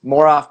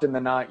more often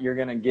than not, you're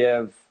going to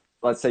give,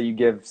 let's say you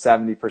give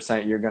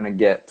 70%, you're going to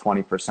get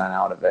 20%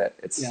 out of it.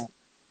 Yeah,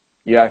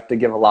 You have to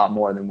give a lot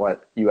more than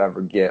what you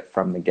ever get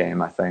from the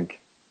game, I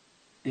think.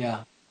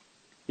 yeah,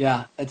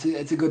 yeah.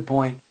 It's a good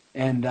point.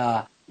 And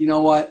you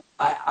know what?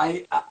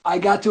 I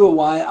got to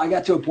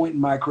a point in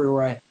my career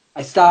where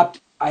I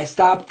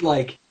stopped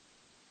like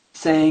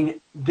saying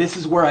this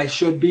is where I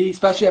should be,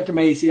 especially after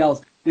my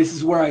ACLs. This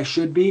is where I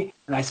should be,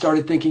 and I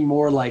started thinking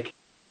more like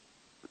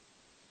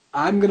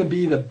I'm gonna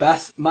be the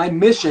best. My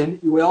mission.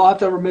 We all have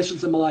to have our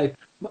missions in my life.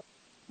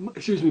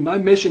 Excuse me. My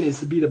mission is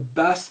to be the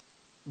best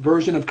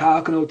version of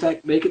Kyle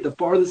Knotek, make it the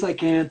farthest I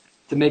can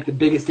to make the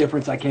biggest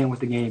difference I can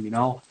with the game, And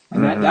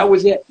that Mm-hmm.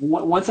 was it.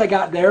 Once I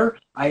got there,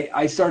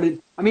 I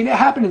started. I mean, it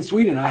happened in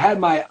Sweden. I had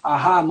my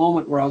aha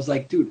moment where I was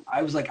like, dude,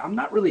 I'm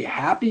not really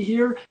happy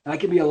here, and I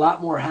could be a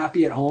lot more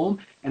happy at home.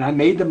 And I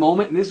made the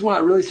moment, and this is when I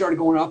really started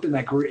going up in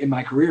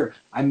my career.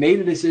 I made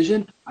a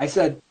decision. I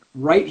said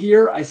right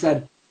here, I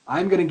said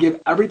I'm going to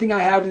give everything I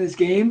have to this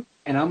game,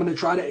 and I'm going to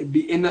try to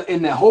be in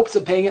the hopes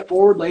of paying it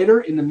forward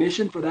later in the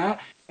mission for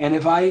that. And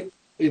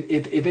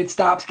if it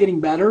stops getting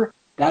better,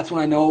 that's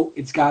when I know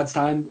it's God's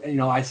time.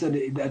 I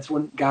said that's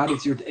when God,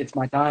 it's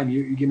my time.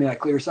 You give me that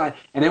clear sign,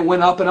 and it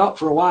went up and up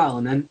for a while,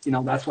 and then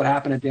that's what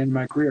happened at the end of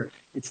my career.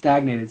 It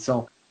stagnated.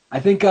 So I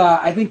think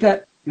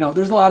that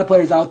there's a lot of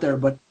players out there,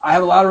 but I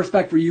have a lot of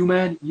respect for you,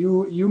 man.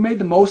 You made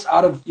the most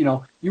out of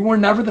you were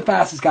never the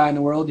fastest guy in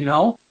the world,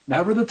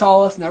 never the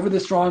tallest, never the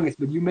strongest,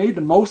 but you made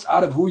the most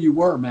out of who you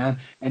were, man.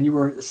 And you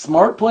were a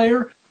smart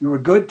player. You were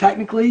good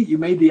technically. You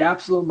made the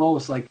absolute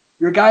most. Like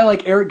you're a guy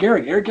like Eric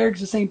Gehrig. Eric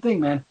Gehrig's the same thing,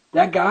 man.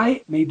 That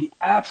guy made the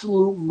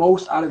absolute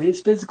most out of his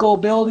physical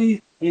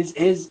ability, his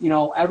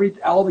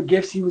all the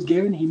gifts he was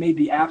given. He made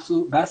the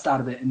absolute best out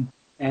of it,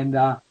 and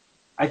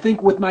I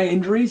think with my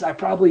injuries, I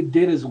probably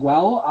did as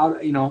well.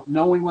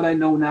 Knowing what I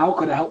know now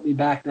could have helped me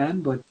back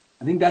then, but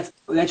I think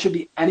that should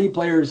be any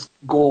player's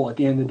goal at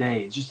the end of the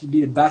day. It's just to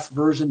be the best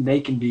version they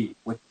can be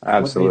with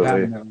what they've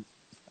had Absolutely. in them.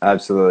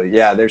 Absolutely.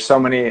 Yeah, there's so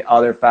many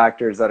other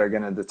factors that are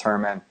going to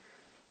determine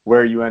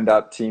where you end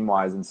up team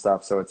wise and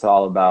stuff. So it's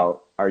all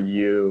about are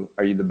you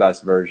the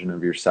best version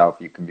of yourself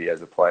you can be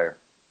as a player?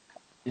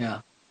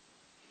 Yeah,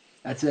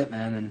 that's it,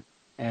 man.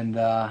 And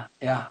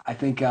yeah, I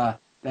think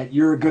that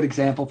you're a good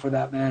example for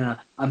that, man.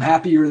 I'm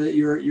happy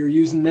you're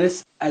using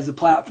this as a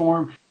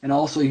platform, and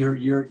also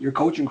your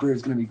coaching career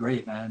is going to be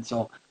great, man.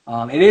 So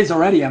it is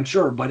already, I'm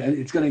sure, but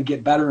it's going to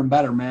get better and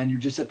better, man. You're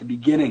just at the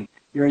beginning.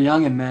 You're a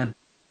youngin', man.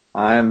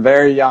 I am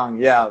very young.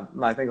 Yeah,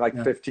 I think like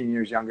Yeah. 15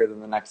 years younger than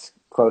the next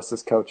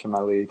closest coach in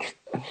my league.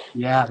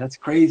 Yeah, that's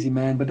crazy,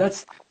 man.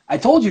 But I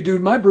told you,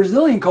 dude, my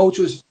Brazilian coach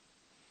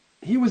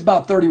he was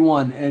about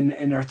 31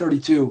 and or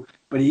 32,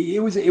 but it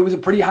was a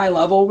pretty high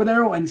level over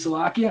there in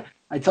Slovakia.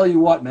 I tell you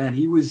what, man,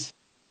 he's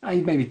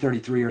maybe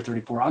 33 or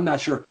 34. I'm not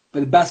sure, but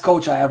the best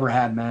coach I ever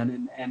had,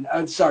 man.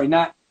 And sorry,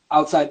 not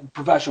outside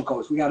professional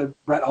coach. We got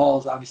Brett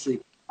Hall's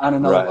obviously on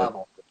another Right.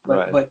 level,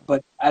 but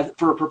Right.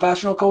 for a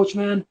professional coach,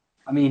 man,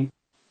 I mean,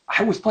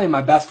 I was playing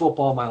my best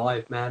football of my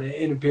life, man,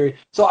 in a period.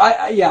 So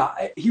yeah,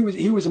 he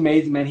was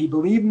amazing, man. He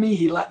believed in me.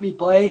 He let me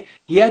play.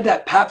 He had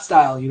that pep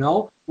style,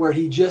 where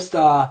he just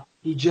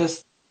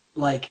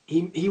like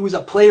he was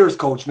a player's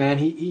coach, man.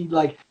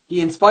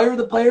 He inspired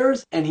the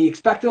players and he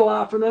expected a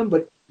lot from them,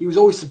 but he was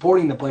always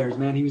supporting the players,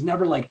 man. He was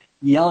never like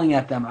yelling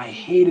at them. I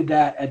hated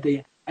that at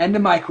the end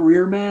of my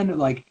career, man.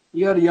 Like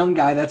you got a young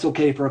guy, that's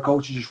okay for a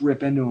coach to just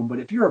rip into him. But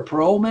if you're a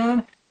pro,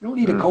 man, you don't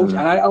need a coach,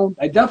 and Hmm.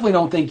 I definitely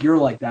don't think you're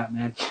like that,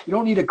 man. You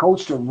don't need a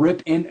coach to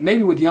rip in,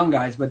 maybe with young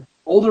guys, but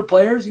older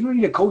players, you don't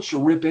need a coach to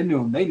rip into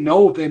them. They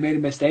know if they made a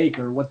mistake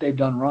or what they've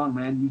done wrong,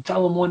 man. You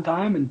tell them one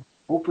time, and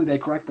hopefully they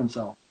correct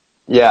themselves.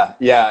 Yeah,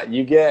 yeah.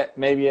 You get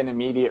maybe an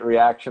immediate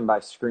reaction by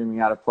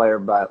screaming at a player,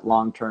 but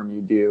long term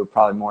you do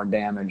probably more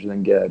damage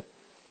than good.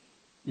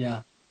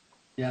 Yeah,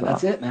 yeah,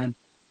 that's So it, man.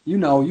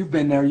 You've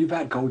been there, you've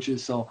had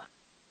coaches, so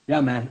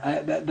yeah, man,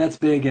 that's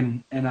big,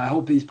 and I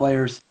hope these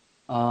players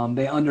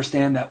they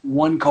understand that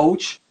one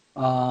coach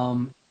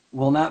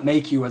will not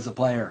make you as a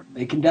player.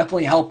 They can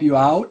definitely help you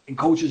out, and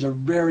coaches are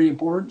very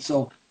important.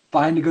 So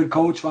find a good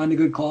coach, find a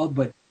good club,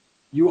 but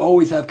you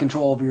always have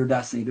control over your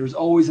destiny. There's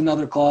always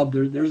another club.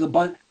 There's a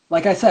bunch.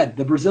 Like I said,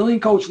 the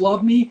Brazilian coach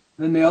loved me.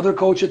 Then the other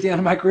coach at the end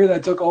of my career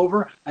that took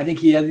over, I think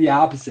he had the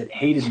opposite,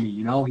 hated me.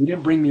 He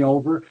didn't bring me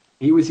over.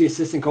 He was the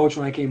assistant coach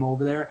when I came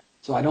over there.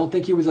 So I don't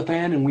think he was a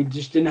fan, and we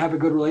just didn't have a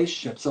good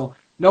relationship. So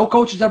no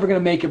coach is ever going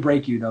to make or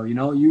break you, though.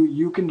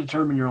 You can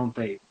determine your own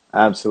fate.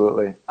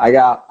 absolutely. I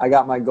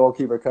got my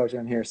goalkeeper coach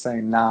in here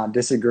saying, nah,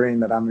 disagreeing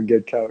that I'm a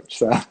good coach.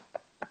 So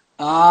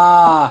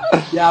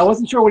Yeah, I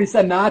wasn't sure what he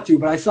said not to,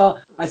 but I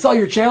saw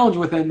your challenge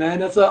with him, man.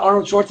 That's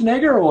Arnold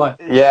Schwarzenegger or what?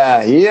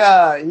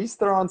 yeah, he's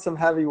throwing some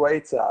heavy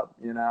weights up,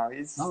 Oh,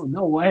 He's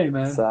no way,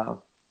 man.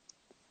 so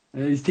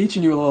He's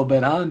teaching you a little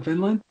bit, huh, in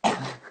Finland?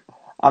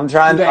 I'm Do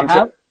trying they I'm tr-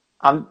 have?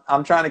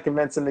 I'm trying to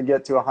convince him to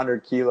get to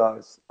 100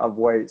 kilos of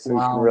weight so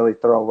he can Wow. really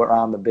throw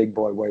around the big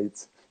boy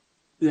weights.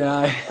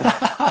 Yeah.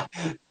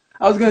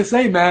 I was gonna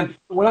say, man,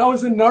 when I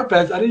was in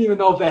Narpez, I didn't even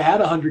know if they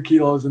had 100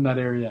 kilos in that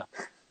area.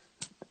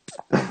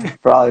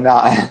 Probably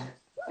not.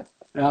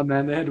 Yeah,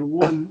 man, they had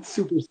one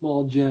super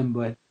small gym,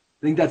 but I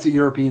think that's a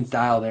European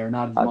style there,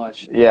 not as I,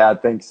 much. yeah, I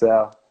think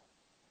so.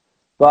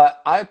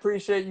 But I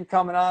appreciate you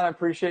coming on. I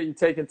appreciate you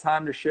taking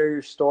time to share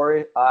your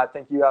story. I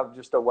think you have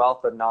just a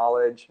wealth of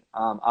knowledge.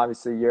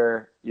 Obviously,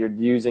 you're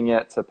using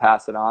it to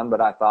pass it on, but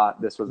I thought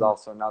this was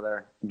also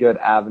another good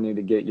avenue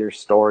to get your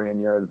story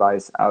and your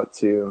advice out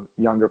to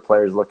younger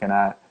players looking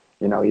at,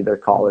 either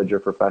college or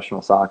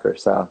professional soccer.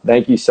 So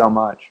thank you so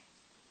much.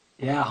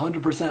 Yeah,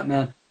 100%,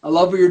 man. I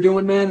love what you're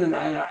doing, man,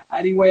 and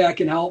any way I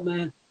can help,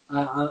 man,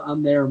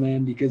 I'm there,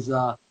 man, because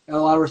I got a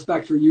lot of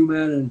respect for you,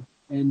 man,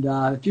 and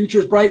the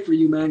future's bright for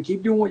you, man.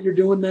 Keep doing what you're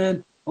doing,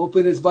 man.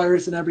 Hopefully this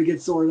virus and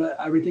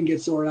everything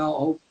gets sorted out.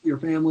 Hope your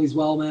family's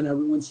well, man.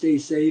 Everyone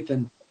stays safe,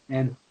 and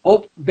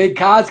hope Big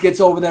Cos gets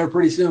over there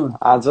pretty soon.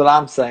 That's what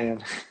I'm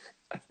saying.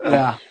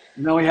 Yeah,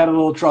 I know we had a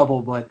little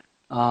trouble, but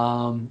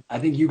I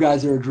think you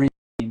guys are a dream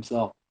team,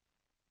 so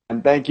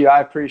And thank you.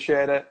 I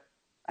appreciate it.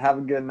 Have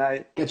a good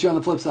night. get you on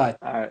the flip side.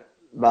 All right.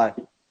 Bye.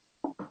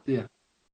 See ya.